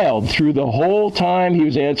smiled through the whole time he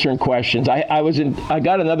was answering questions. I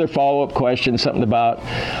got another follow-up question, something about,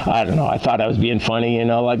 I don't know, I thought I was being funny,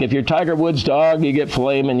 like if you're Tiger Woods' dog, you get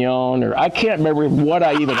filet mignon, or I can't remember what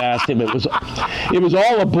I even asked him. It was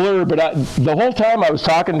all a blur, but the whole time I was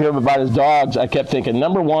talking to him about his dogs, I kept thinking,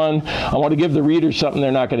 number one, I want to give the readers something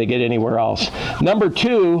they're not going to get anywhere else. Number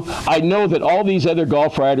two, I know that all these other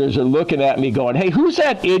golf writers are looking at me going, hey, who's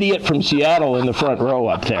that idiot from Seattle in the front row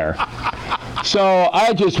up there? So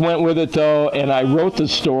I just went with it, though, and I wrote the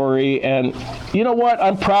story. And you know what?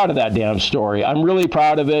 I'm proud of that damn story. I'm really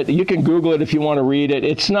proud of it. You can Google it if you want to read it.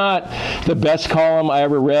 It's not the best column I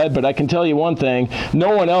ever read, but I can tell you one thing.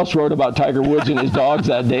 No one else wrote about Tiger Woods and his dogs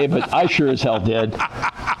that day, but I sure as hell did.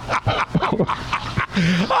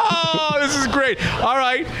 Oh, this is great. All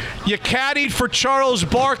right. You caddied for Charles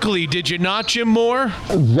Barkley, did you not, Jim Moore?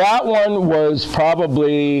 That one was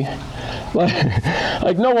probably...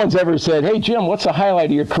 Like no one's ever said, hey, Jim, what's the highlight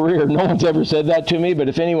of your career? No one's ever said that to me, but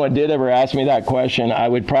if anyone did ever ask me that question, I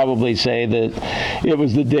would probably say that it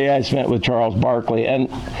was the day I spent with Charles Barkley. And,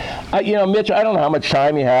 Mitch, I don't know how much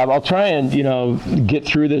time you have. I'll try and, get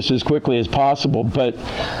through this as quickly as possible, but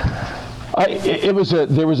there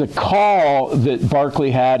was a call that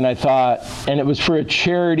Barkley had, and I thought, and it was for a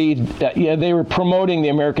charity. They were promoting the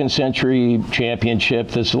American Century Championship,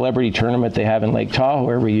 the celebrity tournament they have in Lake Tahoe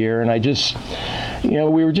every year, and I just,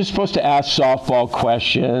 we were just supposed to ask softball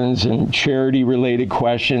questions and charity-related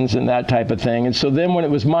questions and that type of thing. And so then when it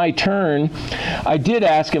was my turn, I did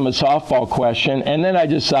ask him a softball question, and then I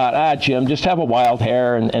just thought, Jim, just have a wild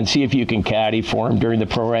hair and see if you can caddy for him during the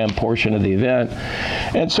pro-am portion of the event.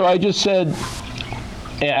 And so I just said,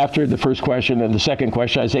 after the first question and the second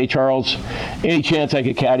question, I say, hey, Charles, any chance I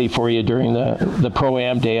could caddy for you during the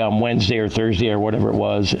pro-am day on Wednesday or Thursday or whatever it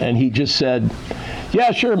was? And he just said,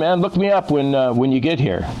 yeah, sure, man. Look me up when you get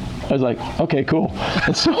here. I was like, okay, cool.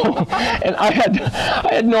 And so, and I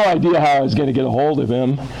had no idea how I was going to get a hold of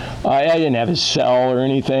him. I didn't have his cell or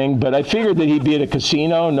anything, but I figured that he'd be at a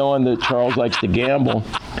casino, knowing that Charles likes to gamble.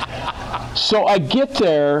 So I get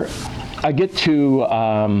there. I get to.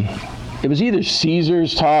 It was either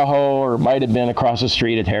Caesars Tahoe or it might have been across the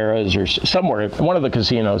street at Harrah's or somewhere, one of the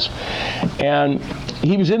casinos. And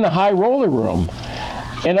he was in the high roller room.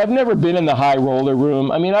 And I've never been in the high roller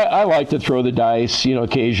room. I mean, I like to throw the dice,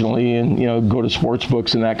 occasionally and, go to sports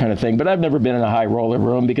books and that kind of thing. But I've never been in a high roller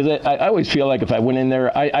room because I always feel like if I went in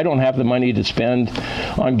there, I don't have the money to spend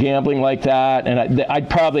on gambling like that. And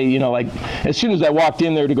I'd probably, as soon as I walked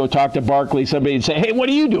in there to go talk to Barkley, somebody would say, hey, what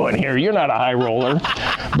are you doing here? You're not a high roller.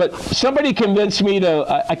 But somebody convinced me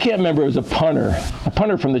to, I can't remember, it was a punter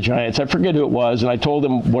from the Giants. I forget who it was. And I told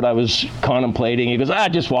him what I was contemplating. He goes,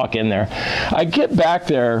 just walk in there. I get back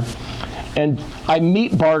there and I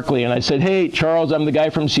meet Barkley and I said, hey, Charles, I'm the guy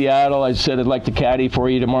from Seattle. I said, I'd like to caddy for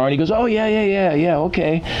you tomorrow. And he goes, oh, yeah,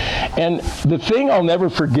 okay. And the thing I'll never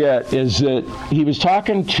forget is that he was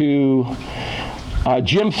talking to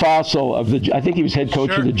Jim Fossil I think he was head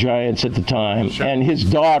coach of the Giants at the time, and his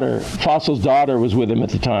daughter, Fossil's daughter, was with him at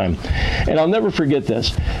the time. And I'll never forget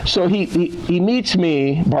this. So he meets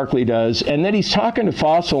me, Barkley does, and then he's talking to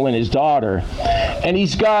Fossil and his daughter, and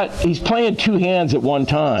he's playing two hands at one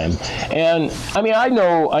time. And I mean, I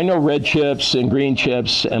know red chips and green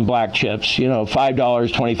chips and black chips, $5,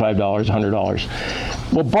 $25,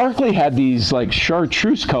 $100. Well, Barkley had these like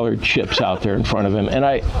chartreuse colored chips out there in front of him, and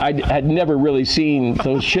I had never really seen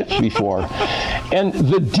those chips before. And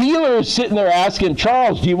the dealer is sitting there asking,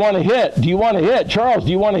 Charles, do you want to hit? Do you want to hit? Charles,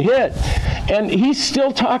 do you want to hit? And he's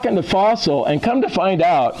still talking to Fossil, and come to find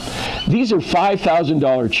out, these are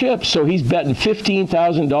 $5,000 chips, so he's betting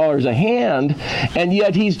 $15,000 a hand, and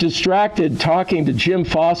yet he's distracted talking to Jim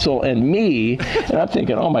Fossil and me. And I'm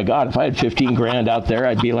thinking, oh my God, if I had 15 grand out there,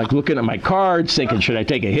 I'd be like looking at my cards, thinking, should I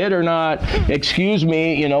take a hit or not? Excuse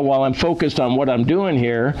me, while I'm focused on what I'm doing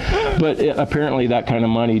here. But apparently that kind of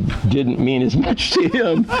money didn't mean as much to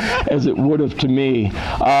him as it would have to me.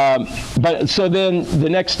 But so then the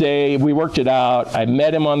next day we worked it out. I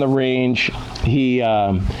met him on the range. He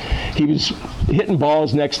was hitting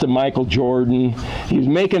balls next to Michael Jordan. He was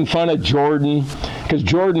making fun of Jordan because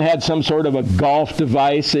Jordan had some sort of a golf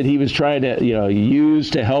device that he was trying to, use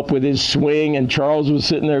to help with his swing. And Charles was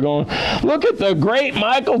sitting there going, look at the great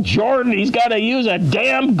Michael Jordan. He's got to use a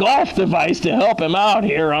damn golf device to help him out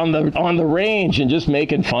here on the range, and just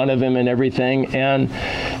making fun of him and everything. And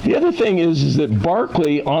the other thing is that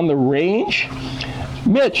Barkley on the range,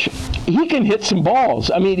 Mitch, he can hit some balls.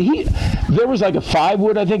 I mean, there was like a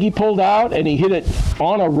 5-wood I think he pulled out, and he hit it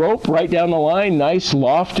on a rope right down the line. Nice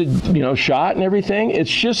lofted, shot and everything. It's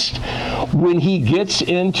just when he gets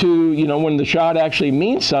into, when the shot actually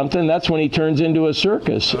means something, that's when he turns into a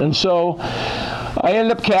circus. And so I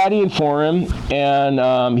ended up caddying for him,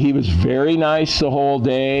 and he was very nice the whole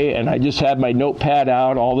day, and I just had my notepad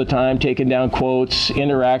out all the time, taking down quotes,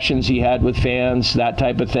 interactions he had with fans, that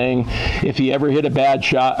type of thing. If he ever hit a bad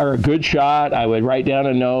shot or a good shot, I would write down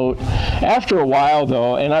a note. After a while,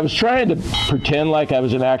 though, and I was trying to pretend like I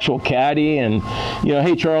was an actual caddy, and,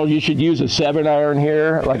 hey, Charles, you should use a 7-iron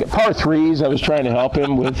here. Like at par 3s, I was trying to help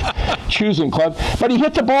him with choosing clubs. But he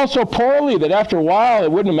hit the ball so poorly that after a while,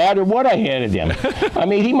 it wouldn't have mattered what I handed him. I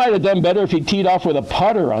mean, he might have done better if he teed off with a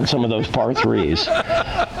putter on some of those par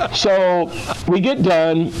 3s. So we get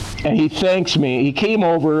done, and he thanks me. He came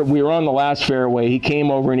over. We were on the last fairway. He came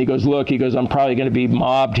over, and he goes, look, I'm probably going to be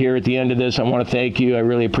mobbed here at the end of this. I want to thank you. I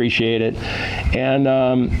really appreciate it. And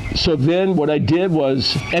so then what I did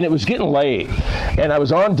was, and it was getting late, and I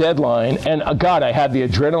was on deadline, and God, I had the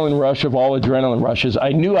adrenaline rush of all adrenaline rushes. I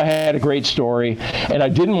knew I had a great story, and I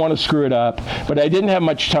didn't want to screw it up, but I didn't have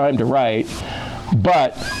much time to write.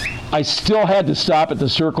 But I still had to stop at the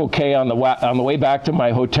Circle K on the way back to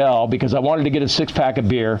my hotel because I wanted to get a 6-pack of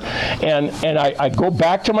beer. And I go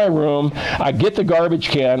back to my room, I get the garbage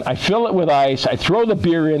can, I fill it with ice, I throw the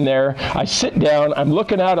beer in there, I sit down, I'm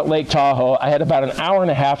looking out at Lake Tahoe. I had about an hour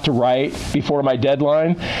and a half to write before my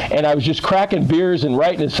deadline, and I was just cracking beers and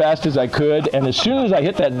writing as fast as I could. And as soon as I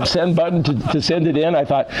hit that send button to send it in, I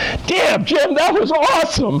thought, damn, Jim, that was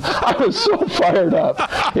awesome. I was so fired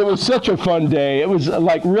up. It was such a fun day. It was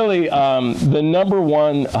like really the number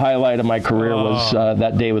one highlight of my career was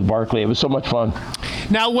that day with Barkley. It was so much fun.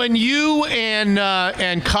 Now, when you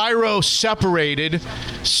and Cairo separated,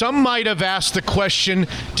 some might have asked the question,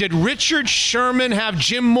 did Richard Sherman have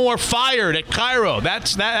Jim Moore fired at Cairo? That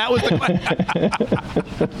was the question.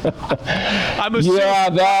 I'm assuming. Yeah,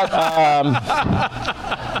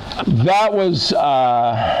 that was...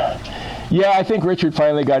 Yeah, I think Richard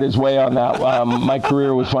finally got his way on that. My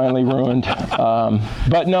career was finally ruined.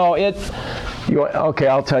 But no, okay,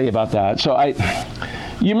 I'll tell you about that. So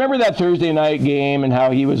you remember that Thursday night game and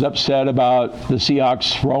how he was upset about the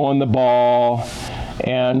Seahawks throwing the ball,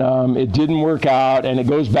 and it didn't work out, and it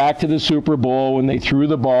goes back to the Super Bowl when they threw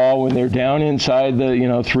the ball when they're down inside the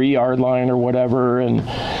 3-yard line or whatever, and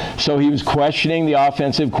so he was questioning the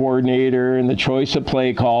offensive coordinator and the choice of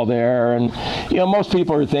play call there, and most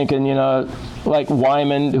people are thinking, like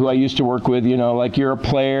Wyman, who I used to work with, like you're a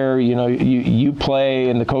player, you play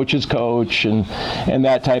and the coach is coach and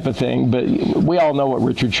that type of thing. But we all know what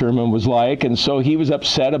Richard Sherman was like. And so he was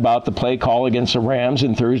upset about the play call against the Rams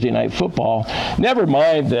in Thursday Night Football. Never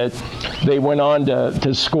mind that they went on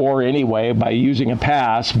to score anyway by using a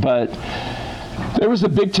pass. But there was a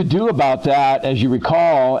big to-do about that, as you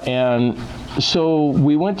recall. And so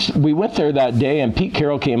we went there that day, and Pete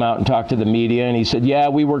Carroll came out and talked to the media, and he said, yeah,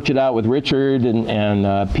 we worked it out with Richard,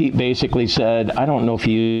 and Pete basically said, I don't know if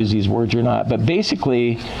he used these words or not, but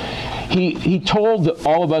basically he told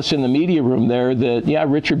all of us in the media room there that, yeah,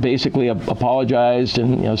 Richard basically apologized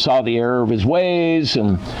and saw the error of his ways,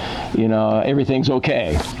 and everything's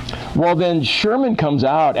okay. Well, then Sherman comes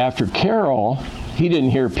out after Carroll. He didn't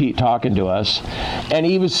hear Pete talking to us, and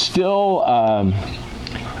he was still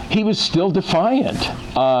he was still defiant.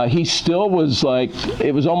 He still was like,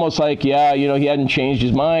 it was almost like, he hadn't changed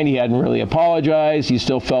his mind. He hadn't really apologized. He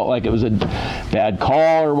still felt like it was a bad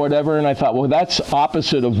call or whatever. And I thought, well, that's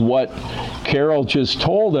opposite of what Carol just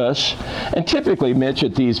told us. And typically, Mitch,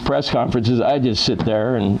 at these press conferences, I just sit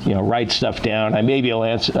there and write stuff down. I maybe will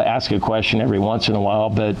ask a question every once in a while,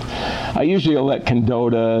 but I usually will let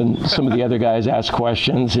Condota and some of the other guys ask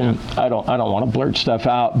questions, and I don't want to blurt stuff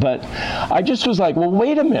out. But I just was like, well,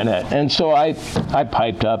 wait a minute. And so I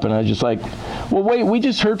piped up, and I was just like, well, wait, we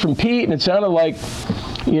just heard from Pete, and it sounded like,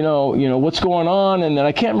 what's going on? And then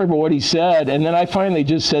I can't remember what he said. And then I finally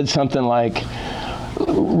just said something like,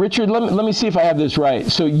 Richard, let me see if I have this right.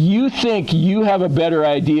 So you think you have a better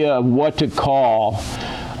idea of what to call,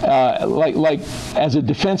 like as a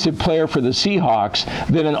defensive player for the Seahawks,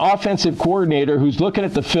 than an offensive coordinator who's looking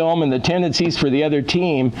at the film and the tendencies for the other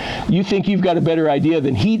team. You think you've got a better idea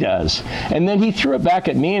than he does. And then he threw it back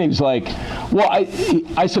at me, and he was like, well,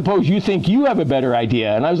 I suppose you think you have a better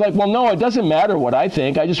idea. And I was like, well, no, it doesn't matter what I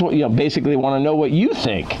think. I just basically want to know what you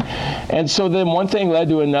think. And so then one thing led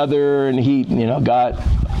to another, and he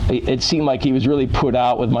it seemed like he was really put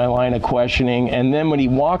out with my line of questioning. And then when he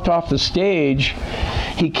walked off the stage,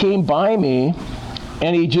 he came by me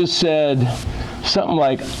and he just said something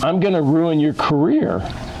like, I'm going to ruin your career.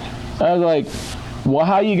 I was like, well,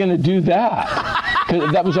 how are you going to do that?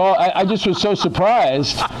 'Cause that was all, I just was so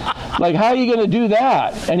surprised. Like, how are you going to do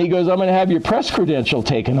that? And he goes, I'm going to have your press credential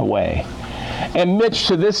taken away. And Mitch,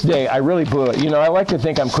 to this day, I really blew it. I like to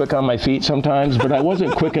think I'm quick on my feet sometimes, but I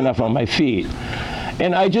wasn't quick enough on my feet.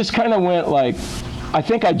 And I just kind of went like, I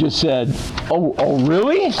think I just said, oh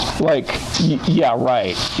really? Like, yeah,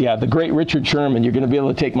 right. Yeah, the great Richard Sherman, you're going to be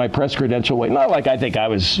able to take my press credential away. Not like I think I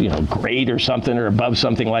was, great or something or above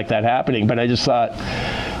something like that happening, but I just thought,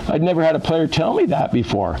 I'd never had a player tell me that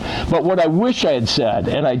before. But what I wish I had said,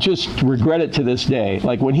 and I just regret it to this day,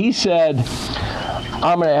 like when he said,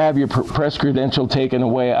 I'm going to have your press credential taken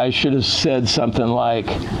away, I should have said something like,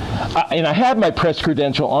 and I had my press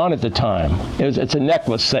credential on at the time. It's a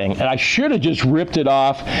necklace thing. And I should have just ripped it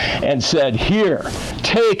off and said, here,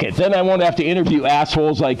 take it. Then I won't have to interview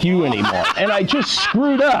assholes like you anymore. And I just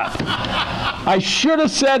screwed up. I should have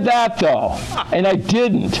said that, though. And I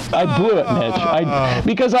didn't. I blew it, Mitch.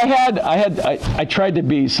 Because I tried to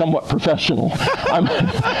be somewhat professional. I'm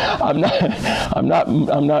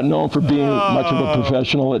not known for being much of a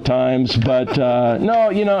professional at times, but no,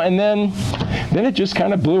 and then it just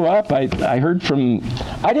kind of blew up. I heard from,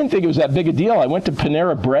 I didn't think it was that big a deal. I went to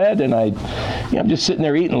Panera Bread, and I'm just sitting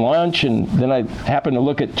there eating lunch, and then I happened to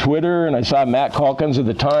look at Twitter, and I saw Matt Calkins of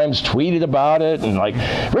the Times tweeted about it, and like,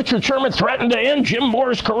 Richard Sherman threatened to end Jim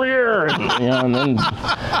Moore's career, and then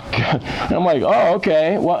and I'm like, oh,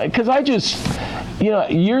 okay. Well, because I just,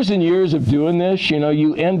 years and years of doing this,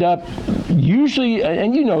 you end up usually,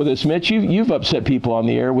 and you know this, Mitch, you've upset people on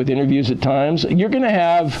the air with interviews at times. You're going to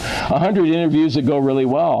have 100 interviews that go really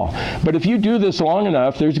well. But if you do this long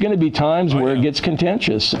enough, there's going to be times where it gets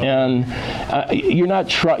contentious. And you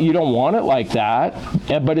don't want it like that.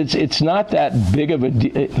 But it's not that big of a,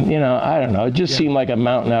 I don't know. It just seemed like a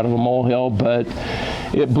mountain out of a molehill, but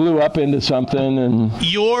it blew up into something. And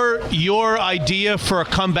your idea for a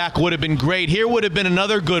comeback would have been great. Here would have been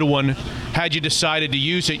another good one had you decided to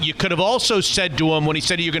use it. You could have also said to him, when he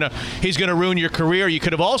said he's gonna ruin your career, you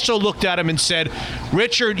could have also looked at him and said,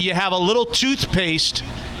 Richard, you have a little toothpaste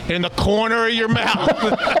in the corner of your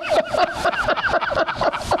mouth.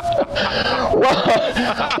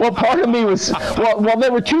 Well, part of me was, well,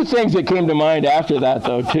 there were two things that came to mind after that,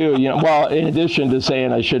 though, too. Well, in addition to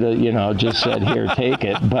saying I should have, just said, here, take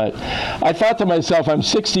it. But I thought to myself, I'm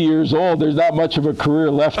 60 years old. There's not much of a career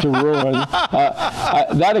left to ruin.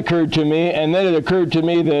 That occurred to me. And then it occurred to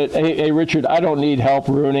me that, hey, Richard, I don't need help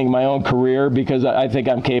ruining my own career because I think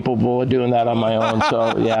I'm capable of doing that on my own.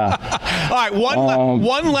 So, yeah. All right,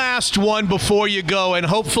 one last one before you go, and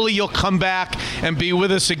hopefully you'll come back and be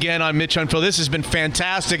with us again on Mitch Unfilled. This has been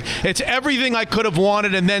fantastic. It's everything I could have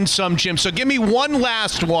wanted and then some, Jim. So give me one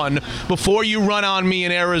last one before you run on me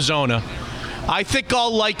in Arizona. I think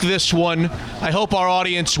I'll like this one. I hope our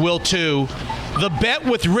audience will too. The bet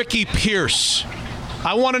with Ricky Pierce.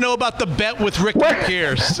 I want to know about the bet with Ricky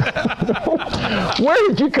Pierce. Where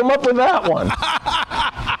did you come up with that one?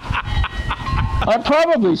 I'm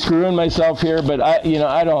probably screwing myself here, but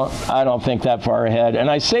I don't think that far ahead.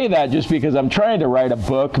 And I say that just because I'm trying to write a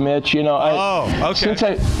book, Mitch. Okay. No, I'm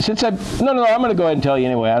going to go ahead and tell you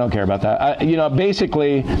anyway. I don't care about that.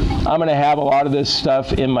 Basically, I'm going to have a lot of this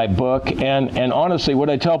stuff in my book. And honestly, what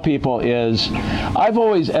I tell people is,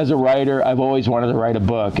 as a writer, I've always wanted to write a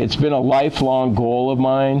book. It's been a lifelong goal of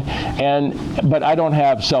mine, but I don't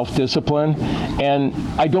have self-discipline, and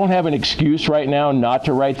I don't have an excuse right now not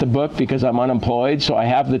to write the book because I'm unemployed, so I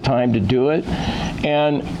have the time to do it.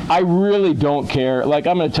 And I really don't care. Like,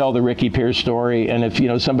 I'm going to tell the Ricky Pierce story, and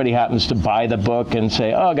if somebody happens to buy the book and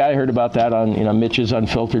say, "Oh, I heard about that on Mitch's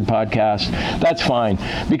Unfiltered podcast," that's fine,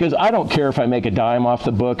 because I don't care if I make a dime off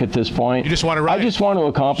the book at this point. You just want to write. I just want to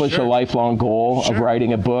accomplish a lifelong goal of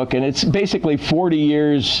writing a book, and it's basically 40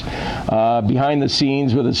 years behind the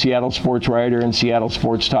scenes with a Seattle sports writer and Seattle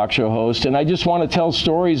sports talk show host, and I just want to tell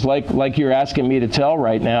stories like you're asking me to tell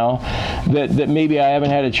right now that maybe I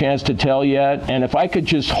haven't had a chance to tell yet. And if I could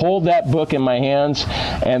just hold that book in my hands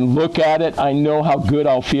and look at it, I know how good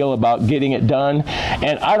I'll feel about getting it done.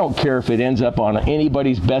 And I don't care if it ends up on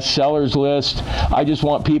anybody's bestsellers list. I just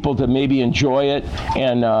want people to maybe enjoy it,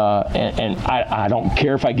 and I don't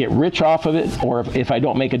care if I get rich off of it or if I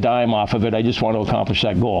don't make a dime off of it. I just want to accomplish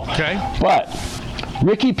that goal. Okay. But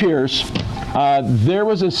Ricky Pierce, there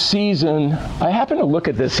was a season, I happened to look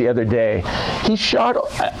at this the other day. He shot,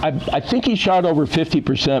 I think he shot over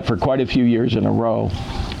 50% for quite a few years in a row.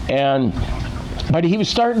 But he was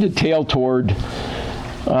starting to tail toward,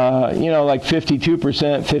 like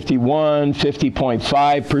 52%, 51,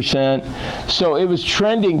 50.5%. So it was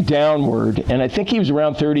trending downward, and I think he was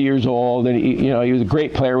around 30 years old, and he was a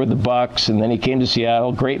great player with the Bucks, and then he came to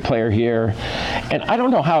Seattle, great player here. And I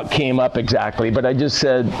don't know how it came up exactly, but I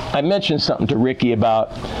mentioned something to Ricky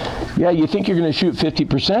about, you think you're going to shoot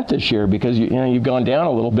 50% this year because you've gone down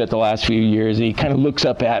a little bit the last few years. And he kind of looks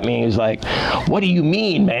up at me and he's like, "What do you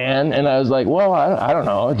mean, man?" And I was like, "Well, I don't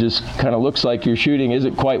know. It just kind of looks like your shooting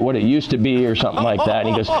isn't quite what it used to be," or something like that.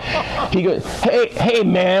 And he goes, hey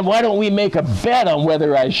man, why don't we make a bet on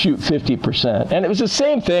whether I shoot 50%? And it was the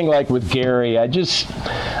same thing like with Gary. I just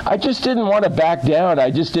didn't want to back down. I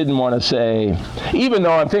just didn't want to say, even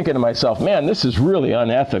though I'm thinking to myself, man, this is really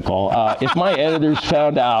unethical. If my editors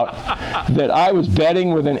found out that I was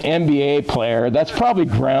betting with an NBA player, that's probably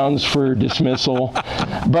grounds for dismissal.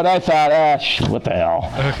 But I thought, what the hell?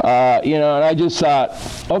 And I just thought,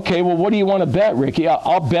 okay, well, what do you want to bet, Ricky?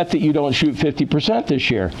 I'll bet that you don't shoot 50% this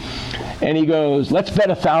year. And he goes, let's bet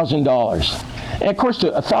 $1,000. And of course,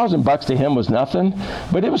 $1,000 to him was nothing,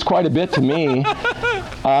 but it was quite a bit to me.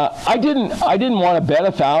 I didn't want to bet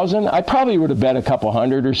 1,000. I probably would have bet a couple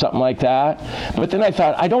hundred or something like that. But then I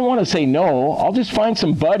thought, I don't want to say no. I'll just find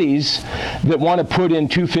some buddies that want to put in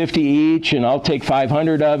 $250 each, and I'll take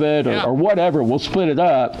 500 of it or whatever. We'll split it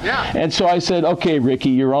up. Yeah. And so I said, okay, Ricky,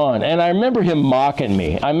 you're on. And I remember him mocking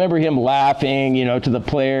me. I remember him laughing, to the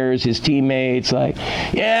players, his teammates, like,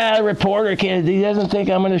 yeah, the reporter kid, he doesn't think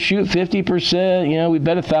I'm going to shoot 50%. We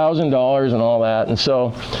bet $1,000 and all that. And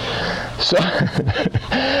so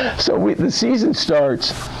the season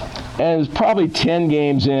starts, and it was probably 10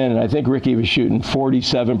 games in, and I think Ricky was shooting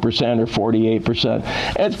 47% or 48%.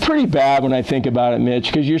 And it's pretty bad when I think about it, Mitch,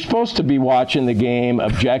 because you're supposed to be watching the game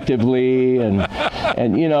objectively and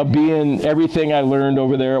being everything I learned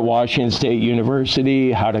over there at Washington State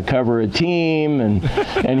University, how to cover a team,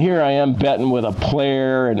 and here I am betting with a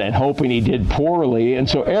player and hoping he did poorly. And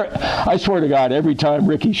so I swear to God, every time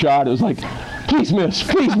Ricky shot, it was like, please miss,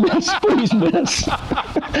 please miss, please miss.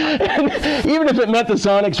 And even if it meant the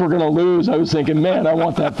Sonics were going to lose, I was thinking, man, I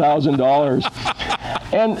want that $1,000.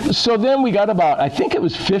 And so then we got about, I think it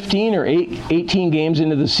was 15 or 18 games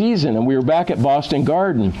into the season, and we were back at Boston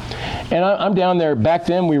Garden. And I'm down there. Back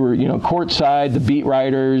then we were, courtside, the beat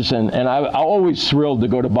writers, and I always thrilled to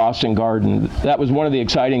go to Boston Garden. That was one of the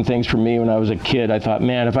exciting things for me when I was a kid. I thought,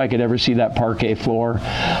 man, if I could ever see that parquet floor,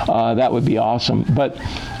 that would be awesome. But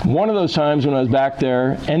one of those times when I was back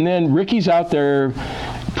there, and then Ricky's out there,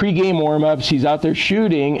 pre-game warm-ups, he's out there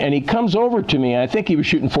shooting, and he comes over to me. I think he was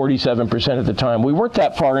shooting 47% at the time. We weren't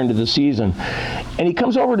that far into the season. And he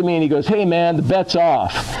comes over to me and he goes, hey, man, the bet's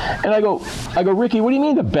off. And I go, Ricky, what do you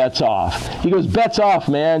mean the bet's off? He goes, bet's off,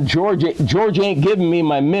 man. George ain't giving me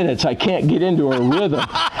my minutes. I can't get into a rhythm.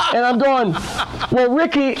 And I'm going, well,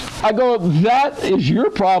 Ricky, I go, that is your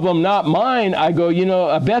problem, not mine. I go,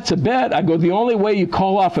 a bet's a bet. I go, the only way you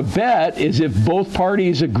call off a bet is if both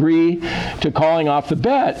parties agree to calling off the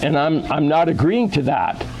bet. And I'm not agreeing to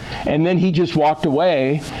that. and then he just walked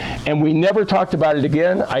away, and we never talked about it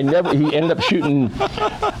again. He ended up shooting,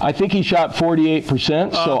 I think he shot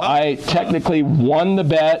 48%, so I technically won the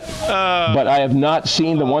bet, but I have not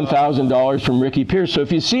seen the $1,000 from Ricky Pierce. So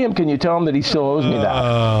if you see him, can you tell him that he still owes me that?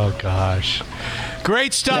 Oh, gosh.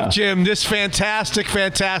 Great stuff, Jim. This fantastic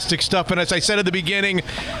stuff. And as I said at the beginning,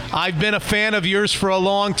 I've been a fan of yours for a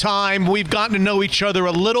long time. We've gotten to know each other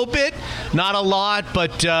a little bit, not a lot,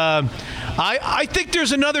 but I think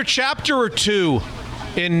there's another chapter or two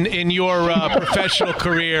in your professional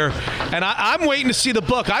career, and I'm waiting to see the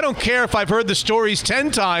book. I don't care if I've heard the stories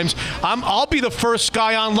 10 times. I'll be the first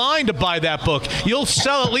guy online to buy that book. You'll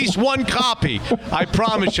sell at least one copy. I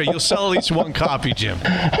promise you, you'll sell at least one copy, Jim.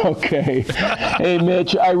 Okay. Hey,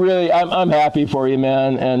 Mitch, I'm happy for you,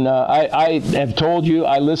 man. And I have told you,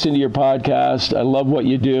 I listen to your podcast. I love what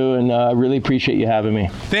you do, and I really appreciate you having me.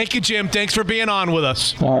 Thank you, Jim. Thanks for being on with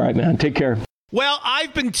us. All right, man. Take care. Well,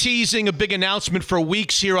 I've been teasing a big announcement for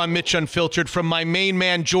weeks here on Mitch Unfiltered from my main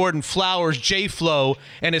man, Jordan Flowers, J-Flo,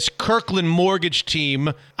 and his Kirkland Mortgage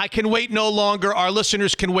team. I can wait no longer. Our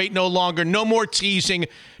listeners can wait no longer. No more teasing.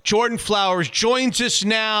 Jordan Flowers joins us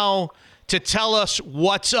now to tell us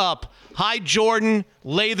what's up. Hi, Jordan.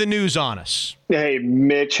 Lay the news on us. Hey,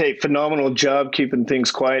 Mitch. Hey, phenomenal job keeping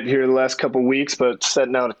things quiet here the last couple of weeks, but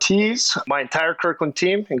setting out a tease. My entire Kirkland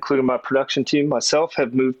team, including my production team, myself,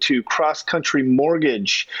 have moved to Cross Country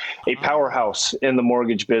Mortgage, a powerhouse in the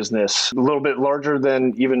mortgage business, a little bit larger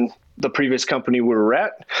than even the previous company we were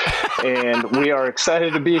at, and we are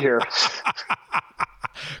excited to be here.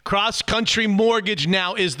 Cross Country Mortgage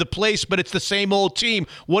now is the place, but it's the same old team.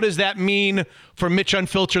 What does that mean for Mitch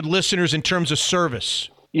Unfiltered listeners in terms of service?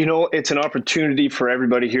 You know, it's an opportunity for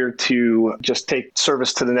everybody here to just take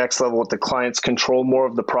service to the next level with the clients, control more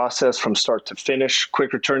of the process from start to finish,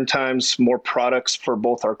 quick return times, more products for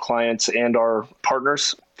both our clients and our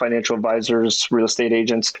partners, financial advisors, real estate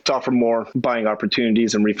agents, to offer more buying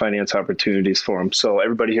opportunities and refinance opportunities for them. So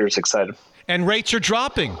everybody here is excited. And rates are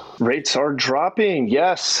dropping. Rates are dropping,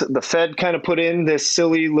 yes. The Fed kind of put in this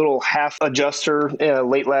silly little half adjuster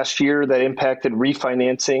late last year that impacted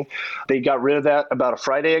refinancing. They got rid of that about a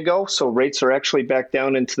Friday ago. So rates are actually back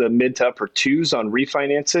down into the mid to upper twos on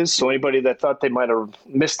refinances. So anybody that thought they might have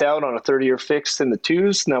missed out on a 30-year fixed in the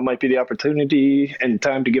twos, now might be the opportunity and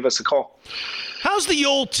time to give us a call. How's the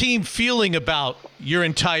old team feeling about your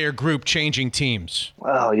entire group changing teams?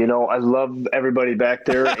 Well, you know, I love everybody back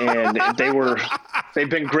there, and they've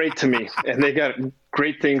been great to me, and they got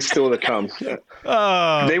great things still to come.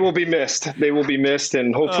 They will be missed. They will be missed,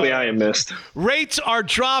 and hopefully I am missed. Rates are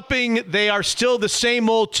dropping. They are still the same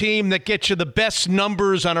old team that gets you the best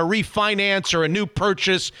numbers on a refinance or a new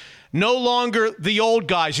purchase. No longer the old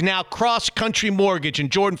guys. Now Cross Country Mortgage and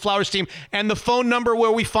Jordan Flowers team. And the phone number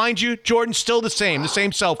where we find you, Jordan, still the same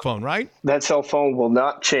cell phone, right? That cell phone will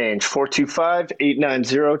not change.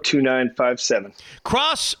 425-890-2957.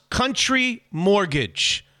 Cross Country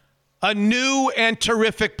Mortgage, a new and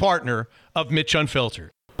terrific partner of Mitch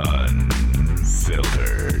Unfiltered.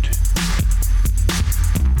 Unfiltered.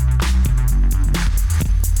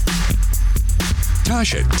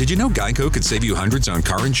 Tasha, did you know Geico could save you hundreds on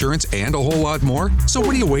car insurance and a whole lot more? So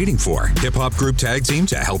what are you waiting for? Hip Hop Group Tag Team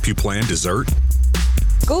to help you plan dessert?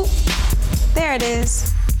 Scoop. There it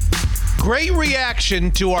is. Great reaction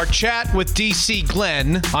to our chat with DC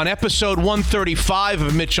Glenn on episode 135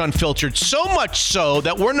 of Mitch Unfiltered. So much so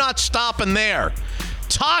that we're not stopping there.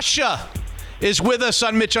 Tasha is with us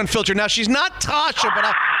on Mitch Unfiltered. Now, she's not Tasha, but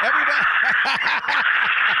everybody...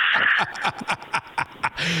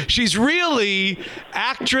 She's really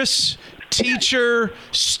actress, teacher,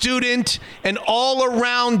 student, and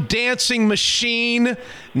all-around dancing machine,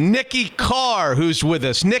 Nikki Carr, who's with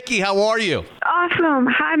us. Nikki, how are you? Awesome.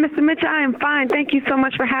 Hi, Mr. Mitch. I am fine. Thank you so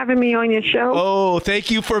much for having me on your show. Oh, thank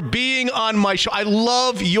you for being on my show. I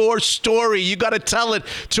love your story. You got to tell it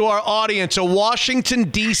to our audience. A Washington,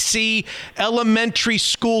 D.C. elementary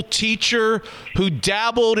school teacher who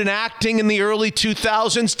dabbled in acting in the early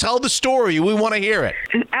 2000s. Tell the story. We want to hear it.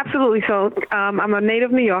 Absolutely. So I'm a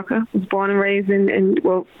native New Yorker. I was born and raised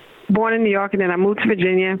born in New York, and then I moved to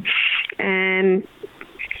Virginia and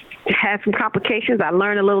had some complications. I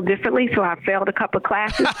learned a little differently, so I failed a couple of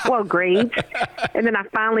classes, grades. And then I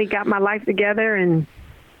finally got my life together, and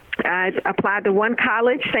I applied to one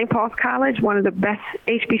college, St. Paul's College, one of the best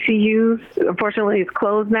HBCUs. Unfortunately, it's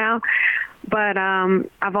closed now. But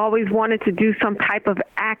I've always wanted to do some type of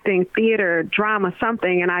acting, theater, drama,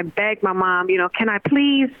 something. And I begged my mom, can I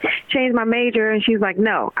please change my major? And she's like,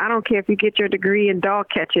 no, I don't care if you get your degree in dog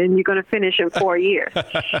catching. You're going to finish in 4 years.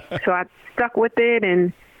 So I stuck with it,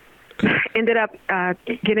 and ended up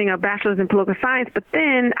getting a bachelor's in political science. But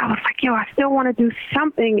then I was like, I still want to do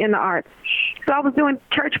something in the arts. So I was doing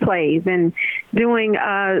church plays and doing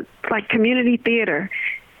like community theater,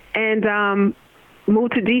 and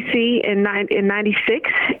moved to D.C. in 96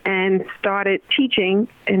 and started teaching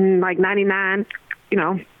in like 99,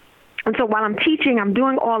 And so while I'm teaching, I'm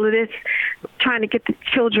doing all of this, trying to get the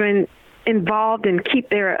children involved and keep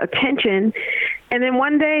their attention. And then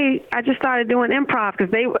one day I just started doing improv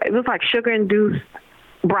because it was like sugar-induced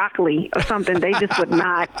broccoli or something. They just would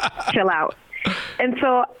not chill out. And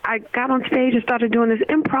so I got on stage and started doing this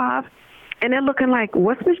improv, and they're looking like,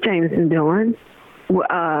 what's Miss Jameson doing?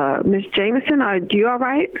 Miss Jameson, are you all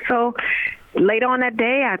right? So later on that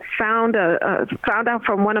day, I found out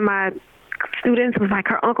from one of my students, was like,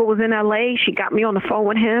 her uncle was in L.A. She got me on the phone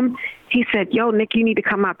with him. He said, yo, Nick, you need to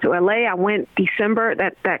come out to L.A. I went December,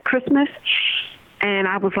 that Christmas, and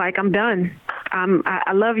I was like, I'm done.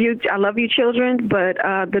 I love you. I love you, children, but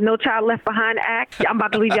the No Child Left Behind act, I'm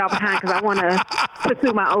about to leave y'all behind because I want to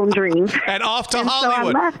pursue my own dreams. And off to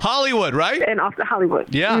Hollywood. So Hollywood, right? And off to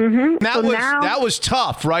Hollywood. Yeah. Mm-hmm. That was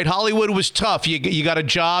tough, right? Hollywood was tough. You got a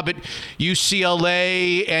job at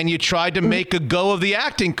UCLA, and you tried to make a go of the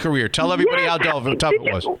acting career. Tell everybody how tough it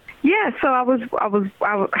was. Yeah, so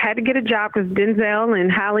I had to get a job because Denzel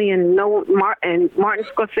and Halle and Martin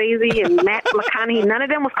Scorsese and Matt McConaughey, none of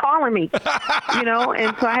them was calling me,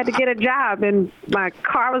 and so I had to get a job, and my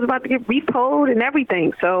car was about to get repoed and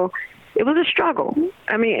everything. So it was a struggle.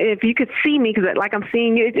 I mean, if you could see me, because like I'm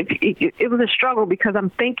seeing you, it was a struggle because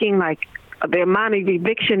I'm thinking like the amount of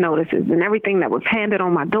eviction notices and everything that was handed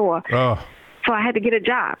on my door. Oh. So I had to get a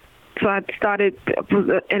job. So I started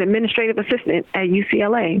was an administrative assistant at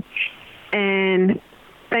UCLA. And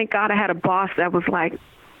thank God I had a boss that was like,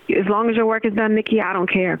 as long as your work is done, Nikki, I don't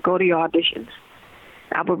care. Go to your auditions.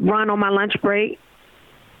 I would run on my lunch break,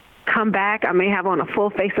 come back. I may have on a full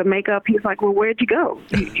face of makeup. He's like, well, where'd you go?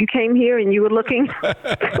 You came here and you were looking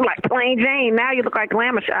like plain Jane. Now you look like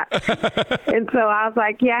Glamour Shot. And so I was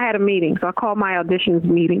like, yeah, I had a meeting. So I called my auditions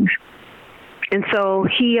meetings. And so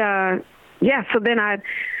so then I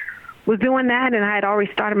was doing that, and I had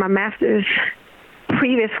already started my master's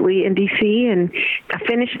previously in D.C., and I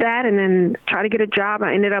finished that and then tried to get a job.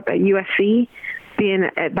 I ended up at USC being an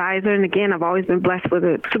advisor, and again, I've always been blessed with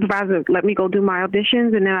a supervisor let me go do my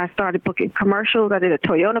auditions, and then I started booking commercials. I did a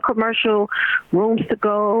Toyota commercial, Rooms to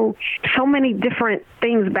Go, so many different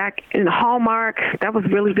things back in Hallmark. That was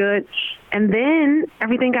really good. And then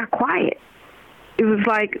everything got quiet. It was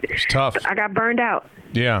like, it's tough. I got burned out.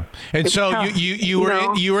 Yeah. And so you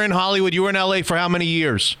were in Hollywood. You were in L.A. for how many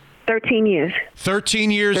years? 13 years.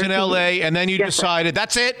 13 years in L.A., and then you decided,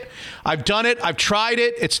 that's it. I've done it. I've tried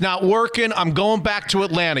it. It's not working. I'm going back to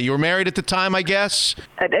Atlanta. You were married at the time, I guess?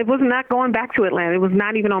 It was not going back to Atlanta. It was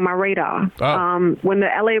not even on my radar. Oh. When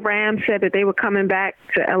the L.A. Rams said that they were coming back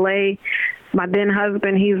to L.A., my then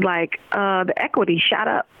husband, he's like, the equity shot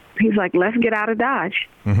up. He's like, let's get out of Dodge.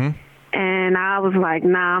 Mm-hmm. And I was like,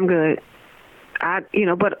 nah, I'm good.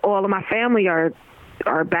 But all of my family are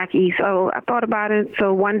back east. So I thought about it.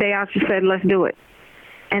 So one day I just said, let's do it.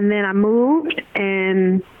 And then I moved,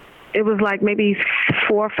 and it was like maybe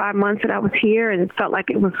 4 or 5 months that I was here, and it felt like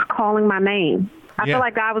it was calling my name. I felt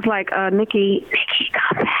like God was like, Nikki,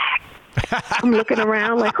 come back. I'm looking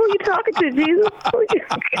around like, who are you talking to, Jesus?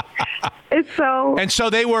 And so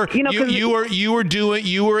they were,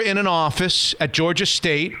 you were in an office at Georgia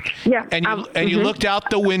State. Yeah. And you looked out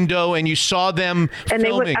the window and you saw them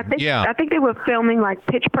filming. I think they were filming like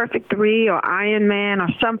Pitch Perfect 3 or Iron Man or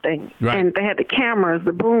something. Right. And they had the cameras,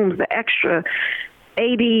 the booms, the extra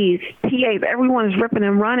ADs, PAs, everyone's ripping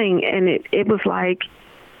and running. And it was like,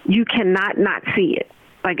 you cannot not see it.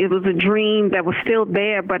 Like it was a dream that was still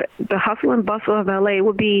there, but the hustle and bustle of LA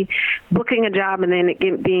would be booking a job and then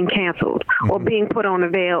it being canceled, or being put on a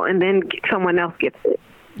veil and then someone else gets it.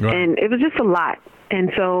 Right. And it was just a lot.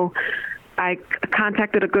 And so I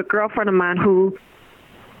contacted a good girlfriend of mine who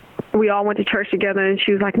we all went to church together, and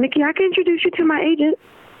she was like, Nikki, I can introduce you to my agent.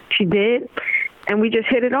 She did. And we just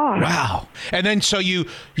hit it off. Wow. And then so you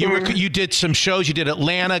did some shows. You did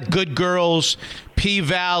Atlanta, Good Girls,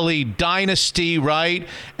 P-Valley, Dynasty, right?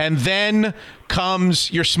 And then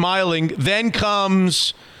comes, you're smiling, then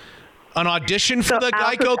comes an audition for the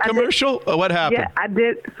Geico commercial? What happened? Yeah, I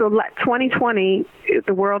did. So 2020,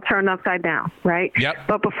 the world turned upside down, right? Yep.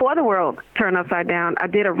 But before the world turned upside down, I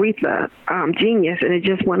did Aretha, Genius, and it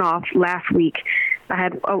just went off last week. I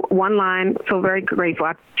had one line, so very grateful.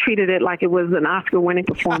 I treated it like it was an Oscar-winning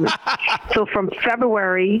performance. So from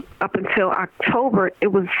February up until October, it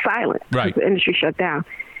was silent. Right. The industry shut down.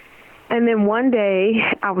 And then one day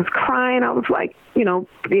I was crying. I was like,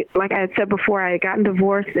 like I had said before, I had gotten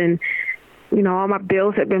divorced and, all my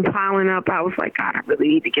bills had been piling up. I was like, God, I really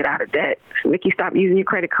need to get out of debt. Nikki, stop using your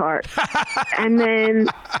credit card. And then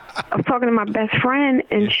I was talking to my best friend,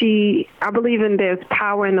 and I believe in there's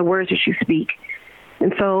power in the words that you speak.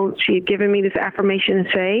 And so she had given me this affirmation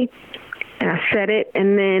to say, and I said it.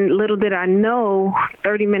 And then little did I know,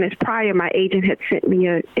 30 minutes prior, my agent had sent me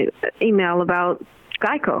an email about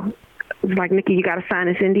Geico. It was like, Nikki, you got to sign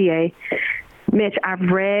this NDA. Mitch, I've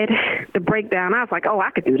read the breakdown. I was like, oh,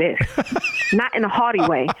 I could do this. Not in a haughty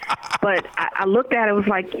way, but I looked at it, was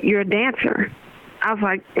like, you're a dancer. I was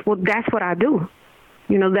like, well, that's what I do.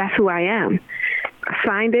 That's who I am. I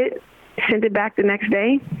signed it, sent it back the next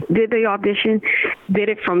day, did the audition, did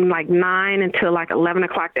it from like 9 until like 11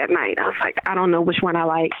 o'clock that night. I was like, I don't know which one I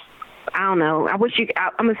like. I don't know. I'm going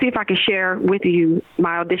to see if I can share with you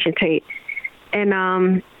my audition tape.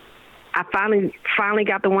 And, I finally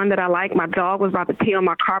got the one that I like. My dog was about to pee on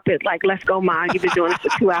my carpet. Like, let's go, Mom. You've been doing this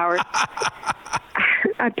for 2 hours.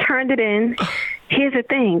 I turned it in. Here's the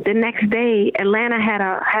thing. The next day, Atlanta had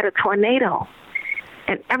a tornado,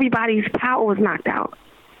 and everybody's power was knocked out.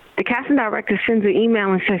 The casting director sends an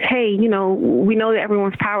email and says, hey, we know that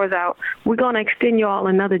everyone's power's out. We're going to extend you all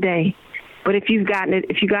another day. But if you got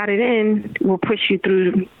it in, we'll push you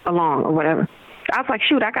through along or whatever. I was like,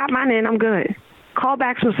 shoot, I got mine in. I'm good.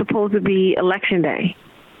 Callbacks were supposed to be election day.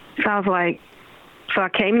 So I was like, I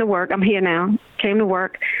came to work. I'm here now. Came to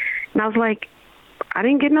work. And I was like, I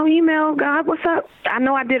didn't get no email. God, what's up? I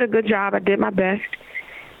know I did a good job. I did my best.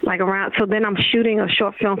 So then I'm shooting a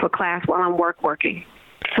short film for class while I'm working.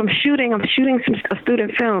 So I'm shooting a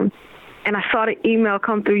student film. And I saw the email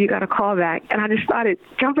come through, you got a call back. And I just started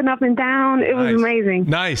jumping up and down. It was amazing.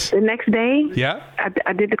 Nice. The next day,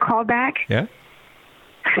 I did the call back. Yeah.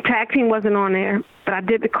 Tag team wasn't on there, but I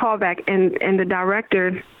did the callback, and the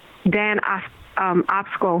director, Dan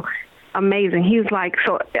Opsko, amazing. He was like,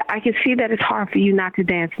 so I can see that it's hard for you not to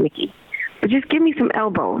dance, Nikki, but just give me some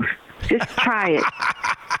elbows. Just try it.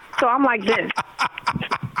 So I'm like this.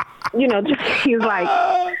 He's like,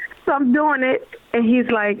 so I'm doing it, and he's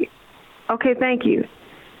like, okay, thank you.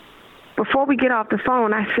 Before we get off the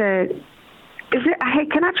phone, I said, hey,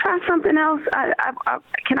 can I try something else?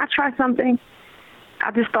 Can I try something? I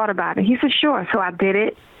just thought about it. He said, sure. So I did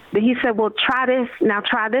it. Then he said, well, try this. Now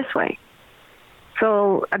try this way.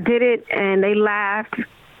 So I did it, and they laughed.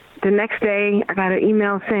 The next day, I got an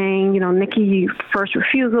email saying, Nikki, you first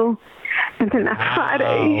refusal. And then that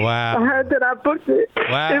Friday, I heard that I booked it.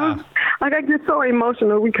 Wow. It was like, I get so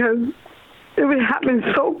emotional because it happened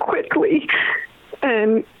so quickly.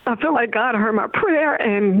 And I feel like God heard my prayer,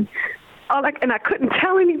 and I couldn't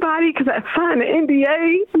tell anybody because I signed the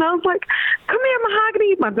NDA. And I was like, come here,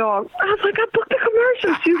 Mahogany, my dog. I was like, I booked the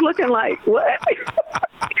commercial. She's looking like, what?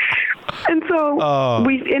 And so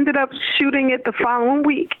we ended up shooting it the following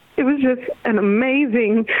week. It was just an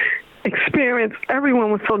amazing experience.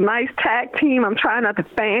 Everyone was so nice. Tag team. I'm trying not to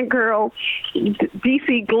fangirl.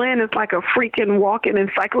 DC Glenn is like a freaking walking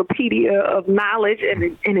encyclopedia of knowledge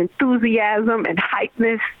and enthusiasm and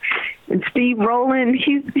hypeness. And Steve Rowland,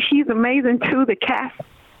 he's amazing too. The cast,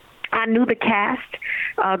 I knew the cast,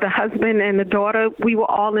 the husband and the daughter. We were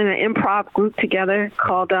all in an improv group together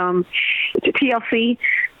called TLC.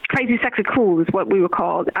 Crazy Sexy Cool is what we were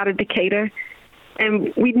called, out of Decatur.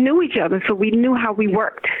 And we knew each other, so we knew how we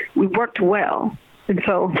worked. We worked well. And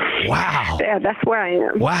so, wow. Yeah, that's where I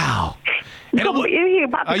am. Wow. So, are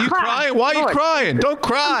you crying? Why are you crying? Don't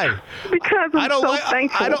cry. Because I'm so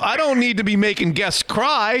thankful. I don't need to be making guests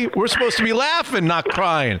cry. We're supposed to be laughing, not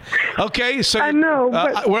crying. Okay, so I know,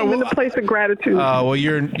 but I'm in a place of gratitude. Well,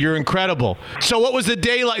 you're incredible. So what was the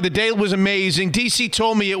day like? The day was amazing. DC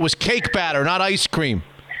told me it was cake batter, not ice cream.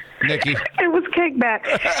 Nikki. It was cake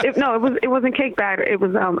batter. It wasn't cake batter. It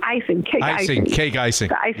was icing. Cake icing. Cake icing.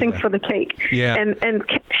 The icing for the cake. Yeah. And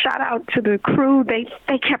shout out to the crew. They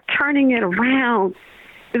kept turning it around.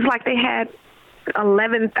 It's like they had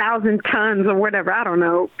 11,000 tons or whatever. I don't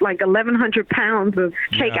know, like 1,100 pounds of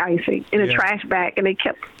cake icing in a trash bag, and they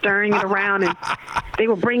kept stirring it around, and they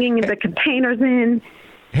were bringing the containers in.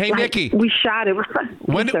 Hey, Nikki. We shot it.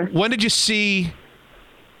 When did you see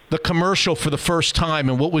the commercial for the first time,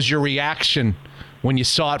 and what was your reaction when you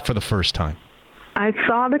saw it for the first time? I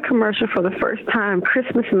saw the commercial for the first time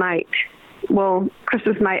Christmas night. Well,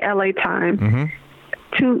 Christmas night, LA time.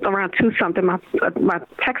 Mm-hmm. Around 2 something. My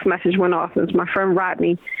text message went off. It was my friend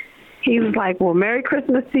Rodney. He was like, "Well, Merry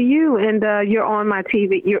Christmas to you, and you're on my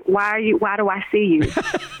TV. Why do I see you?"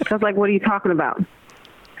 I was like, "What are you talking about?"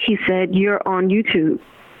 He said, "You're on YouTube."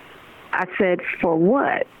 I said, "For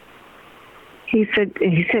what?" he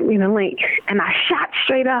sent me the link, and I shot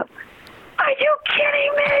straight up. Are you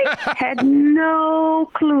kidding me? Had no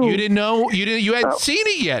clue. You didn't know? You hadn't seen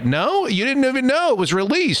it yet, no? You didn't even know it was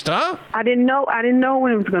released, huh? I didn't know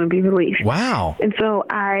when it was going to be released. Wow. And so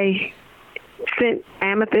I sent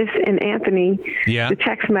Amethyst and Anthony the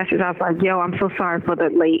text message. I was like, yo, I'm so sorry for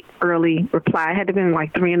the early reply. It had to have been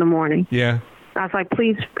like 3 a.m. Yeah. I was like,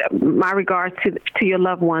 please, my regards to your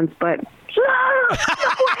loved ones, but what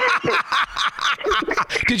happened?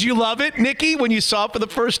 Did you love it, Nikki, when you saw it for the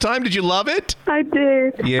first time? Did you love it? I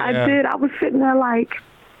did. Yeah. I did. I was sitting there like,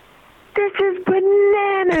 this is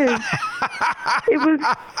bananas. It was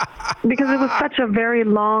because it was such a very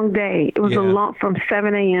long day. It was from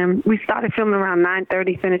 7 a.m. We started filming around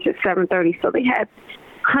 9:30, finished at 7:30. So they had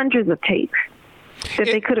hundreds of takes that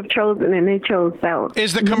they could have chosen, and they chose that one.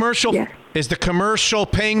 Is the commercial is the commercial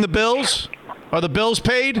paying the bills? Are the bills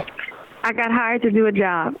paid? I got hired to do a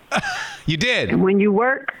job. You did. And when you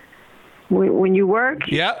work,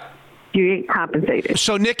 yeah, you get compensated.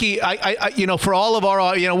 So, Nikki, I for all of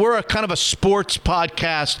our, we're a kind of a sports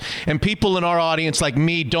podcast, and people in our audience like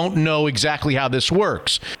me don't know exactly how this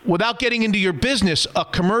works. Without getting into your business, a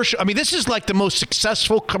commercial, I mean, this is like the most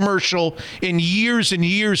successful commercial in years and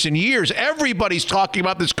years and years. Everybody's talking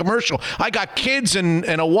about this commercial. I got kids and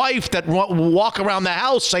a wife that walk around the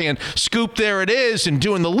house saying, "Scoop, there it is," and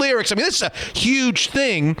doing the lyrics. I mean, this is a huge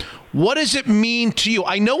thing. What does it mean to you?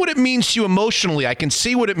 I know what it means to you emotionally. I can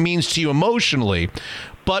see what it means to you emotionally.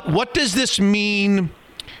 But what does this mean,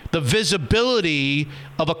 the visibility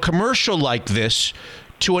of a commercial like this,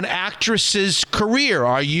 to an actress's career?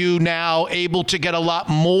 Are you now able to get a lot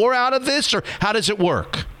more out of this, or how does it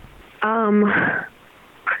work? I'll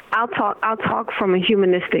talk from a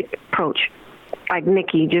humanistic approach, like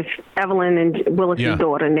Nikki, just Evelyn and Willis'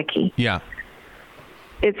 daughter, Nikki. Yeah.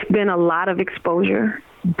 It's been a lot of exposure.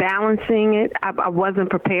 Balancing it, I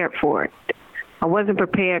wasn't prepared for it. I wasn't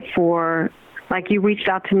prepared for, like, you reached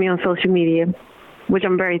out to me on social media, which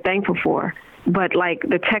I'm very thankful for. But, like,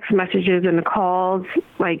 the text messages and the calls,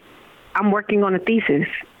 like, I'm working on a thesis.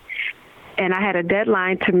 And I had a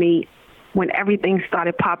deadline to meet when everything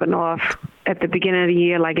started popping off at the beginning of the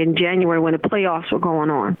year, like in January when the playoffs were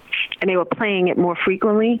going on. And they were playing it more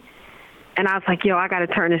frequently. And I was like, yo, I got to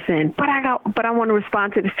turn this in. But I want to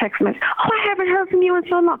respond to this text message. Oh, I haven't heard from you in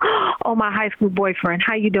so long. Oh, my high school boyfriend.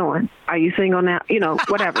 How you doing? Are you single now?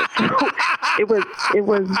 Whatever. So they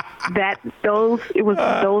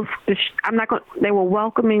were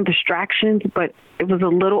welcoming distractions, but it was a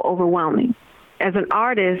little overwhelming. As an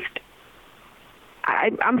artist,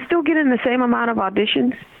 I'm still getting the same amount of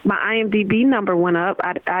auditions. My IMDb number went up.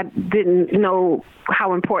 I didn't know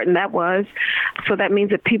how important that was. So that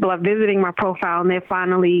means that people are visiting my profile and they're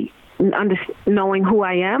finally knowing who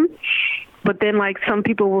I am. But then, like, some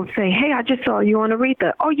people will say, hey, I just saw you on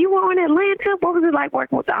Aretha. Oh, you were on Atlanta? What was it like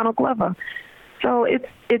working with Donald Glover? So it's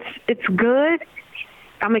good.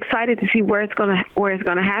 I'm excited to see where it's gonna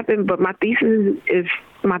happen. But my thesis is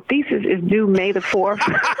due May the 4th.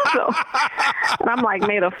 So, and I'm like,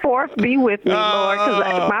 may the 4th be with me, Lord,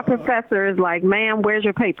 because my professor is like, ma'am, where's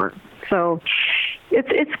your paper? So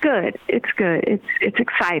it's good. It's good. It's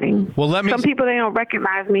exciting. Well, some people, they don't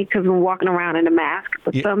recognize me because I'm walking around in a mask,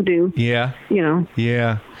 but some do. Yeah.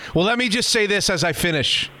 Yeah. Well, let me just say this as I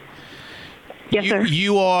finish. Yes, sir.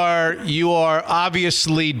 You are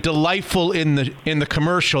obviously delightful in the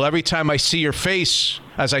commercial. Every time I see your face,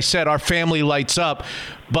 as I said, our family lights up.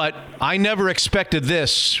 But I never expected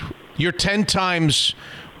this. You're 10 times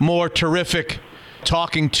more terrific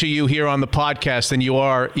talking to you here on the podcast than you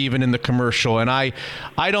are even in the commercial. And I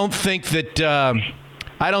don't think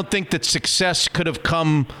that success could have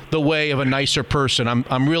come the way of a nicer person.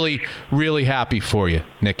 I'm really, really happy for you,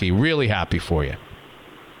 Nikki. Really happy for you.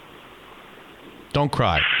 Don't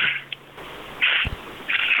cry.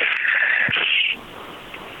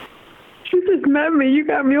 You just met me. You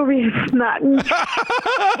got me over here snotting.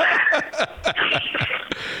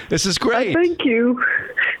 This is great. Thank you.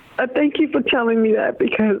 Thank you for telling me that,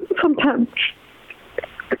 because sometimes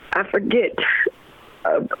I forget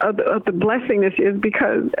of the blessing this is,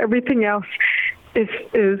 because everything else is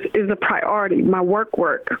a priority. My work,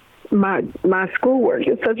 my schoolwork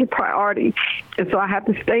is such a priority, and so I have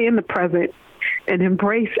to stay in the present and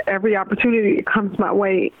embrace every opportunity that comes my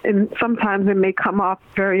way. And sometimes it may come off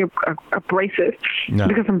very abrasive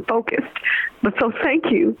because I'm focused. But so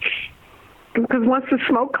thank you, because once the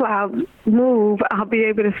smoke clouds move, I'll be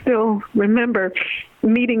able to still remember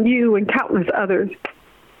meeting you and countless others.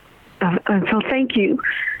 And so thank you.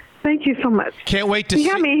 Thank you so much. Can't wait to see.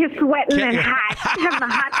 You got me here sweating and hot. Having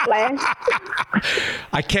a hot flash.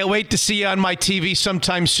 I can't wait to see you on my TV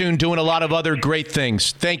sometime soon doing a lot of other great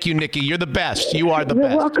things. Thank you, Nikki. You're the best. You are the best.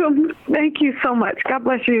 You're welcome. Thank you so much. God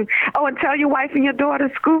bless you. Oh, and tell your wife and your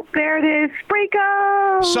daughter, Scoop, there it is.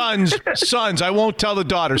 Sprinkle. Sons. I won't tell the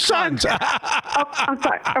daughter. Sons. Oh,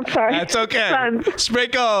 I'm sorry. That's okay. Sons.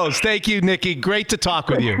 Sprinkles. Thank you, Nikki. Great to talk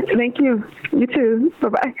with you. Thank you. You too.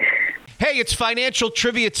 Bye-bye. Hey, it's financial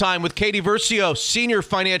trivia time with Katie Versio, senior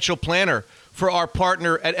financial planner for our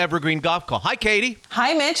partner at Evergreen Golf Call. Hi, Katie.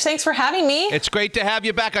 Hi, Mitch. Thanks for having me. It's great to have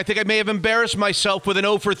you back. I think I may have embarrassed myself with an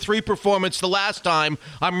 0 for 3 performance the last time.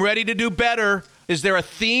 I'm ready to do better. Is there a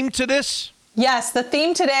theme to this? Yes, the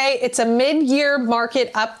theme today, it's a mid-year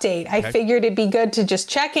market update. I figured it'd be good to just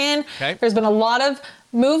check in. Okay. There's been a lot of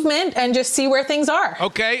movement and just see where things are.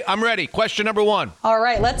 Okay, I'm ready. Question number 1. All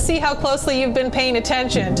right, let's see how closely you've been paying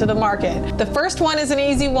attention to the market. The first one is an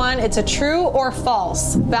easy one. It's a true or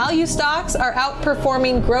false. Value stocks are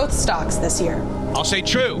outperforming growth stocks this year. I'll say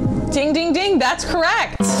true. Ding, ding, ding. That's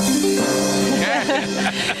correct.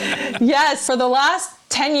 Yes, for the last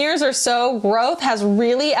 10 years or so, growth has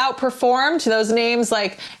really outperformed. Those names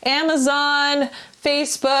like Amazon,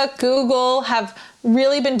 Facebook, Google have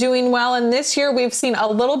really been doing well. And this year we've seen a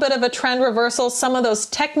little bit of a trend reversal. Some of those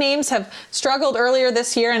tech names have struggled earlier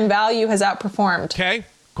this year and value has outperformed. Okay.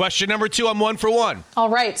 Question number 2, I'm 1 for 1. All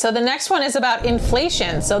right, so the next one is about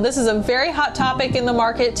inflation. So this is a very hot topic in the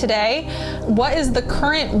market today. What is the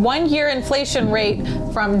current 1-year inflation rate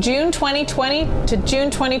from June 2020 to June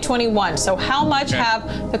 2021? So how much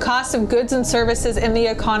have the cost of goods and services in the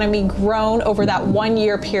economy grown over that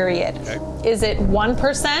 1-year period? Is it 1%,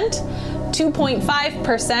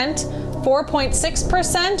 2.5%,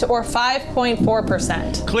 4.6%, or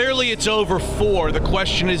 5.4%? Clearly it's over 4. The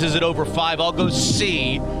question is it over 5? I'll go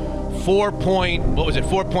C.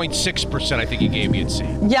 4.6%, I think you gave me at C.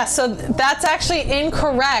 Yes, so that's actually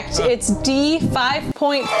incorrect. It's D,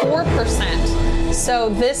 5.4%. So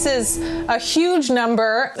this is a huge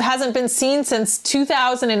number. It hasn't been seen since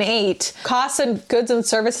 2008. Costs of goods and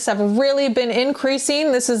services have really been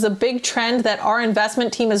increasing. This is a big trend that our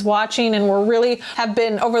investment team is watching, and we're really have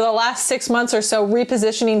been, over the last 6 months or so,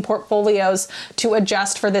 repositioning portfolios to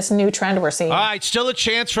adjust for this new trend we're seeing. All right, still a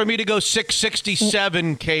chance for me to go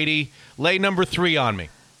 667, Katie. Lay number 3 on me.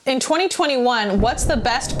 In 2021, what's the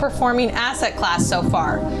best performing asset class so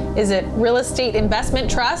far? Is it real estate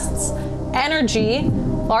investment trusts, energy,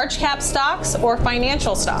 large cap stocks, or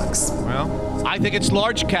financial stocks? Well, I think it's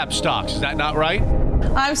large cap stocks. Is that not right?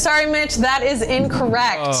 I'm sorry, Mitch, that is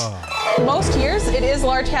incorrect. Most years it is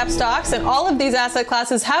large cap stocks, and all of these asset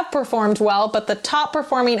classes have performed well, but the top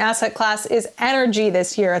performing asset class is energy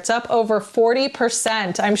this year. It's up over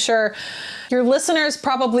 40%. I'm sure your listeners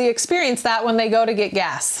probably experience that when they go to get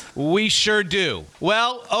gas. We sure do.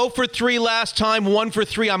 Well, 0 for 3 last time, 1 for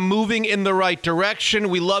 3. I'm moving in the right direction.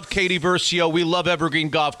 We love Katie Versio. We love Evergreen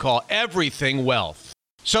Golf Call. Everything wealth.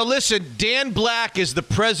 So listen, Dan Black is the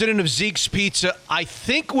president of Zeke's Pizza, I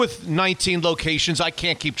think with 19 locations. I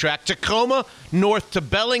can't keep track. Tacoma, north to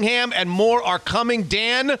Bellingham, and more are coming.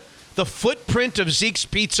 Dan, the footprint of Zeke's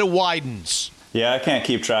Pizza widens. Yeah, I can't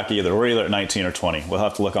keep track either. We're either at 19 or 20. We'll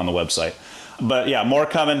have to look on the website. But yeah, more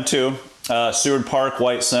coming too. Seward Park,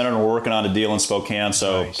 White Center, and we're working on a deal in Spokane,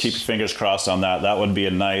 so keep your fingers crossed on that. That would be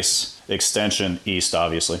a nice extension east,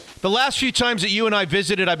 obviously. The last few times that you and I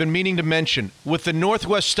visited, I've been meaning to mention, with the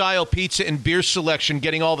Northwest-style pizza and beer selection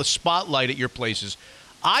getting all the spotlight at your places,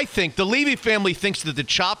 I think the Levy family thinks that the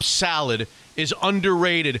chopped salad is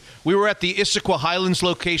underrated. We were at the Issaquah Highlands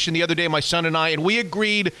location the other day, my son and I, and we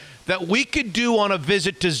agreed that we could do on a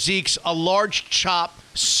visit to Zeke's a large chop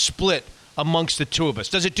split amongst the two of us.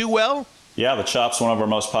 Does it do well? Yeah, the chop's one of our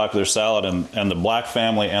most popular salad, and the Black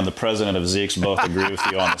family and the president of Zeke's both agree with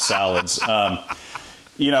you on the salads.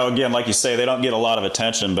 Again, like you say, they don't get a lot of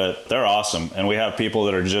attention, but they're awesome. And we have people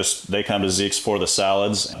that are they come to Zeke's for the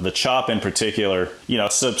salads. The chop in particular,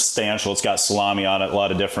 it's substantial. It's got salami on it, a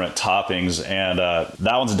lot of different toppings. And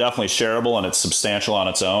that one's definitely shareable, and it's substantial on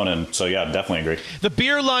its own. And so, yeah, definitely agree. The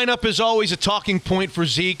beer lineup is always a talking point for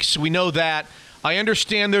Zeke's. We know that. I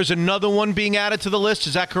understand there's another one being added to the list.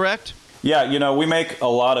 Is that correct? Yeah, we make a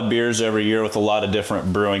lot of beers every year with a lot of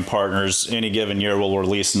different brewing partners. Any given year, we'll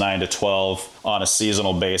release 9 to 12. on a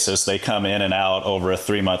seasonal basis. They come in and out over a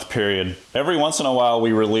 3-month period. Every once in a while,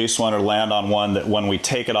 we release one or land on one that when we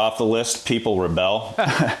take it off the list, people rebel.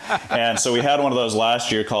 And so we had one of those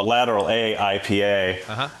last year called Lateral A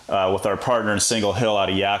IPA with our partner in Single Hill out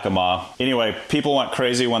of Yakima. Anyway, people went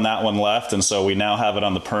crazy when that one left, and so we now have it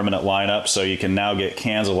on the permanent lineup, so you can now get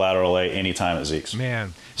cans of Lateral A anytime at Zeke's.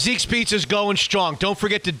 Man, Zeke's Pizza's going strong. Don't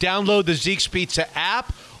forget to download the Zeke's Pizza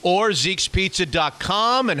app or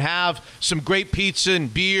Zeke'sPizza.com and have some great pizza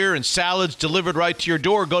and beer and salads delivered right to your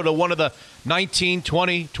door. Go to one of the 19,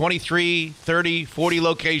 20, 23, 30, 40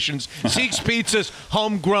 locations. Zeke's Pizza's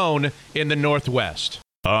homegrown in the Northwest.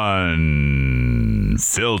 Unfiltered.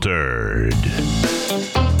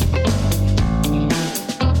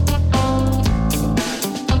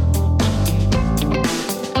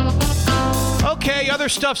 Okay, other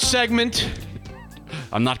stuff segment.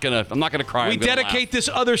 I'm not gonna cry. We dedicate this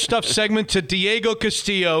other stuff segment to Diego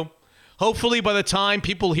Castillo. Hopefully, by the time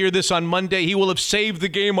people hear this on Monday, he will have saved the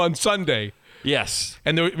game on Sunday. Yes.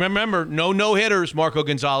 And remember, no hitters, Marco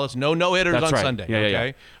Gonzalez. No hitters on right. Sunday. Yeah, okay.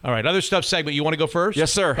 Yeah. All right. Other stuff segment. You want to go first?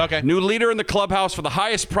 Yes, sir. Okay. New leader in the clubhouse for the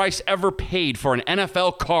highest price ever paid for an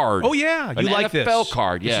NFL card. Oh yeah, you like this? NFL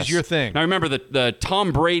card. Yes. This is your thing. Now remember the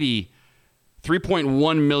Tom Brady.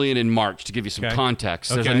 $3.1 million in March, to give you some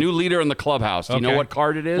context. There's a new leader in the clubhouse. Do you know what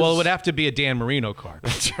card it is? Well, it would have to be a Dan Marino card.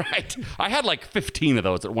 That's right. I had like 15 of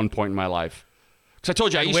those at one point in my life. Because I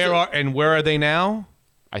told you where are they now?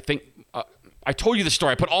 I think I told you the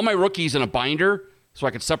story. I put all my rookies in a binder so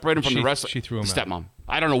I could separate them from the rest. She threw them Stepmom. out.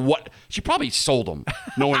 I don't know what. She probably sold them,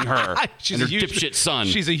 knowing her and her dipshit son.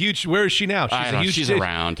 She's a huge. Where is she now? She's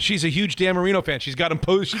around. She's a huge Dan Marino fan. She's got him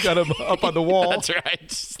posed. She got him up on the wall. That's right.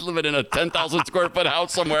 She's living in a 10,000 square foot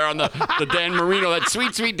house somewhere on the Dan Marino. That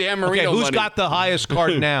sweet Dan Marino. Okay, who's money. got the highest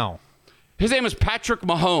card now? His name is Patrick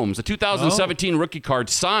Mahomes. The 2017 rookie card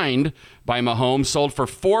signed by Mahomes sold for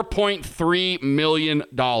 $4.3 million.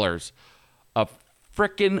 A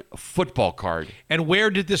frickin' football card. And where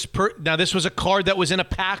did this now this was a card that was in a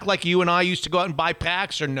pack like you and I used to go out and buy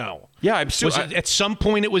packs, or no? Yeah, at some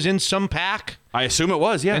point it was in some pack? I assume it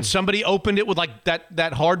was, yeah. And somebody opened it with like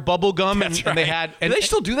that hard bubble gum. That's and right. they had. Do they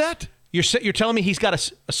still do that? You're telling me he's got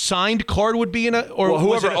a signed card would be in a, or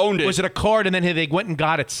whoever owned it. Was it a card and then they went and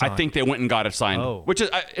got it signed? I think they went and got it signed. Oh. Which is,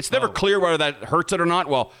 it's never clear whether that hurts it or not.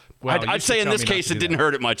 Well, I'd say in this case it didn't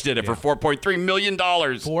hurt it much, did it? Yeah. For $4.3 million.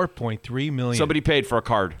 $4.3 million. Somebody paid for a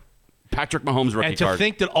card. Patrick Mahomes rookie card. And to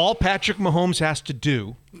think that all Patrick Mahomes has to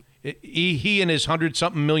do, he and his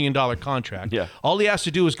 $100-something million contract, all he has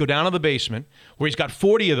to do is go down to the basement where he's got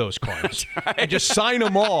 40 of those cards and just sign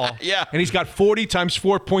them all. Yeah. And he's got 40 times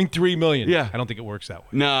 $4.3 million. Yeah. I don't think it works that way.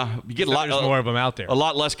 No, you get there's more of them out there. A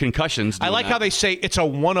lot less concussions. I like how they say it's a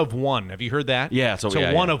one of one. Have you heard that? Yeah. It's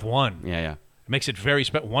a one of one. Yeah. It makes it very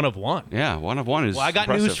special. One of one. Yeah, one of one is Well, I got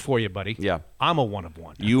impressive. news for you, buddy. Yeah. I'm a one of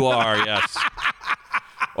one. You are, yes.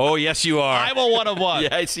 Oh, yes, you are. I'm a one of one.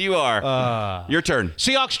 Yes, you are. Your turn.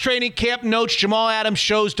 Seahawks training camp notes. Jamal Adams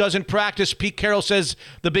shows doesn't practice. Pete Carroll says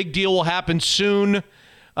the big deal will happen soon.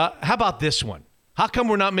 How about this one? How come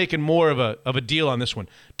we're not making more of a deal on this one?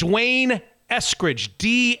 Dwayne Eskridge,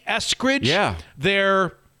 D. Eskridge. Yeah.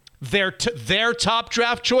 Their top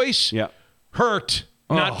draft choice. Yeah. Hurt.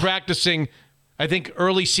 Not practicing. I think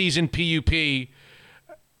early season PUP.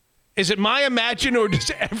 Is it my imagine, or does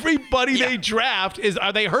everybody they draft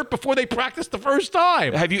are they hurt before they practice the first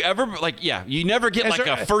time? Have you ever you never get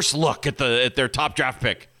a first look at their top draft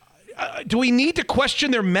pick? Do we need to question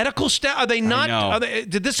their medical staff? Are they not?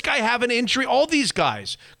 Did this guy have an injury? All these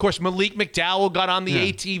guys, of course, Malik McDowell got on the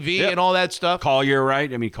ATV and all that stuff. Collier,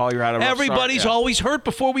 right? I mean, Collier had a rough Everybody's start. always hurt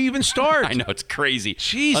before we even start. I know, it's crazy.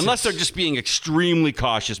 Jesus. Unless they're just being extremely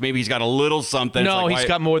cautious. Maybe he's got a little something. No, he's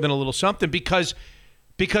got more than a little something because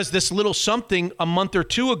this little something a month or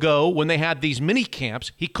two ago when they had these mini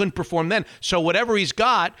camps, he couldn't perform then. So whatever he's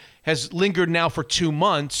got has lingered now for 2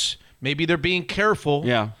 months. Maybe they're being careful.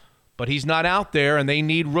 Yeah. But he's not out there, and they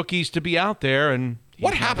need rookies to be out there. And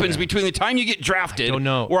what happens between the time you get drafted, I don't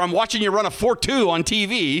know, where I'm watching you run a 4.2 on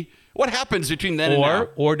TV? What happens between then and now?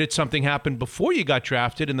 Or did something happen before you got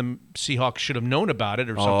drafted, and the Seahawks should have known about it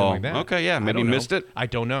or something like that? Okay, yeah, maybe missed it. I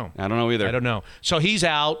don't know. I don't know either. I don't know. So he's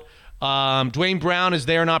out. Dwayne Brown is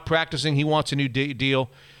there, not practicing. He wants a new deal.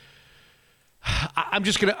 I'm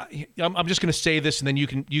just gonna say this, and then you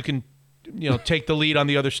can take the lead on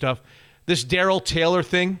the other stuff. This Darrell Taylor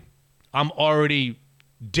thing, I'm already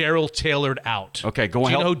Darrell Taylored out. Okay, go on.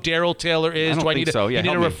 Do you know who Darrell Taylor is? I don't think so. Yeah, you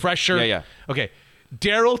need a refresher? Yeah. Okay.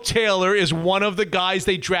 Darrell Taylor is one of the guys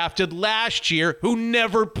they drafted last year who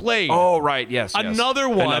never played. Oh, right. Yes. Another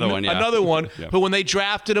one yeah. who, when they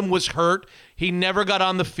drafted him, was hurt. He never got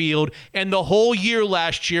on the field. And the whole year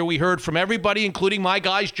last year, we heard from everybody, including my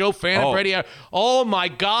guys, Joe Fan and Brady. Oh, my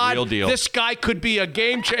God. Real deal. This guy could be a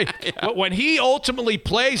game changer. But when he ultimately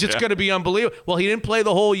plays, it's going to be unbelievable. Well, he didn't play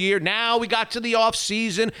the whole year. Now we got to the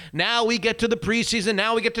offseason. Now we get to the preseason.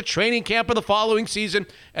 Now we get to training camp of the following season.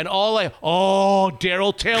 And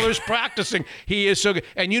Darrell Taylor's practicing. He is so good.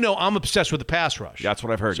 And I'm obsessed with the pass rush. That's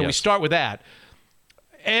what I've heard, So we start with that.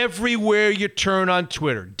 Everywhere you turn on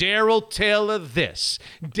Twitter, Darrell Taylor this,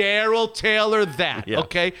 Darrell Taylor that,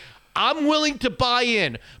 okay? I'm willing to buy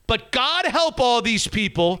in, but God help all these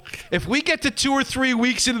people if we get to 2 or 3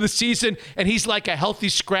 weeks into the season and he's like a healthy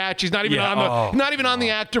scratch. He's not even on the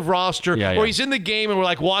active roster, or he's in the game and we're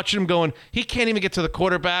like watching him going, he can't even get to the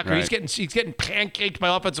quarterback, or he's getting pancaked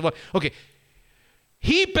by offensive line. Okay,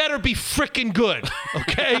 he better be freaking good,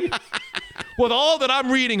 okay? With all that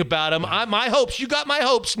I'm reading about him, my hopes. You got my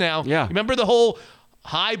hopes now. Yeah. Remember the whole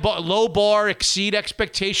high bar, low bar, exceed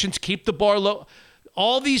expectations, keep the bar low.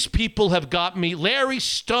 All these people have got me. Larry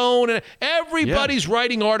Stone and everybody's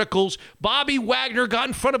writing articles. Bobby Wagner got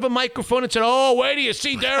in front of a microphone and said, "Oh, wait till you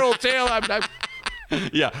see Darrell Taylor."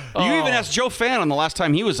 You even asked Joe Fan on the last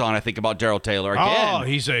time he was on, I think, about Darrell Taylor again. Oh,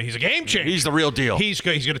 he's a game changer. He's the real deal. He's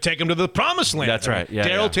going to take him to the promised land. That's right. Yeah,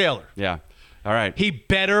 Darrell Taylor. Yeah. All right. He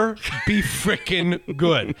better be freaking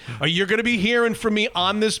good. You're going to be hearing from me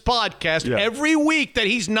on this podcast every week that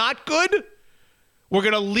he's not good. We're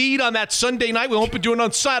going to lead on that Sunday night. We won't be doing it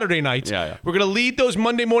on Saturday nights. Yeah. We're going to lead those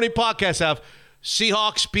Monday morning podcasts. Have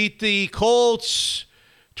Seahawks beat the Colts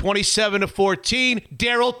 27-14.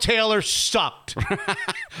 Darrell Taylor sucked.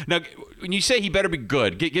 Now, when you say he better be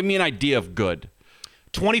good, give me an idea of good.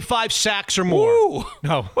 25 sacks or more. Ooh.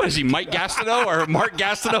 No. What is he, Mike Gastineau or Mark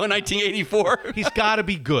Gastineau in 1984? He's got to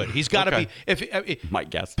be good. He's got to be. If Mike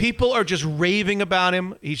Gastineau. People are just raving about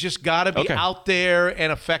him. He's just got to be out there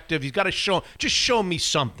and effective. He's got to show me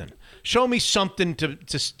something. Show me something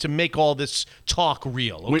to make all this talk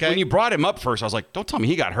real. Okay. When you brought him up first, I was like, "Don't tell me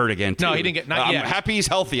he got hurt again." Too. No, he didn't get. Not yet. I'm happy he's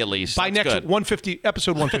healthy at least. By That's next good. 150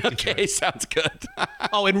 episode 150. Okay, sounds good.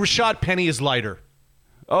 And Rashad Penny is lighter.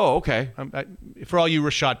 Oh, okay. For all you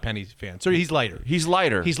Rashad Penny fans, so he's lighter. He's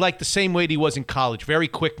lighter. He's like the same weight he was in college. Very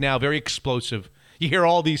quick now, very explosive. You hear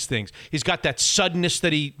all these things. He's got that suddenness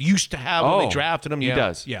that he used to have when they drafted him. He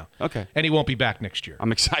does. Yeah. Okay. And he won't be back next year.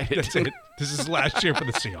 I'm excited. That's it. This is last year for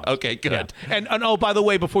the Seahawks. Okay, good. Yeah. And by the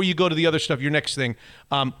way, before you go to the other stuff, your next thing,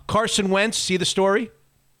 Carson Wentz. See the story?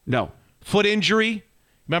 No. Foot injury.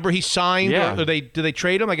 Remember he signed? Yeah. Or did they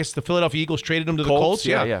trade him? I guess the Philadelphia Eagles traded him to the Colts.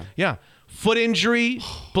 Yeah. Foot injury,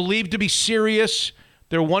 believed to be serious.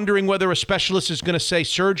 They're wondering whether a specialist is going to say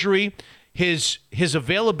surgery. His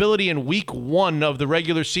availability in week 1 of the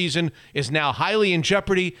regular season is now highly in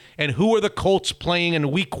jeopardy. And who are the Colts playing in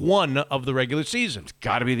week 1 of the regular season? It's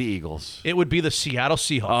got to be the Eagles. It would be the Seattle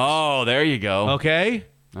Seahawks. Oh, there you go. Okay?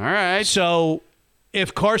 All right. So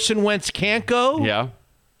if Carson Wentz can't go,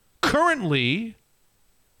 currently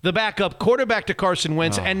the backup quarterback to Carson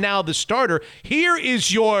Wentz, and now the starter. Here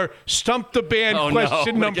is your Stump the Band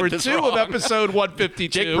question number 2 of episode 152.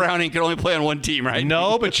 Jake Browning can only play on one team, right?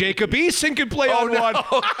 No, but Jacob Eason can play on one.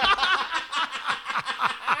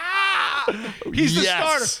 He's the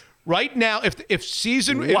starter. Right now, if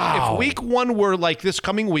week 1 were like this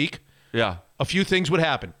coming week, a few things would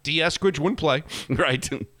happen. D. Eskridge wouldn't play. Right.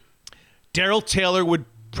 Darrell Taylor would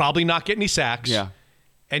probably not get any sacks. Yeah.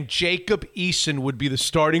 And Jacob Eason would be the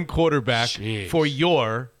starting quarterback for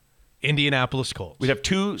your Indianapolis Colts. We'd have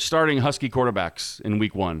 2 starting Husky quarterbacks in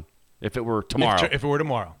week 1 if it were tomorrow. If it were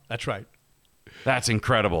tomorrow. That's right. That's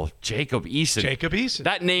incredible. Jacob Eason. Jacob Eason.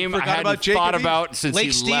 That name I hadn't thought about since Lake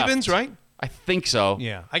he Stevens, left. right? I think so.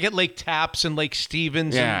 Yeah. I get Lake Tapps and Lake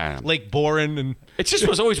Stevens and Lake Boren. And it just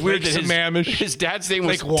was always weird that Sammamish. his dad's name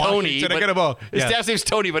was Lake Tony. His dad's name's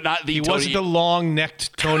Tony, but not the He Tony. wasn't the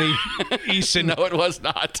long-necked Tony Eason. No, it was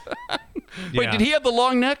not. Wait, did he have the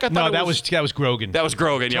long neck? I thought that was Grogan. That was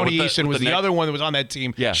Grogan. Tony Eason was the other one that was on that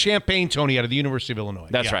team. Yeah. Champagne Tony out of the University of Illinois.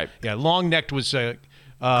 That's right. Yeah, long-necked was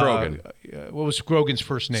Grogan. What was Grogan's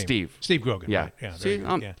first name? Steve Grogan. Yeah. Right. Yeah. See,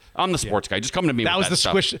 I'm the sports guy. Just come to me. That with was the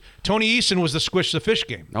stuff. Squish. Tony Eason was the Squish the Fish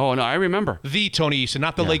game. Oh no, I remember the Tony Eason,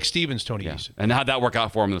 not the Lake Stevens Tony Eason. And how'd that work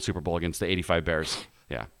out for him in the Super Bowl against the '85 Bears?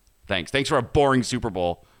 Yeah. Thanks for a boring Super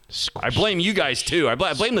Bowl. I blame you guys too. I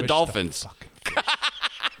blame the Dolphins.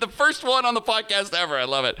 The first one on the podcast ever. I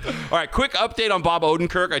love it. All right, quick update on Bob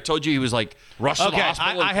Odenkirk. I told you he was like rushed to the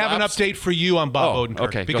hospital. I have an update for you on Bob Odenkirk.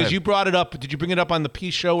 Okay, because you brought it up. Did you bring it up on the P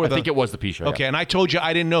show? I think it was the P show. Okay, and I told you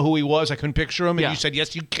I didn't know who he was. I couldn't picture him. And you said,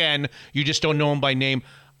 yes, you can. You just don't know him by name.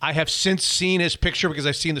 I have since seen his picture because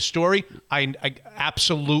I've seen the story. I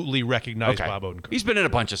absolutely recognize Bob Odenkirk. He's been in a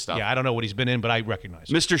bunch of stuff. Yeah, I don't know what he's been in, but I recognize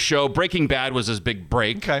him. Mr. Show, Breaking Bad was his big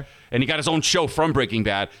break. Okay. And he got his own show from Breaking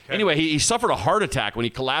Bad. Okay. Anyway, he suffered a heart attack when he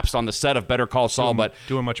collapsed on the set of Better Call Saul.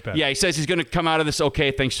 Doing much better. Yeah, he says he's going to come out of this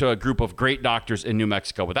okay thanks to a group of great doctors in New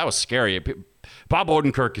Mexico. But that was scary. Bob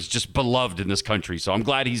Odenkirk is just beloved in this country, so I'm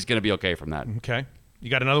glad he's going to be okay from that. Okay. You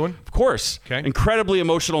got another one? Of course. Okay. Incredibly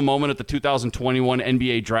emotional moment at the 2021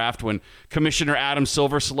 NBA draft when Commissioner Adam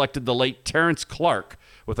Silver selected the late Terrence Clark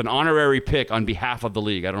with an honorary pick on behalf of the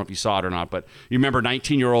league. I don't know if you saw it or not, but you remember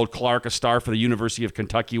 19-year-old Clark, a star for the University of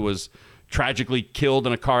Kentucky, was tragically killed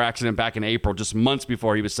in a car accident back in April, just months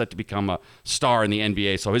before he was set to become a star in the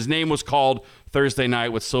NBA. So his name was called Thursday night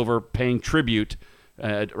with Silver paying tribute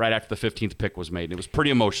right after the 15th pick was made. And it was pretty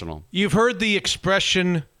emotional. You've heard the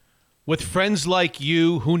expression, with friends like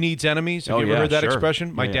you, who needs enemies? Have you ever heard that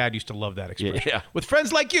expression? My dad used to love that expression. Yeah. With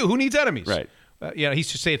friends like you, who needs enemies? Right. He used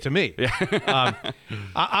to say it to me.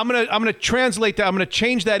 I'm gonna translate that. I'm gonna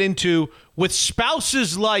change that into with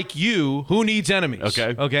spouses like you, who needs enemies?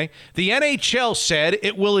 Okay. The NHL said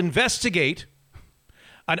it will investigate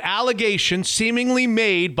an allegation seemingly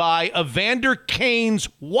made by Evander Kane's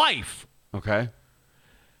wife. Okay.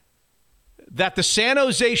 That the San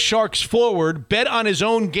Jose Sharks forward bet on his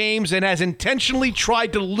own games and has intentionally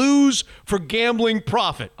tried to lose for gambling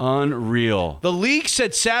profit. Unreal. The league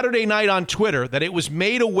said Saturday night on Twitter that it was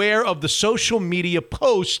made aware of the social media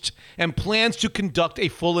post and plans to conduct a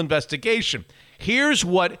full investigation. Here's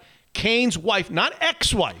what Kane's wife, not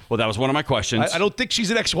ex-wife. Well, that was one of my questions. I don't think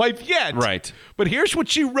she's an ex-wife yet. Right. But here's what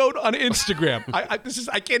she wrote on Instagram. I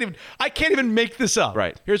can't even make this up.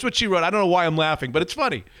 Right. Here's what she wrote. I don't know why I'm laughing, but it's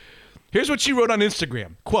funny. Here's what she wrote on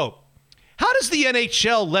Instagram. Quote, how does the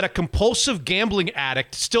NHL let a compulsive gambling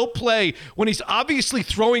addict still play when he's obviously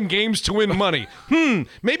throwing games to win money?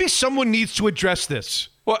 Maybe someone needs to address this.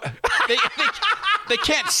 Well, they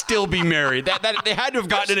can't still be married. That they had to have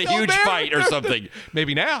gotten in a huge fight or something.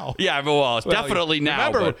 Maybe now. Yeah, well, it's definitely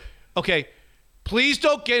now. Remember, okay, please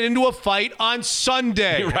don't get into a fight on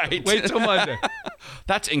Sunday. Right. Wait till Monday.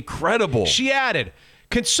 That's incredible. She added,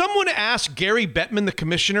 can someone ask Gary Bettman, the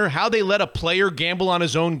commissioner, how they let a player gamble on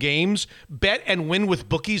his own games, bet and win with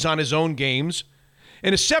bookies on his own games?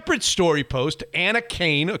 In a separate story post, Anna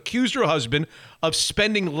Kane accused her husband of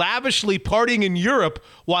spending lavishly partying in Europe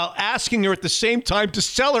while asking her at the same time to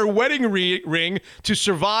sell her wedding ring to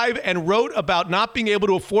survive, and wrote about not being able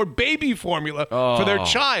to afford baby formula for their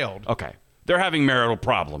child. Okay. They're having marital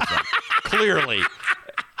problems then. Clearly.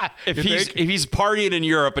 If he's partying in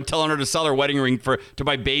Europe and telling her to sell her wedding ring to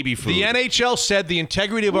buy baby food. The NHL said the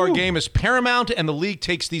integrity of our game is paramount, and the league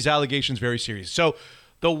takes these allegations very seriously. So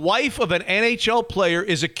the wife of an NHL player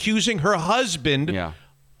is accusing her husband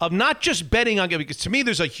of not just betting on games. Because to me,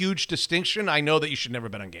 there's a huge distinction. I know that you should never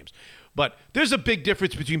bet on games. But there's a big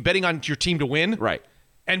difference between betting on your team to win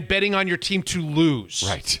and betting on your team to lose.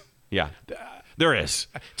 Right. Yeah. There is.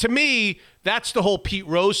 To me, that's the whole Pete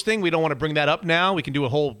Rose thing. We don't want to bring that up now. We can do a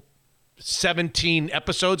whole 17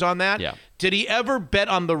 episodes on that. Yeah. Did he ever bet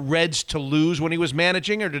on the Reds to lose when he was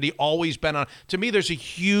managing, or did he always bet on? To me, there's a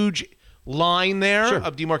huge line there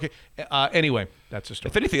of demarcation. Anyway, that's the story.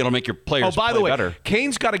 If anything, it'll make your players by the way, better.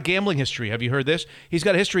 Kane's got a gambling history. Have you heard this? He's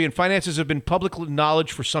got a history, and finances have been public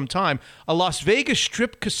knowledge for some time. A Las Vegas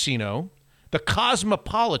strip casino, the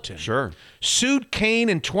Cosmopolitan, sued Kane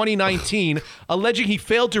in 2019, alleging he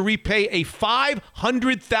failed to repay a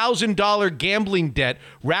 $500,000 gambling debt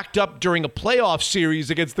racked up during a playoff series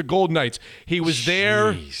against the Golden Knights. He was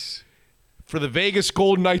there for the Vegas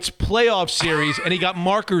Golden Knights playoff series, and he got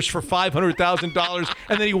markers for $500,000,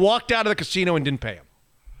 and then he walked out of the casino and didn't pay him.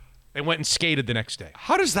 They went and skated the next day.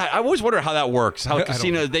 How does that? I always wonder how that works. How a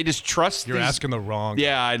casino, they just trust. You're asking the wrong.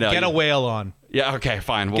 Yeah, I know. Get a whale on. Yeah, okay,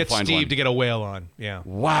 fine. We'll find Steve one. to get a whale on. Yeah.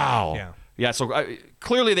 Wow. Yeah. Yeah. So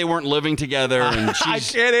clearly they weren't living together, and I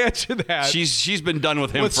can't answer that. She's been done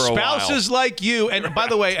with him for a while. With spouses like you, and by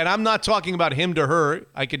the way, and I'm not talking about him to her.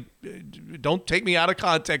 Don't take me out of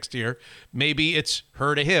context here. Maybe it's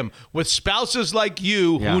her to him. With spouses like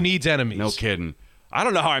you, who needs enemies? No kidding. I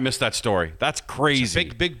don't know how I missed that story. That's crazy.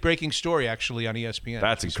 It's a big breaking story, actually, on ESPN.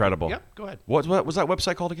 That's incredible. Yeah, go ahead. What was that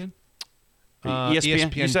website called again?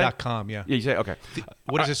 ESPN.com, yeah. Yeah, you say? Okay.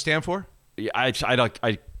 What does it stand for? I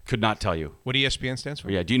could not tell you. What ESPN stands for?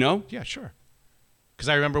 Yeah, do you know? Yeah, sure. Because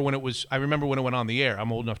I remember when it went on the air.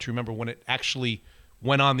 I'm old enough to remember when it actually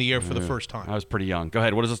went on the air for the first time. I was pretty young. Go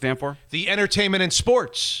ahead. What does it stand for? The Entertainment and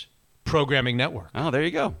Sports programming network. Oh, there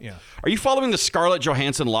you go. Yeah. Are you following the Scarlett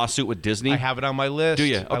Johansson lawsuit with Disney? I have it on my list. Do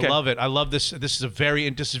you? Okay. I love it. I love this. This is very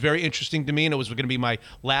interesting to me, and it was going to be my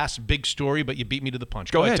last big story, but you beat me to the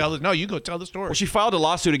punch. Go ahead. You go tell the story. Well, she filed a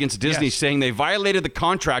lawsuit against Disney saying they violated the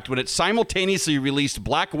contract when it simultaneously released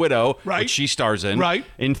Black Widow, which she stars in,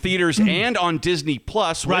 in theaters and on Disney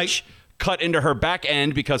Plus, which cut into her back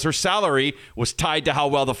end because her salary was tied to how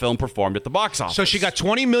well the film performed at the box office. So she got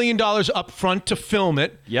 $20 million up front to film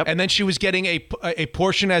it, and then she was getting a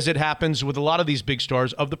portion, as it happens with a lot of these big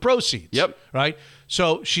stars, of the proceeds. Yep. Right?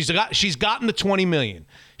 So she's gotten the $20 million.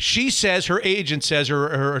 She says, her agent says,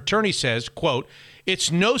 her attorney says, quote,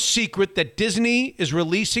 "It's no secret that Disney is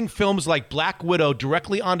releasing films like Black Widow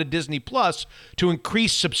directly onto Disney Plus to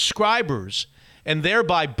increase subscribers and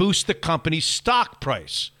thereby boost the company's stock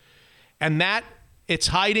price. And that it's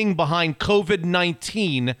hiding behind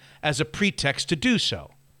COVID-19 as a pretext to do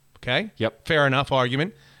so." Okay? Yep. Fair enough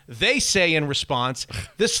argument. They say in response,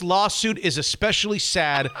 "This lawsuit is especially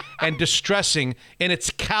sad and distressing in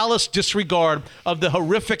its callous disregard of the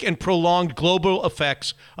horrific and prolonged global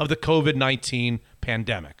effects of the COVID-19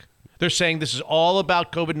 pandemic." They're saying this is all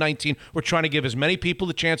about COVID-19. We're trying to give as many people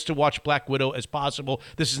the chance to watch Black Widow as possible.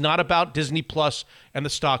 This is not about Disney Plus and the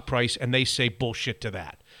stock price, and they say bullshit to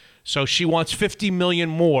that. So she wants $50 million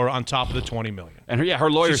more on top of the $20 million. And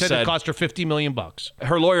her lawyer said it cost her $50 million.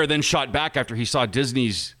 Her lawyer then shot back after he saw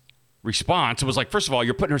Disney's response. It was like, first of all,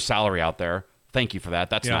 you're putting her salary out there. Thank you for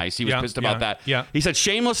that. That's nice. He was pissed about that. Yeah. He said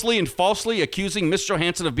shamelessly and falsely accusing Miss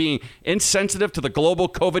Johansson of being insensitive to the global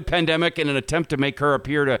COVID pandemic in an attempt to make her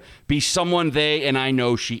appear to be someone they, and I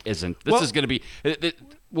know she isn't. This is going to be...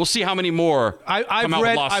 We'll see how many more come out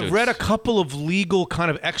with lawsuits. I've read a couple of legal kind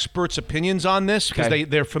of experts' opinions on this because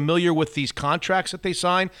they're familiar with these contracts that they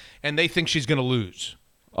sign, and they think she's going to lose.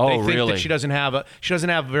 Oh, they think really? That she doesn't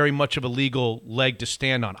have very much of a legal leg to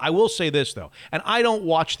stand on. I will say this though, and I don't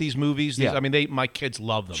watch these movies. I mean, my kids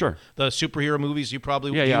love them. Sure. The superhero movies, you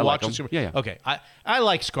probably I watch like them. Okay, I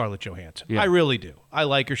like Scarlett Johansson. Yeah. I really do. I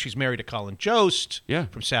like her. She's married to Colin Jost. Yeah.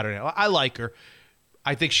 From Saturday Night. I like her.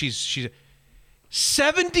 I think she's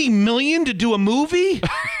 $70 million to do a movie.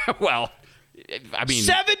 Well, I mean,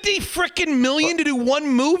 $70 freaking million to do one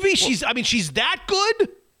movie. She's that good.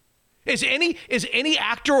 Is any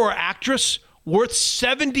actor or actress worth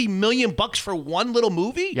 $70 million for one little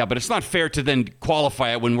movie? Yeah, but it's not fair to then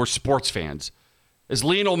qualify it when we're sports fans. Is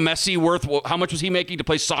Lionel Messi worth? How much was he making to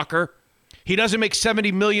play soccer? He doesn't make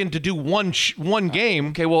 $70 million to do one game.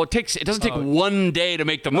 Okay, well, it doesn't take one day to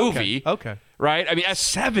make the movie. Okay. Right? I mean, that's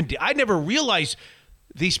 70. I never realized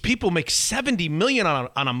these people make $70 million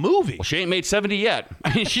on a movie. Well, she ain't made 70 yet.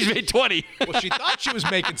 I mean, she's made 20. Well, she thought she was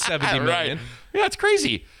making $70 million. Right. Yeah, it's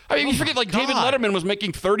crazy. I mean, you forget, David Letterman was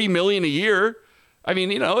making $30 million a year. I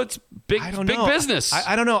mean, it's big business.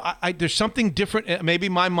 I don't know. There's something different. Maybe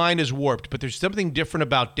my mind is warped, but there's something different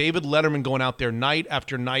about David Letterman going out there night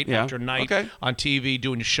after night after night on TV,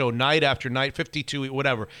 doing a show night after night, 52,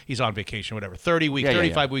 whatever. He's on vacation, whatever. 30 weeks,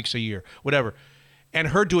 35 weeks a year, whatever. And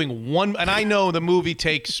her doing one, and I know the movie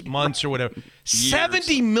takes months or whatever.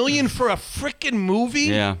 $70 million for a freaking movie?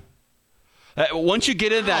 Yeah. Once you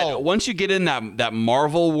get in that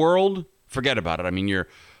Marvel world, forget about it. I mean,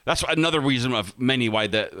 that's another reason of many why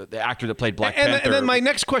the actor that played Black Panther. And then my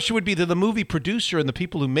next question would be to the movie producer and the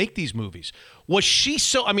people who make these movies. Was she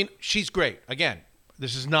so? I mean, she's great. Again,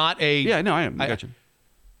 this is not a. Yeah, no, I am. I got you.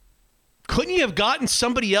 Couldn't you have gotten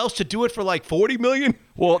somebody else to do it for like $40 million?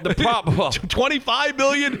 Well, the problem, $25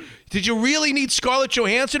 million. Did you really need Scarlett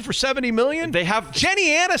Johansson for $70 million? They have Jenny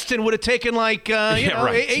Aniston would have taken like $8.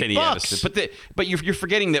 Jenny Aniston. But you're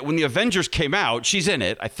forgetting that when the Avengers came out, she's in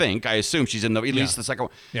it. I assume she's in at least the second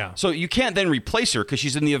one. Yeah. So you can't then replace her because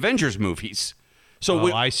she's in the Avengers movies.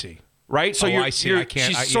 So I see. Right. So I see. I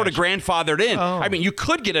can't. She's sort of grandfathered in. Oh. I mean, you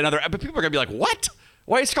could get another, but people are gonna be like, what?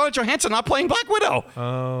 Why is Scarlett Johansson not playing Black Widow?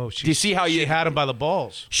 Oh, do you see how she had him by the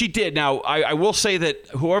balls? She did. Now, I will say that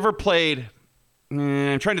whoever played,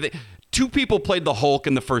 I'm trying to think, two people played the Hulk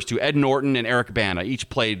in the first two. Ed Norton and Eric Bana each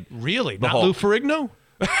played. Really? The Not Hulk. Lou Ferrigno?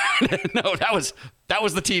 No, that was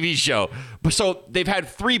the TV show. But so they've had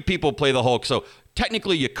three people play the Hulk. So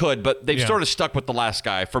technically you could, but they've sort of stuck with the last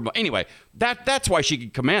guy. Anyway, that's why she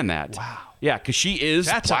could command that. Wow. Yeah, because she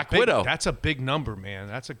is Black Widow. That's a big number, man.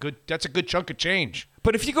 That's a good chunk of change.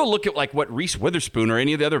 But if you go look at like what Reese Witherspoon or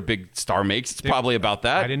any of the other big star makes, it's probably about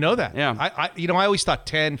that. I didn't know that. Yeah. I always thought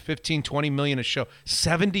 10, 15, 20 million a show.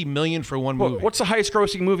 $70 million for one movie. What's the highest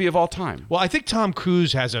grossing movie of all time? Well, I think Tom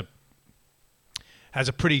Cruise has a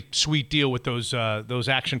pretty sweet deal with those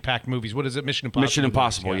action-packed movies. What is it? Mission Impossible. Mission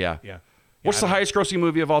Impossible, yeah. What's the highest grossing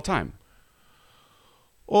movie of all time?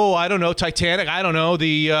 Oh, I don't know. Titanic. I don't know.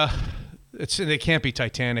 The They can't be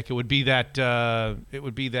Titanic. It would be that.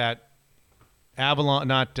 Avalon.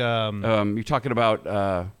 Not. You're talking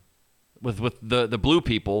about with the blue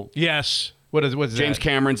people. Yes. What is James that?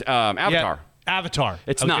 Cameron's Avatar? Yeah, Avatar.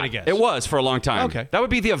 It's I was not. gonna guess. It was for a long time. Okay. That would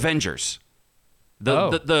be the Avengers.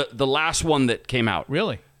 The last one that came out.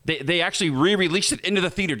 Really? They actually re-released it into the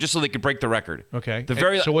theater just so they could break the record. Okay.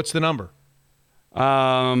 So what's the number?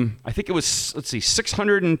 I think it was,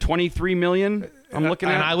 623 million. I'm looking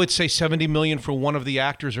at. And I would say 70 million for one of the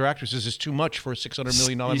actors or actresses is too much for a $600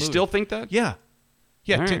 million movie. You still think that? Yeah.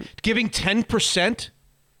 Yeah. Right. Giving 10%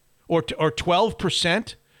 or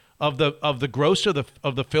 12% of the gross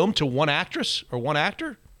of the film to one actress or one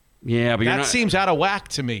actor. Yeah, but that seems out of whack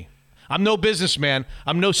to me. I'm no businessman.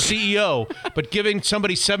 I'm no CEO. But giving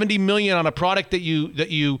somebody $70 million on a product that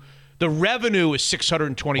the revenue is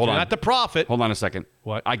 $620, not the profit. Hold on a second.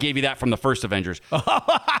 What? I gave you that from the first Avengers.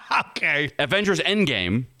 Okay. Avengers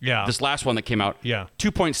Endgame. Yeah. This last one that came out. Yeah.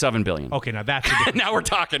 $2.7 billion. Okay, now that's a different now we're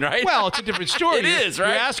talking, right? Well, it's a different story. It is, right?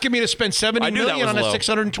 You're asking me to spend $70 million on a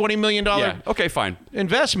 $620 million Okay, fine.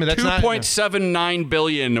 investment. That's not $2.79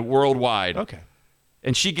 billion worldwide. Okay.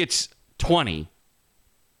 And she gets 20.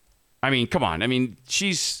 I mean, come on. I mean,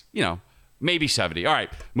 she's, maybe 70. All right,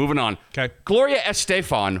 moving on. Okay. Gloria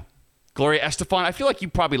Estefan, I feel like you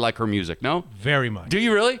probably like her music, no? Very much. Do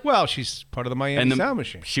you really? Well, she's part of the Miami Sound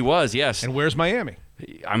Machine. She was, yes. And where's Miami?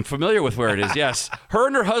 I'm familiar with where it is, yes. Her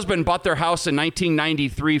and her husband bought their house in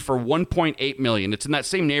 1993 for $1.8 million. It's in that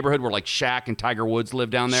same neighborhood where like Shaq and Tiger Woods live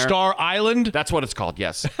down there. Star Island? That's what it's called,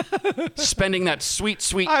 yes. Spending that sweet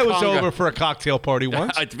I was conga. over for a cocktail party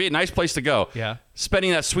once. It'd be a nice place to go. Yeah.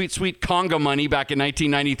 Spending that sweet conga money back in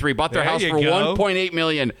 1993. Bought their house for $1.8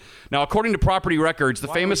 million. Now, according to property records, the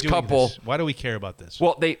famous couple... Why do we care about this?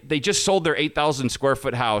 Well, they just sold their 8,000 square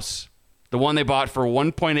foot house, the one they bought for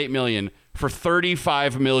 $1.8 million, for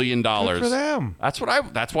 $35 million. Good for them. That's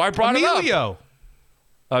why I brought it up.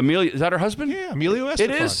 Emilio, is that her husband? Yeah, Emilio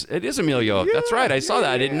Estefan. It is Emilio. Yeah, that's right. I saw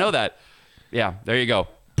that. I didn't know that. Yeah, there you go.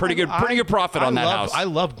 Pretty good profit on that house. I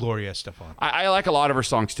love Gloria Estefan. I like a lot of her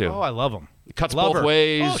songs too. Oh, I love them. It cuts both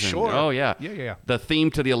ways. Oh, sure. Oh, yeah. Yeah. The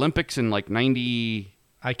theme to the Olympics in like 90.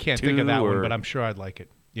 I can't think of that one, but I'm sure I'd like it.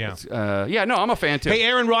 Yeah. I'm a fan too. Hey,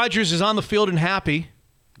 Aaron Rodgers is on the field and happy.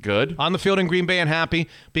 Good. On the field in Green Bay and happy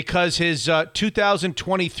because his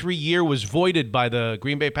 2023 year was voided by the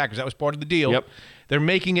Green Bay Packers. That was part of the deal. Yep. They're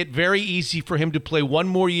making it very easy for him to play one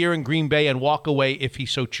more year in Green Bay and walk away if he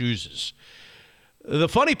so chooses. The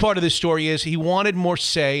funny part of this story is he wanted more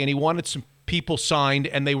say and he wanted some people signed,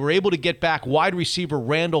 and they were able to get back wide receiver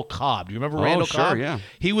Randall Cobb. Do you remember Randall Cobb? Yeah.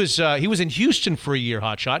 He was in Houston for a year,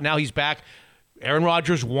 hotshot. Now he's back. Aaron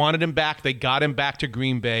Rodgers wanted him back. They got him back to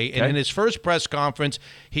Green Bay. And in his first press conference,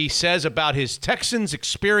 he says about his Texans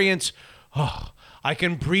experience, I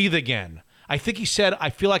can breathe again. I think he said, I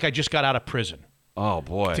feel like I just got out of prison. Oh,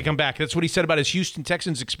 boy. To come back. That's what he said about his Houston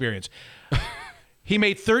Texans experience. He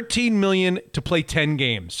made $13 million to play 10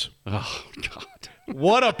 games. Oh, God.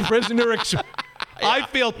 What a prisoner experience. I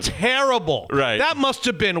feel terrible. Right. That must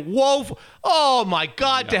have been woeful. Oh, my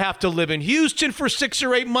God, to have to live in Houston for 6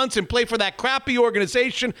 or 8 months and play for that crappy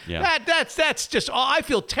organization. Yeah. That's just, I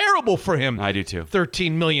feel terrible for him. I do, too.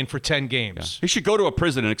 $13 million for 10 games. He should go to a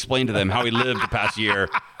prison and explain to them how he lived the past year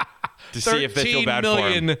to see if they feel bad for him.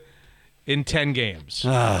 $13 million in 10 games.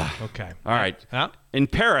 Okay. All right. Huh? In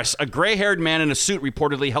Paris, a gray-haired man in a suit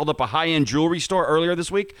reportedly held up a high-end jewelry store earlier this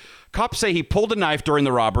week. Cops say he pulled a knife during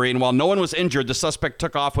the robbery, and while no one was injured, the suspect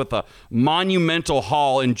took off with a monumental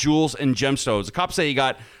haul in jewels and gemstones. The cops say he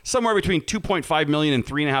got somewhere between $2.5 million and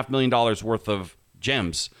 $3.5 million worth of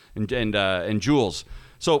gems and jewels.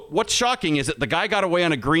 So what's shocking is that the guy got away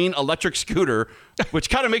on a green electric scooter, which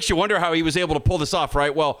kind of makes you wonder how he was able to pull this off,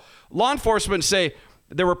 right? Well, law enforcement say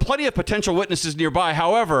there were plenty of potential witnesses nearby.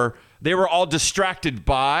 However, they were all distracted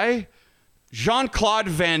by Jean-Claude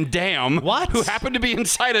Van Damme, who happened to be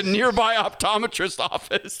inside a nearby optometrist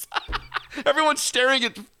office. Everyone's staring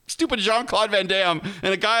at stupid Jean-Claude Van Damme,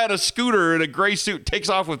 and a guy on a scooter in a gray suit takes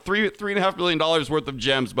off with $3.5 million worth of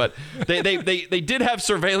gems. But they did have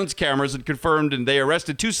surveillance cameras and confirmed, and they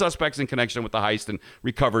arrested 2 suspects in connection with the heist and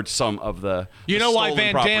recovered some of the You know why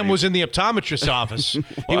Van property. Damme was in the optometrist's office?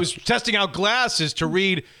 He was testing out glasses to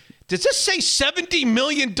read, does this say $70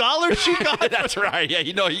 million she got? That's right. Yeah,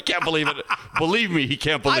 he can't believe it. Believe me, he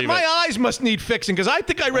can't believe it. My eyes must need fixing because I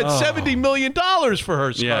think I read $70 million for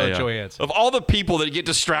her, Scarlett Johansson. Of all the people that get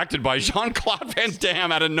distracted by Jean-Claude Van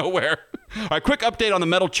Damme out of nowhere. All right, quick update on the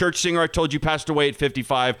Metal Church singer I told you passed away at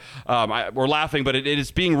 55. We're laughing, but it is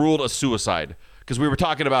being ruled a suicide. Because we were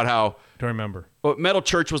talking about how... Don't remember. Metal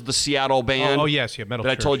Church was the Seattle band. Oh yes, Metal Church.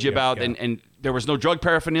 That I told you about. And there was no drug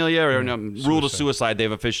paraphernalia or ruled a suicide,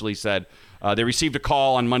 they've officially said. They received a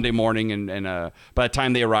call on Monday morning, and by the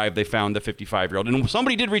time they arrived, they found the 55-year-old. And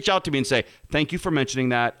somebody did reach out to me and say, thank you for mentioning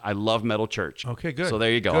that. I love Metal Church. Okay, good. So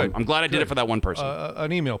there you go. I'm glad I did it for that one person.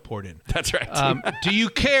 An email poured in. That's right. Do you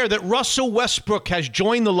care that Russell Westbrook has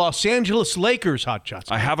joined the Los Angeles Lakers, Hot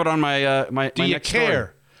Shots? I have it on my Do you next care?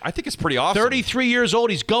 story. I think it's pretty awesome. 33 years old.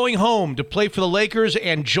 He's going home to play for the Lakers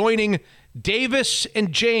and joining Davis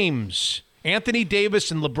and James. Anthony Davis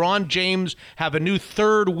and LeBron James have a new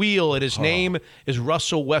third wheel, and his name is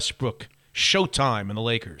Russell Westbrook. Showtime in the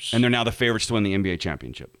Lakers. And they're now the favorites to win the NBA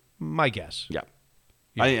championship. My guess. Yeah.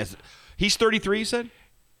 I think he's 33, you said?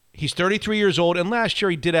 He's 33 years old, and last year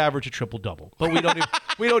he did average a triple-double. But we don't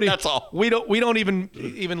even That's all. We don't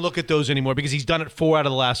even look at those anymore because he's done it 4 out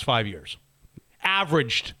of the last 5 years.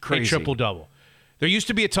 Averaged a triple-double. There used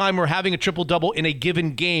to be a time where having a triple-double in a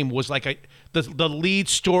given game was like the lead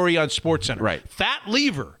story on SportsCenter. Right. Fat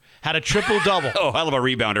Lever had a triple-double. Oh, hell of a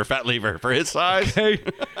rebounder, Fat Lever, for his size. Okay.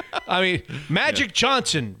 I mean, Magic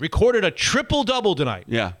Johnson recorded a triple-double tonight.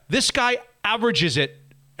 Yeah. This guy averages it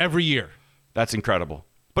every year. That's incredible.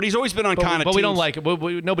 But he's always been on kind of But teams. we don't like it.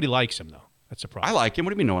 Nobody likes him, though. That's the problem. I like him.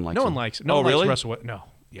 What do you mean no one likes him? No one likes him. No one really? likes Russell. No.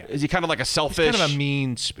 Yeah. Is he kind of like a selfish? He's kind of a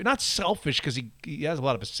mean, not selfish because he has a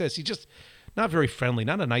lot of assists. He's just not very friendly,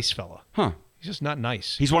 not a nice fella. Huh. He's just not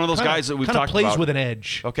nice. He's one of those guys that we've talked about. Plays with an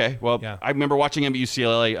edge. Okay, well, Yeah. I remember watching him at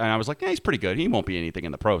UCLA, and I was like, he's pretty good. He won't be anything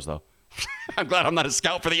in the pros, though. I'm glad I'm not a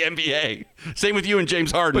scout for the NBA. Same with you and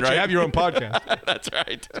James Harden, But right? you have your own podcast. That's right.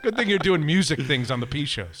 It's a good thing you're doing music things on the P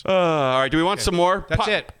shows. All right, do we want some more? That's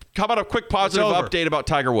it. How about a quick positive over. update about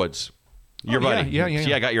Tiger Woods? Your buddy. Yeah.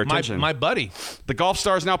 See, I got your attention. My buddy. The golf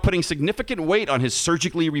star is now putting significant weight on his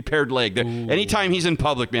surgically repaired leg. Anytime he's in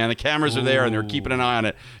public, man, the cameras are there and they're keeping an eye on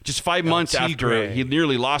it. Just 5 months after Gray. he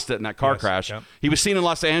nearly lost it in that car crash, yep. he was seen in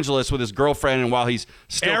Los Angeles with his girlfriend, and while he's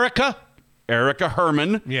still... Erica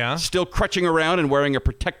Herman, still crutching around and wearing a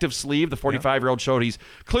protective sleeve. The 45-year-old showed he's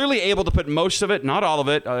clearly able to put most of it, not all of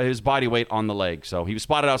it, his body weight on the leg. So he was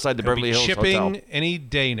spotted outside the Beverly Hills chipping Hotel. any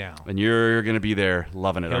day now. And you're going to be there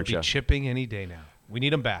loving it, aren't you? He'll be chipping any day now. We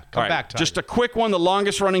need him back. Come back, Tiger. Just a quick one. The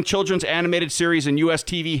longest-running children's animated series in U.S.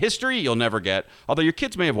 TV history you'll never get, although your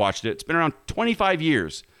kids may have watched it. It's been around 25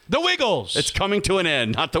 years. The Wiggles. It's coming to an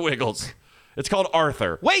end, not the Wiggles. It's called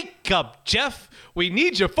Arthur. Wake up, Jeff. We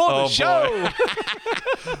need you for the show.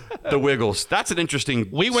 The Wiggles. That's an interesting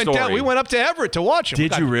We went story. up to Everett to watch him.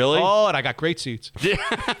 Did you really? Oh, and I got great seats.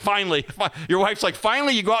 Finally. Your wife's like,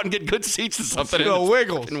 finally you go out and get good seats and something. Let's go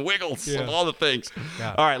Wiggles. And Wiggles Yeah. of all the things.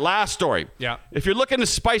 Yeah. All right, last story. Yeah. If you're looking to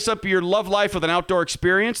spice up your love life with an outdoor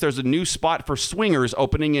experience, there's a new spot for swingers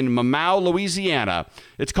opening in Mamou, Louisiana.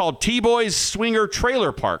 It's called T-Boy's Swinger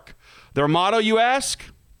Trailer Park. Their motto, you ask?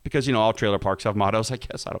 Because, all trailer parks have mottos, I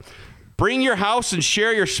guess. I don't. Bring your house and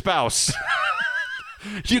share your spouse.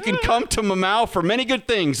 You can come to Mamou for many good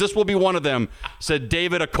things. This will be one of them, said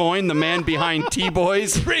David Acoin, the man behind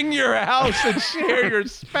T-Boys. Bring your house and share your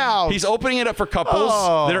spouse. He's opening it up for couples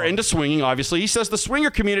that are into swinging, obviously. He says the swinger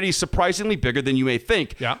community is surprisingly bigger than you may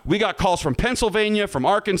think. Yeah. We got calls from Pennsylvania, from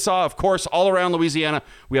Arkansas, of course, all around Louisiana.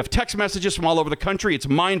 We have text messages from all over the country. It's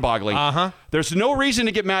mind-boggling. There's no reason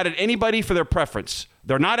to get mad at anybody for their preference.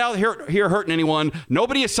 They're not out here hurting anyone.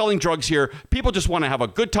 Nobody is selling drugs here. People just want to have a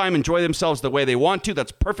good time, enjoy themselves the way they want to.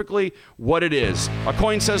 That's perfectly what it is.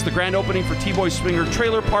 Acoin says the grand opening for T-Boy Swinger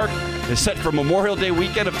Trailer Park is set for Memorial Day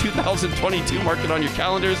weekend of 2022. Mark it on your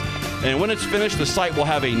calendars. And when it's finished, the site will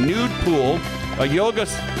have a nude pool,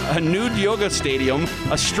 a nude yoga stadium,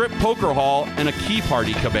 a strip poker hall, and a key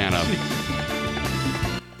party cabana.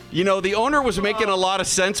 The owner was making a lot of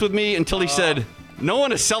sense with me until he said, no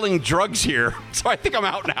one is selling drugs here, so I think I'm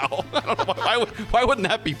out now. I don't know why wouldn't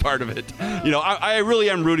that be part of it? I really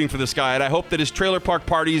am rooting for this guy, and I hope that his trailer park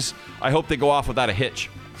parties, I hope they go off without a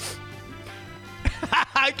hitch.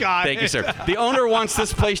 I got it. Thank you, sir. The owner wants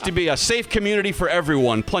this place to be a safe community for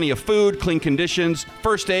everyone. Plenty of food, clean conditions,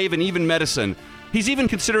 first aid, and even medicine. He's even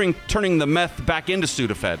considering turning the meth back into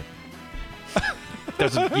Sudafed.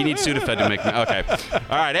 You need Sudafed to make me. Okay.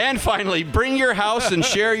 All right. And finally, bring your house and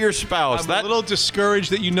share your spouse. I'm a little discouraged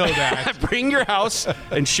that you know that. Bring your house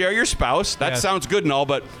and share your spouse. That sounds good and all,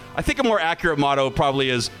 but I think a more accurate motto probably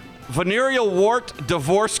is venereal wart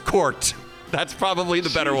divorce court. That's probably the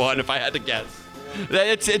better one if I had to guess.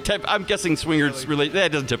 I'm guessing swingers really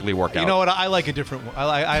that doesn't typically work out. You know what? I like a different one.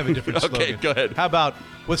 I have a different slogan. Okay, go ahead. How about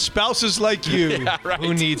with spouses like you,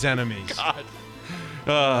 who needs enemies? God.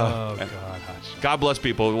 God. God bless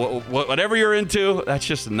people. Whatever you're into, that's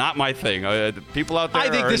just not my thing. People out there. I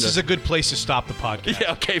think this is a good place to stop the podcast.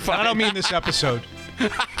 Yeah. Okay. Fine. I don't mean this episode.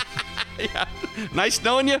 Yeah. Nice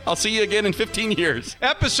knowing you. I'll see you again in 15 years.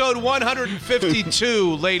 Episode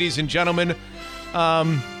 152, ladies and gentlemen.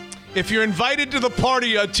 If you're invited to the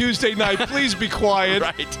party on Tuesday night, please be quiet.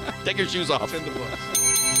 Right. Take your shoes off. It's in the books.